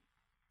it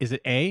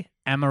A,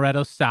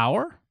 amaretto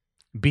sour,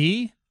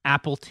 B,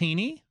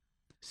 appletini,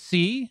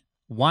 C,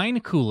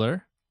 wine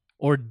cooler,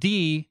 or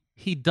D,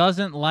 he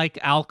doesn't like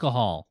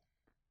alcohol?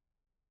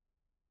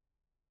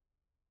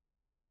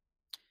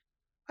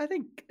 I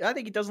think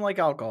he doesn't like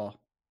alcohol.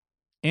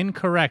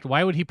 Incorrect.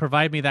 Why would he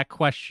provide me that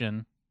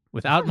question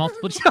without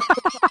multiple choice?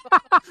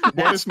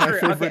 What is my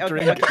favorite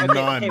drink?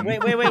 None.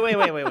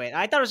 Okay, wait.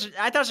 I thought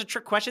it was a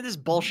trick question. This is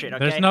bullshit.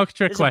 Okay. There's no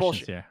trick This is questions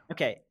bullshit. here.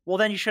 Okay. Well,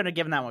 then you shouldn't have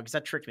given that one because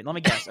that tricked me. Let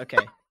me guess. Okay.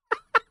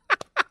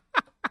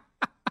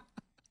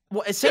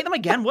 Say them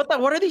again. What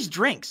are these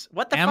drinks?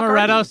 What the fuck are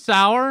Amaretto these?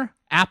 sour,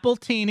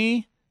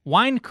 appletini,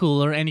 wine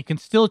cooler, and you can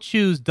still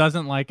choose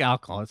doesn't like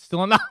alcohol. It's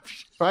still an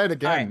option. Try it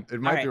again. All right,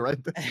 It might all be right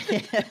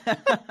there.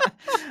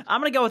 I'm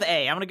gonna go with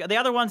A. I'm gonna go. The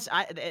other ones,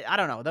 I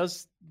don't know.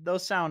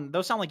 Those sound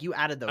like you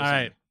added those. All in.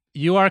 right.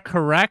 You are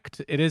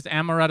correct. It is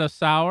amaretto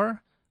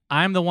sour.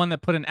 I'm the one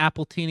that put in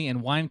appletini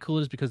and wine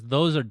coolers because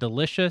those are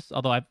delicious.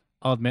 Although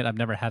I'll admit I've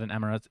never had an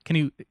amaretto. Can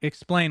you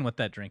explain what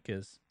that drink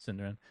is,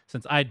 Synderen?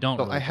 Since I don't.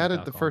 So really I had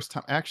drink it the alcohol. first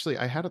time. Actually,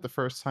 I had it the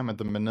first time at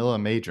the Manila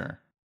Major,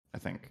 I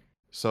think.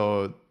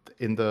 So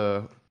in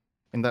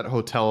that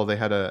hotel, they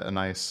had a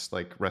nice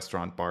like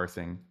restaurant bar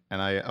thing,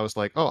 and I was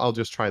like, oh, I'll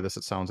just try this.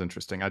 It sounds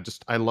interesting.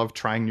 I love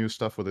trying new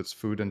stuff with its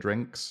food and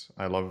drinks.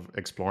 I love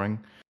exploring,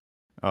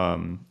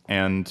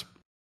 and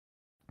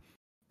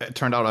it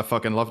turned out I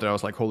fucking loved it. I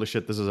was like, holy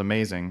shit, this is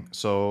amazing.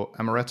 So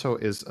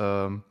amaretto is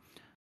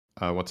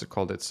what's it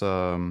called? It's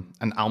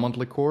an almond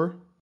liqueur,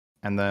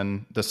 and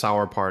then the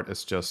sour part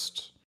is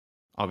just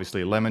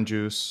obviously lemon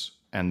juice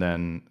and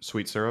then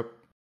sweet syrup.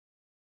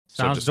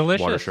 Sounds so just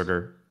delicious. water,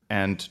 sugar,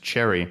 and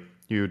cherry.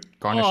 You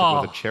garnish it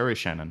Oh. with a cherry,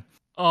 Shannon.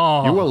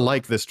 Oh, You will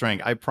like this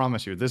drink. I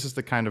promise you. This is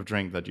the kind of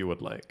drink that you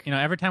would like.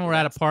 every time we're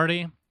at a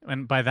party,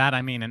 and by that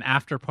I mean an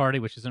after party,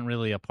 which isn't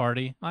really a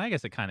party. Well, I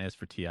guess it kind of is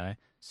for Ti.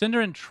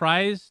 Synderen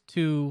tries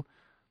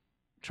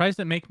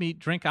to make me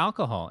drink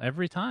alcohol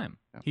every time.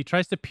 Yeah. He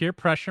tries to peer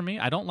pressure me.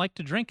 I don't like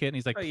to drink it, and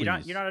he's like, Oh, "Please, you're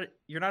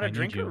not I a need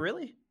drinker, you.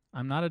 really?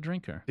 I'm not a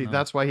drinker." See, No.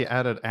 that's why he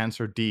added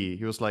answer D.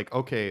 He was like,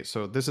 okay,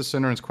 so this is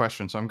Synderen's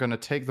question, so I'm going to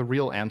take the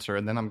real answer,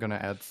 and then I'm going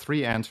to add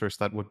 3 answers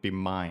that would be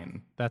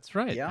mine. That's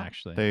right. Yeah.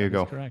 Actually, There you That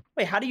is go. Correct.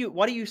 Wait,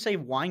 why do you say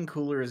wine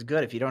cooler is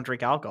good if you don't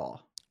drink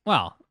alcohol?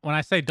 Well, when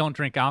I say don't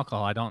drink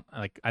alcohol, I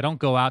don't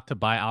go out to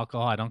buy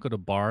alcohol. I don't go to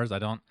bars. I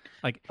don't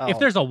if Oh,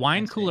 there's a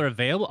wine I see. cooler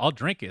available, I'll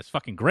drink it. It's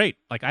fucking great.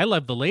 Like I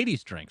love the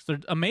ladies' drinks. They're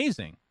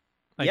amazing.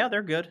 Like, yeah,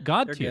 they're good.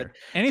 God They're tier. good.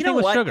 Anything You know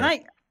with what? sugar.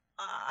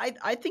 And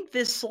I think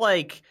this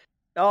like,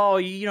 oh,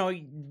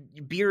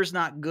 beer's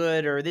not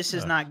good or this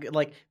is Ugh. not good.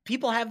 Like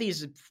people have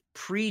these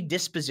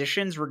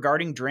predispositions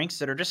regarding drinks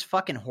that are just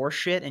fucking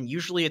horseshit, and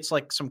usually it's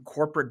like some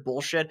corporate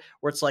bullshit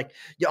where it's like,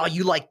 oh,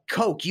 you like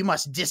Coke, you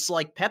must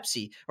dislike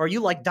Pepsi, or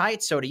you like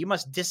diet soda, you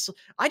must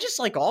I just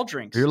like all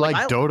drinks. If you like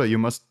I- Dota, you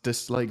must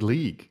dislike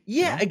League.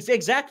 Yeah, you know?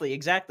 exactly.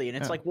 And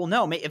it's Yeah. like, well,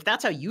 no, if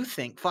that's how you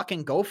think,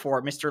 fucking go for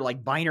it, Mr.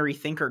 like binary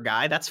thinker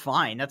guy. That's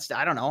fine.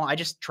 I don't know. I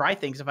just try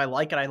things. If I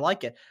like it, I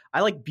like it.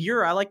 I like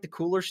beer. I like the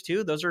coolers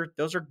too. Those are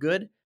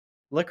good.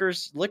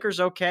 Liquor's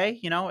okay.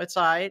 It's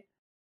all right.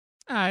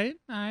 All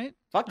right.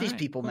 Fuck these Alright,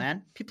 people, cool.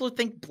 man. People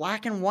think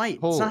black and white.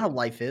 It's Whole- not how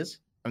life is.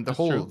 And That's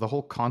true. the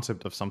whole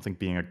concept of something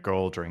being a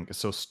girl drink is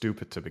so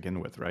stupid to begin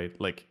with, right?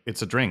 Like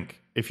it's a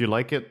drink. If you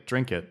like it,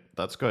 drink it.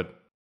 That's good.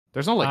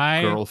 There's no like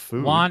I girl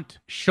food. want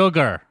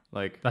sugar.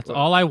 Like That's wh-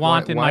 all I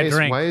want in my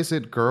drink. Why is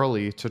it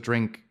girly to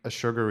drink a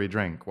sugary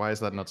drink? Why is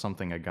that not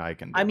something a guy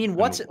can do? I mean, And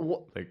what's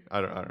like I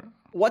don't know.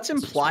 what's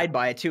It's just implied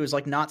by it too is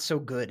like not so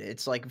good.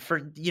 It's like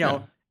for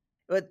Yeah.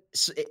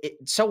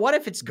 So what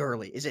if it's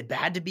girly? Is it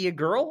bad to be a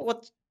girl?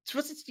 What's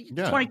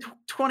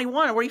 2021?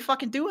 What are you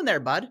fucking doing there,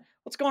 bud?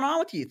 What's going on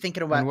with you?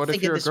 Thinking about And what if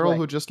thinking you're a this girl way?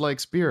 who just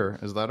likes beer?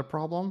 Is that a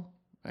problem?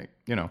 Like,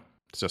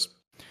 it's just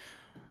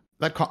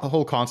that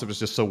whole concept is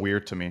just so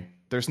weird to me.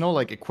 There's no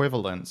like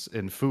equivalence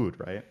in food,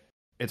 right?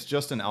 It's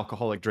just in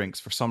alcoholic drinks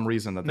for some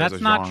reason that there's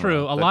That's a not genre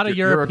true. A that lot of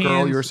you're a girl,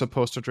 Europeans- you're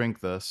supposed to drink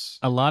this.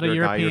 A lot of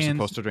you're a guy, you're Europeans-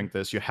 supposed to drink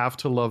this. You have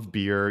to love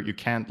beer. You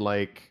can't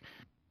like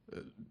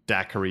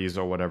daiquiris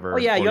or whatever. Oh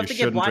yeah, or you have to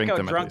get shouldn't drink blackout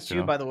them at drunk least,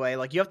 too. By the way,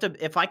 like you have to.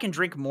 If I can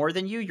drink more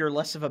than you, you're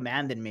less of a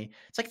man than me.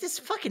 It's like this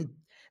fucking.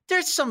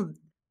 That's some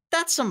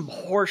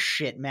horse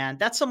shit, man.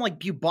 That's some like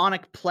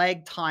bubonic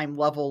plague time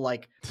level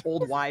like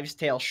old wives'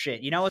 tale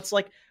shit. It's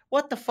like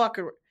what the fuck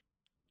are.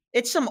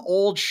 It's some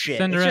old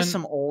shit. It's Synderen, just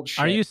some old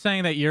shit. Are you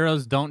saying that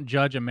Euros don't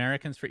judge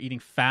Americans for eating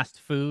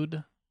fast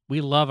food? We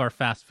love our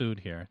fast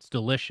food here. It's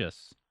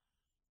delicious.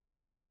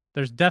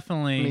 There's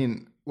definitely I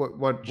mean,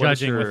 what judging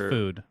is your, with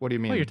food. What do you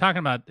mean? Well, you're talking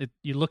about it,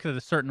 you look at it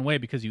a certain way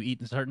because you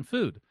eat a certain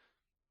food.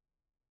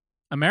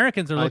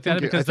 Americans are looked at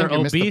it because they're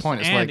you missed the obese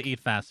point. It's and like- eat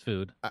fast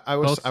food. I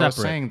was separate.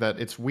 saying that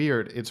it's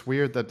weird. It's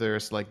weird that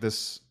there's like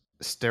this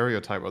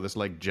stereotype or this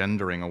like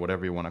gendering or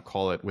whatever you want to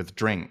call it with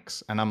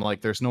drinks, and I'm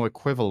like, there's no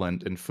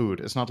equivalent in food.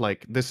 It's not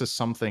like this is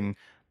something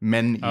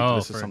men eat. Oh,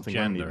 this is for something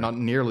women gender. eat. Not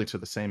nearly to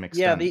the same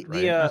Yeah, extent.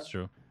 right? That's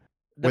true.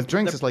 With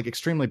drinks, it's like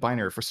extremely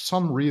binary for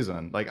some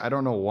reason. Like I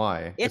don't know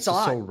why. It's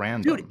just so odd.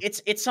 random. Dude,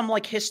 it's some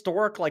like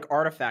historic like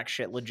artifact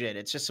shit. Legit,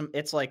 it's just some.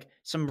 It's like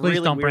some Please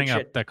really don't weird bring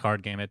shit. up that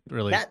card game. It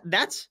really.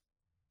 That's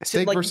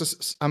Steak like-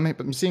 versus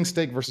I'm seeing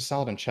steak versus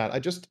salad in chat.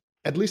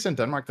 At least in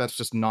Denmark, that's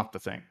just not the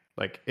thing.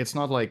 Like it's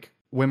not like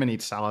women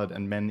eat salad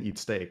and men eat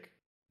steak.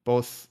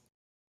 Both,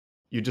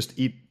 you just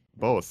eat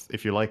both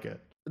if you like it.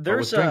 But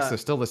with drinks,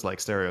 there's still this like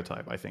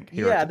stereotype. I think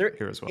here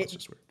as well. It's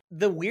just weird.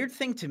 The weird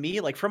thing to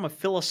me, like from a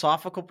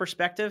philosophical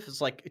perspective,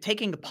 is like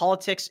taking the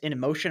politics and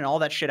emotion and all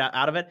that shit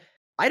out of it.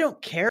 I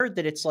don't care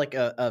that it's like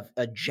a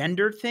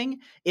gender thing.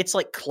 It's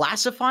like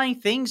classifying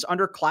things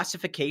under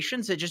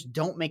classifications that just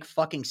don't make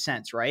fucking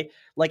sense, right?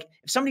 Like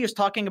if somebody was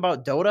talking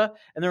about Dota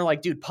and they're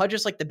like, dude, Pudge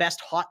is like the best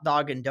hot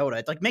dog in Dota.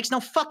 It like makes no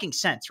fucking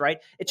sense, right?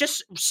 It's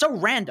just so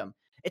random.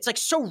 It's like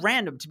so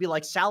random to be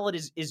like salad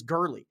is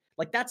girly.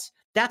 Like that's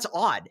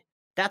odd.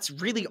 That's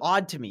really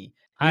odd to me.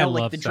 I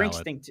like love the drinks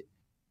salad. thing.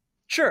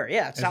 Sure,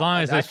 yeah. As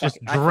long as it's just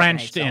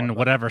drenched in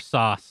whatever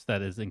sauce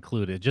that is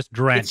included, just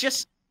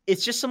drenched.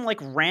 It's just some like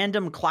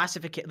random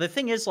classification. The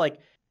thing is, like,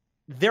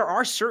 there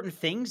are certain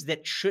things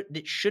that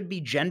should be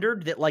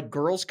gendered that like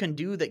girls can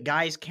do that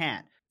guys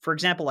can't. For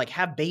example, like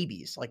have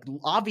babies. Like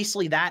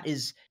obviously that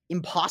is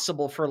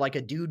impossible for like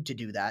a dude to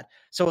do that.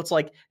 So it's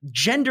like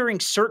gendering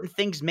certain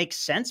things makes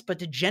sense, but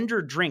to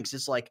gender drinks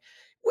is like,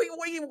 what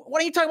are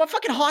you talking about?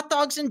 Fucking hot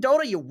dogs in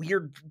Dota, you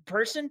weird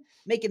person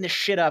making this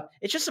shit up.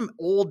 It's just some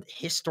old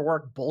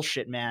historic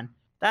bullshit, man.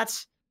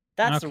 That's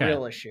the Okay.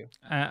 real issue.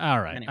 All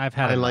right, Anyway. I've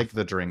had. I enough. like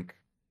the drink,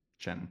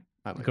 Jen.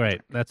 I like the Great.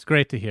 drink. That's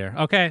great to hear.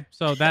 Okay,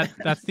 so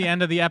that's the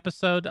end of the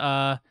episode.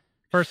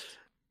 First,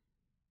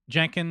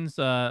 Jenkins.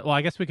 Well,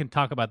 I guess we can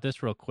talk about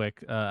this real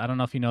quick. I don't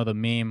know if you know the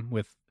meme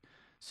with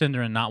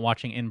Synderen not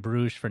watching In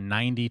Bruges for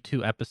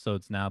 92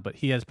 episodes now, but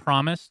he has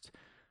promised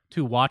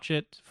to watch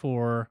it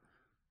for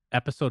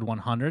episode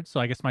 100. So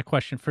I guess my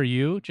question for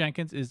you,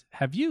 Jenkins, is: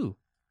 have you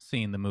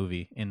seen the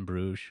movie In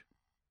Bruges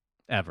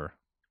ever?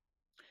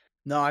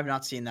 No, I've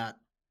not seen that.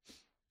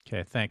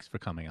 Okay, thanks for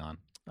coming on.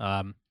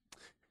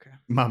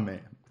 My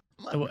man.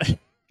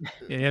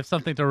 You have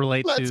something to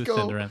relate Let's to,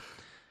 go. Synderen.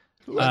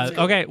 Let's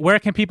go. Okay, where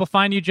can people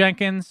find you,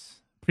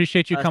 Jenkins?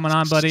 Appreciate you coming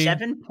on, buddy.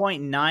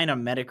 7.9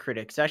 on Metacritic.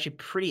 It's actually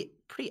pretty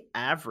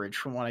average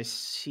from what I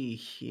see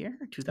here.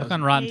 Look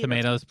on Rotten 2008.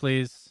 Tomatoes,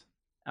 please.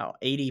 Oh,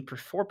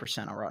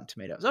 84% on Rotten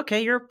Tomatoes.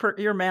 Okay, you're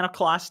a man of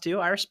class too.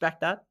 I respect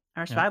that.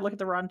 I respect. Yeah. I look at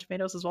the Rotten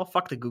Tomatoes as well.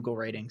 Fuck the Google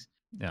ratings.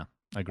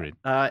 Agreed.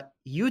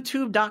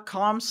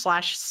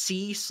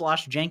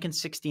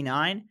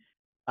 YouTube.com/C/Jenkins69.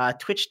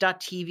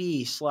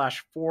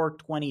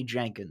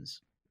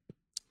 Twitch.tv/420Jenkins.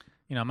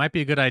 You know, it might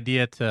be a good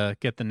idea to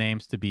get the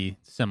names to be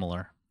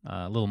similar,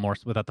 a little more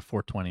without the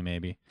 420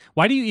 maybe.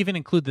 Why do you even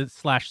include the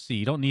 /C?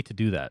 You don't need to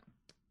do that.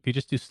 If you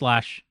just do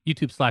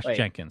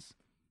 /YouTube/Jenkins.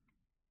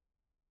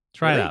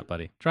 Try it Really? out,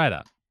 buddy. Try it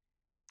out.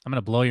 I'm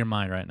gonna blow your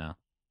mind right now.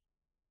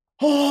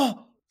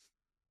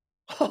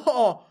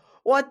 Oh,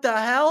 what the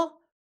hell?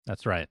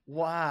 That's right.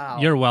 Wow.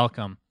 You're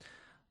welcome.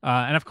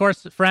 And of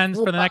course, friends,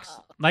 for the next,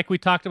 Wow. like we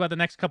talked about the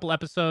next couple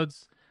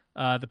episodes,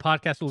 the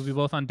podcast will be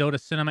both on Dota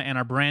Cinema and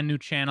our brand new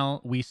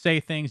channel, We Say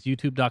Things,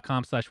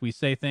 youtube.com/We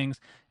Say Things.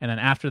 And then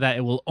after that,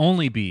 it will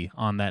only be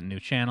on that new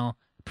channel.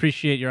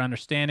 Appreciate your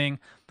understanding.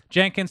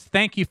 Jenkins,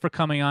 thank you for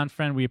coming on,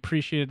 friend. We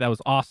appreciate it. That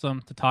was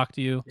awesome to talk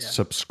to you. Yeah.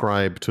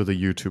 Subscribe to the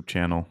YouTube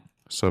channel.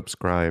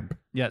 Subscribe.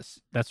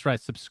 Yes, that's right.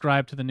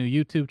 Subscribe to the new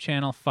YouTube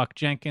channel. Fuck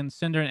Jenkins.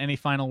 Synderen, any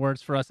final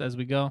words for us as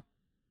we go?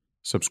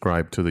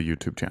 Subscribe to the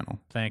YouTube channel.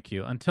 Thank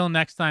you. Until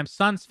next time,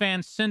 Suns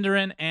fans,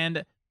 Synderen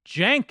and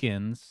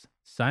Jenkins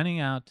signing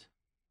out.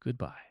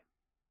 Goodbye.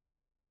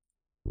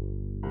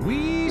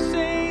 We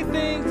say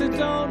things that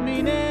don't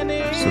mean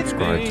anything.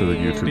 Subscribe to the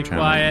YouTube Be channel.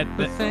 quiet.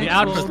 The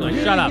outro's like,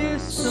 shut up.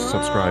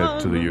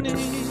 Subscribe to the YouTube.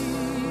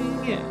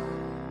 Yeah.